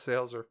 All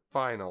sales are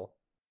final.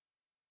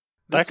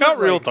 That This got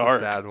one, real like, It's a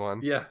dark. sad one.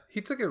 Yeah,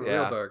 he took it real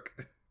Yeah.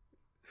 dark.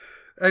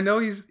 I know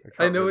It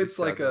got really it's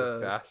like sad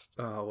really fast.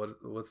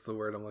 what's the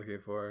word I'm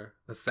looking for?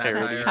 A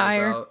Parody.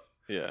 satire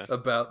Yeah.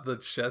 about the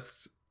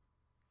chess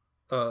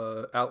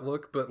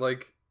outlook, but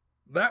like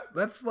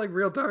that's like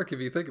real dark if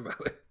you think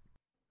about it.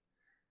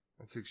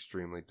 That's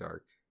extremely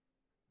dark.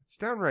 It's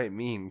downright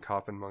mean,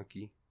 Coffin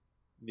Monkey.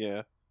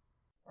 Yeah.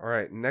 All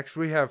right, next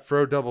we have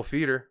Fro Double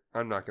Feeder.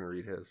 I'm not going to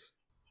read his.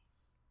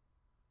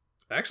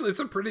 Actually,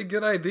 it's a pretty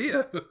good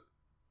idea.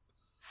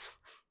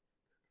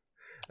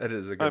 That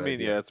is a good I mean,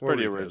 idea. yeah, it's We'll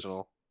pretty read his.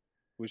 original.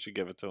 We should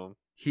give it to him.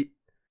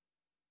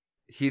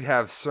 He'd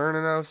have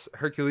Cernunnos,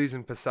 Hercules,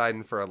 and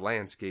Poseidon for a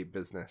landscape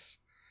business.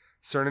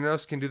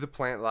 Cernunnos can do the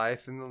plant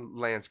life and the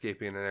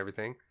landscaping and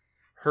everything.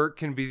 Herc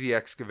can be the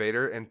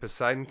excavator, and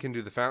Poseidon can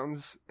do the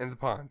fountains and the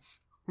ponds.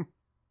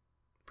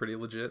 Pretty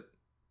legit.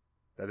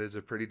 That is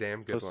a pretty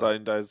damn good one.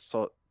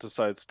 Poseidon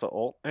decides to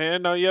ult,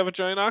 and now you have a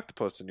giant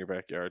octopus in your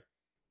backyard.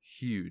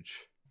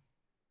 Huge.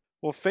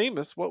 Well,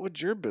 Famous, what would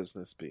your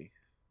business be?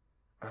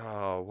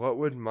 Oh, what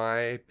would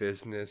my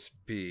business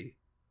be?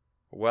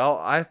 Well,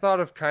 I thought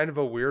of kind of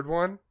a weird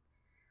one,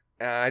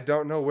 and I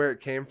don't know where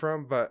it came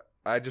from, but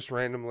I just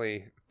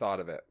randomly thought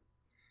of it.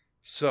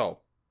 So,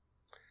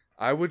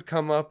 I would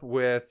come up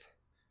with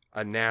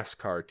a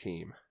NASCAR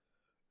team.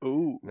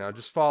 Ooh. Now,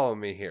 just follow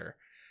me here.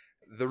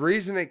 The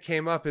reason it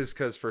came up is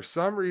because for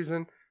some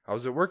reason, I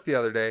was at work the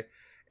other day,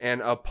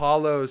 and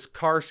Apollo's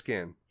car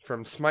skin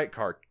from Smite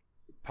Car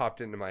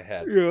popped into my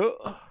head. Yeah.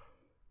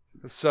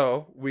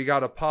 So we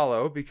got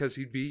Apollo because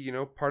he'd be,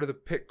 part of the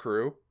pit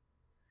crew.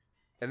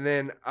 And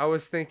then I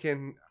was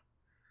thinking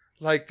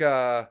like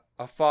a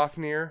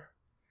Fafnir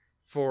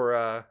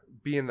for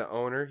being the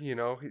owner,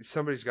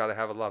 somebody's got to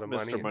have a lot of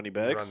money Mr. and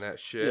Moneybags. run that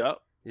shit. Yep.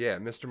 Yeah,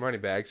 Mr.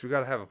 Moneybags. We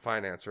got to have a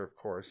financer, of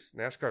course.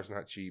 NASCAR's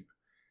not cheap.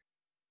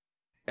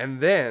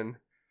 And then,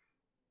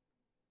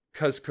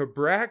 because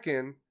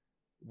Cabrakan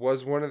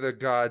was one of the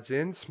gods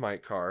in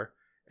Smite Car,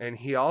 and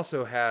he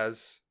also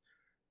has,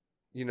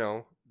 he's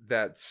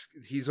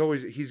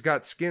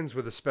got skins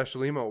with a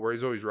special emote where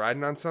he's always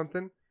riding on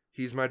something.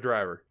 He's my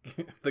driver.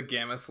 The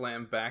Gamma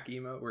Slam back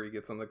emote where he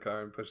gets on the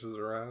car and pushes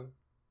around.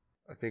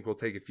 I think we'll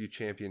take a few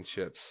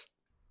championships.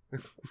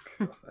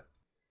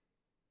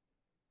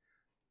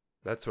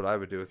 That's what I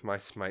would do with my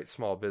Smite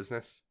small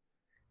business.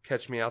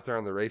 Catch me out there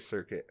on the race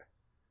circuit.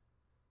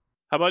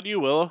 How about you,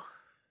 Willow?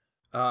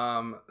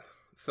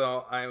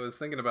 So I was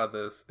thinking about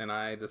this, and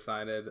I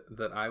decided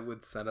that I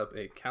would set up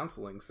a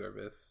counseling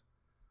service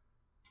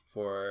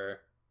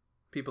for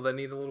people that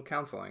need a little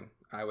counseling.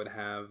 I would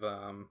have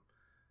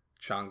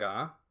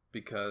Chang'e,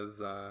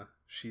 because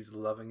she's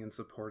loving and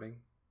supporting.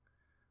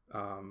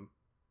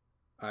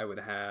 I would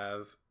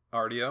have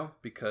Ardeo,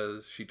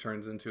 because she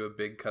turns into a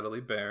big cuddly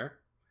bear.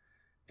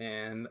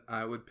 And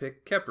I would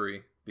pick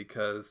Khepri,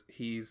 because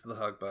he's the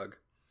hug bug.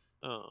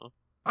 Oh.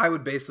 I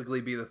would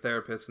basically be the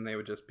therapist, and they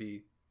would just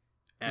be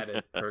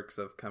added perks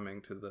of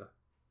coming to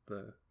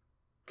the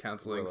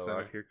counseling Willow center.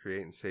 out here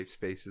creating safe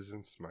spaces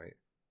in Smite.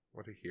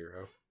 What a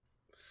hero.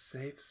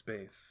 Safe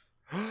space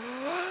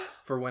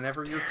for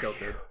whenever you're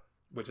tilted,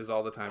 which is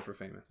all the time for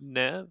Famous.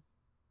 Nev,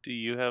 do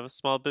you have a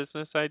small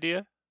business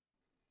idea?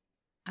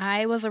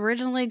 I was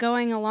originally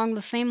going along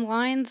the same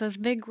lines as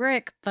Big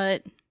Rick,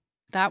 but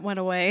that went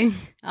away.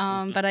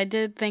 But I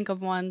did think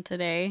of one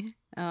today.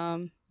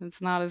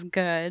 It's not as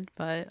good,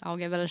 but I'll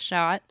give it a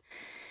shot.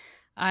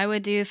 I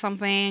would do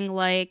something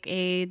like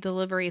a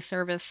delivery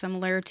service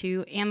similar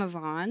to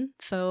Amazon.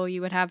 So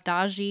you would have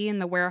Daji in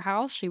the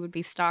warehouse. She would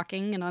be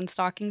stocking and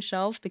unstocking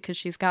shelves because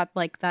she's got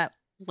like that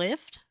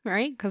lift,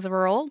 right? Because of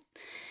her old.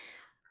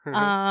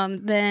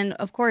 Then,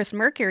 of course,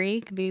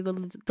 Mercury could be the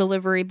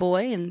delivery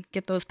boy and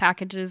get those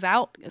packages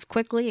out as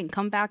quickly and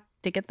come back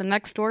to get the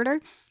next order.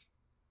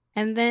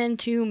 And then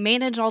to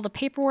manage all the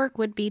paperwork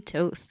would be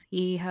Toth.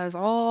 He has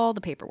all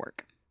the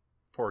paperwork.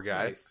 Poor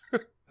guy. Nice.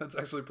 That's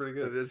actually pretty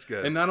It good. is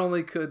good. And not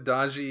only could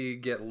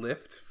Daji get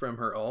lift from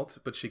her ult,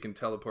 but she can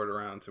teleport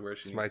around to where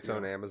she Smite's needs to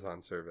own go.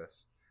 Amazon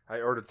service. I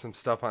ordered some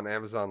stuff on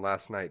Amazon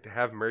last night. To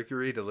have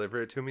Mercury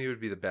deliver it to me would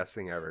be the best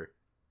thing ever.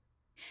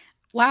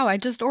 Wow, I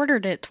just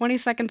ordered it. 20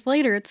 seconds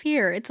later, it's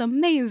here. It's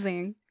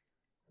amazing.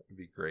 It'd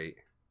be great.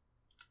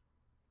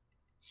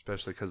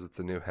 Especially because it's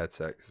a new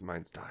headset, because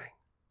mine's dying.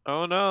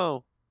 Oh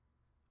no.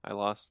 I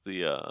lost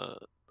the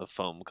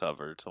foam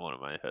cover to one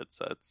of my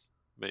headsets.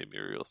 Made me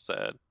real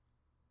sad.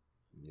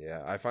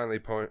 Yeah, I finally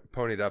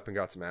ponied up and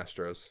got some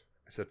Astros.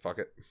 I said, fuck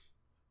it.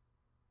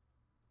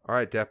 All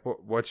right, Depp,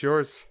 what's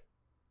yours?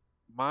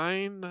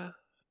 Mine,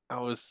 I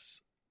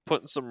was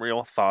putting some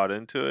real thought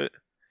into it.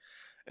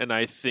 And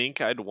I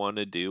think I'd want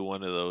to do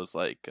one of those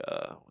like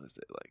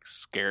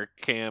scare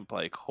camp,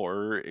 like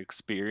horror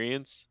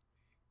experience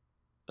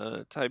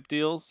type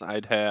deals.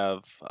 I'd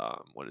have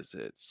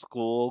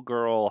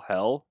Schoolgirl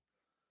Hell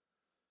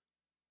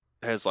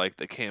as like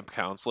the camp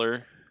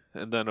counselor,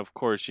 and then of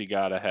course you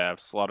gotta have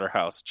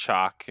Slaughterhouse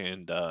Chalk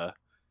and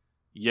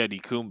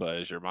Yeti Kumba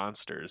as your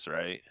monsters,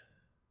 right?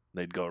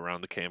 They'd go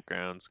around the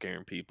campground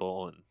scaring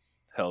people, and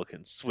Hell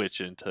can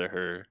switch into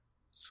her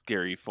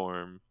scary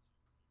form,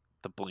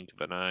 the blink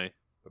of an eye.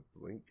 The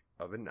blink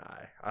of an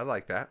eye. I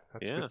like that.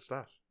 That's Yeah. good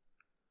stuff.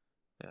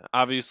 Yeah,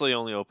 obviously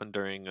only open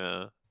during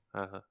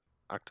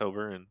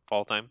October and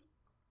fall time.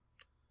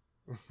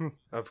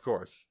 Of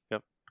course.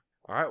 Yep.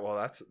 All right. Well,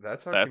 that's our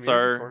That's community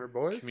our corner,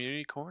 boys.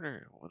 Community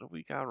corner. What do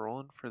we got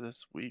rolling for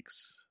this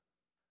week's?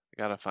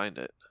 I gotta find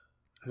it.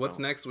 What's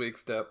next week,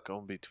 Step?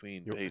 Going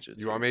between You,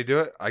 pages. you want me to do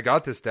it? I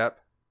got this,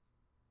 Step.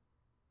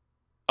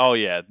 Oh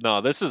yeah,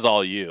 no, this is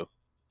all you.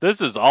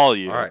 This is all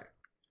you. All right.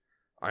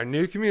 Our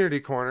new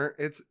community corner.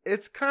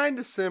 It's kind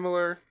of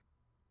similar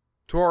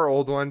to our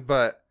old one,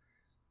 but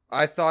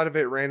I thought of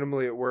it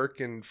randomly at work,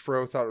 and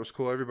Fro thought it was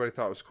cool. Everybody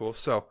thought it was cool.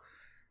 So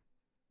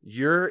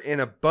you're in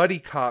a buddy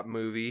cop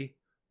movie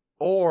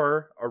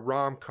or a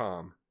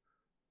rom-com.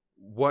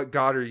 What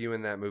god are you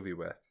in that movie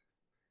with?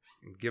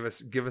 Give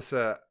us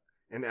an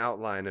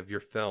outline of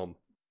your film.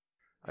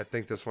 I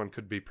think this one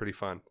could be pretty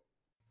fun.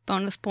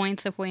 Bonus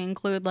points if we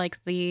include like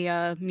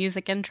the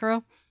music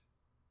intro.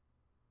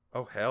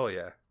 Oh hell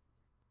yeah!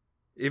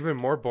 Even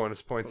more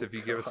bonus points Oh, if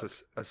you give God.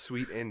 us a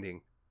sweet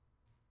ending.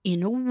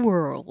 In a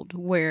world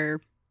where ...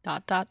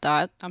 I'm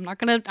not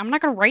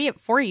gonna write it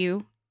for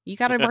you. You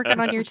gotta work it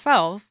on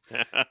yourself.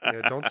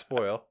 Yeah, don't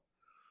spoil.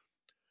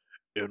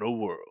 In a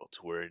world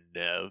where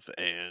Nev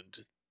and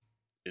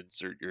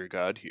insert your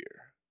god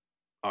here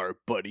are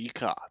buddy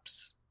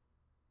cops.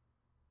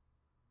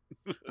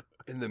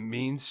 In the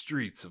mean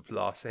streets of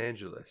Los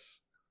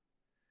Angeles.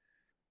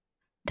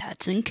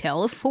 That's in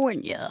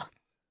California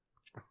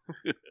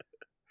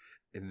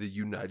In the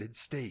United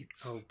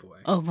States. Oh boy.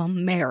 of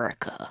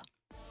America.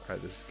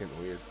 Alright, this is getting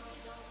weird.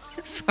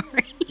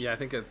 Sorry. Yeah, I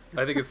think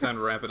it's time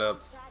to wrap it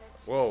up.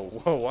 Whoa,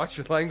 watch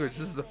your language.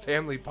 This is the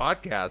family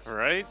podcast.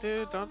 Right,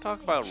 dude? Don't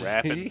talk about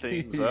wrapping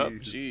things up.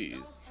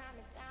 Jeez.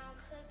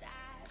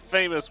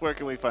 Famous, where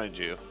can we find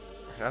you?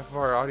 Half of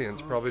our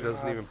audience probably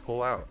doesn't even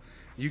pull out.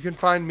 You can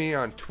find me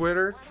on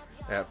Twitter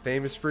at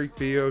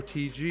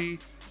FamousFreakBOTG.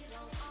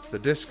 The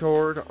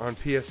Discord on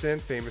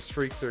PSN,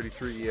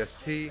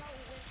 FamousFreak33EST.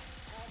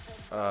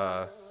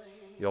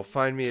 You'll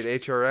find me at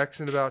HRX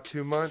in about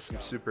 2 months.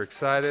 I'm super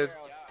excited.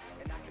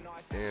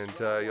 And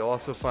you'll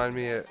also find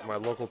me at my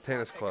local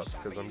tennis club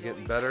because I'm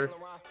getting better.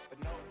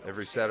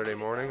 Every Saturday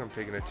morning, I'm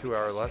taking a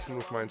 2-hour lesson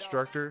with my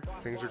instructor.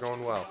 Things are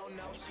going well.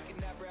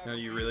 Are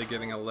you really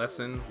getting a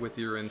lesson with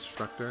your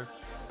instructor?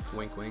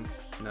 Wink, wink.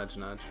 Nudge,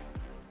 nudge.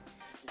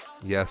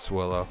 Yes,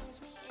 Willow.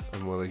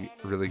 I'm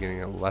really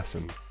getting a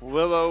lesson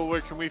Willow,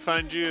 where can we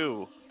find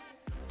you?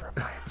 from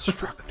my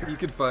instructor. You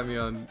can find me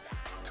on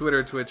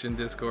Twitter, Twitch, and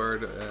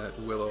Discord at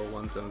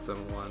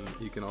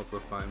Willow1771. You can also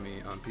find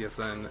me on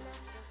PSN.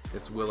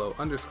 It's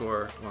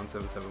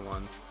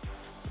Willow_1771.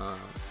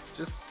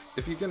 Just,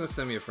 if you're going to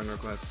send me a friend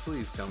request,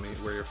 please tell me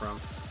where you're from.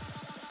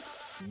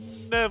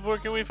 Nev, where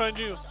can we find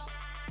you?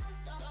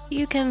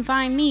 You can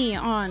find me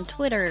on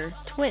Twitter,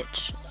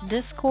 Twitch,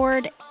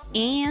 Discord,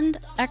 and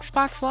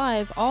Xbox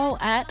Live, all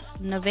at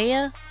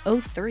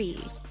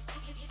Nevea03.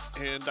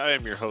 And I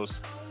am your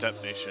host,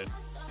 Dep Nation.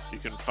 You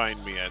can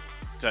find me at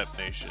Dep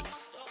Nation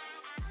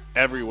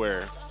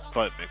everywhere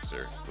but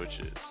Mixer, which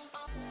is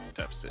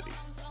Dep City.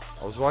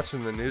 I was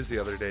watching the news the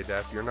other day,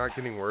 Dap. You're not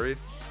getting worried?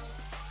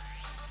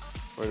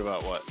 Worried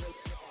about what?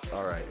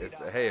 All right.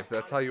 Hey, if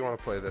that's how you want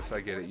to play this, I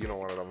get it. You don't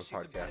want it on the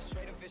podcast.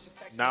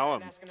 Now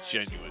I'm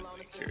genuinely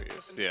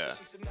curious. Yeah.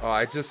 Oh,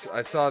 I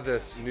saw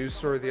this news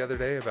story the other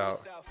day about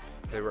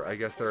I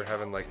guess they were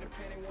having like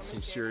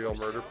some serial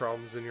murder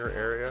problems in your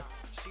area.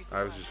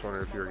 I was just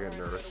wondering if you were getting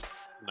nervous.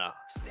 No,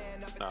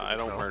 I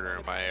don't No? murder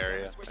in my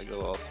area. I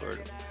go elsewhere.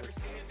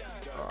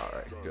 All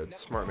right, good,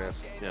 smart man.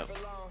 Yeah.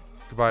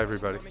 Goodbye,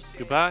 everybody.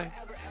 Goodbye.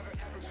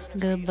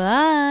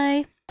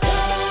 Goodbye. Tell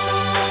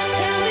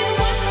me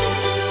what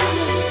to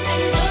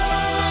do, and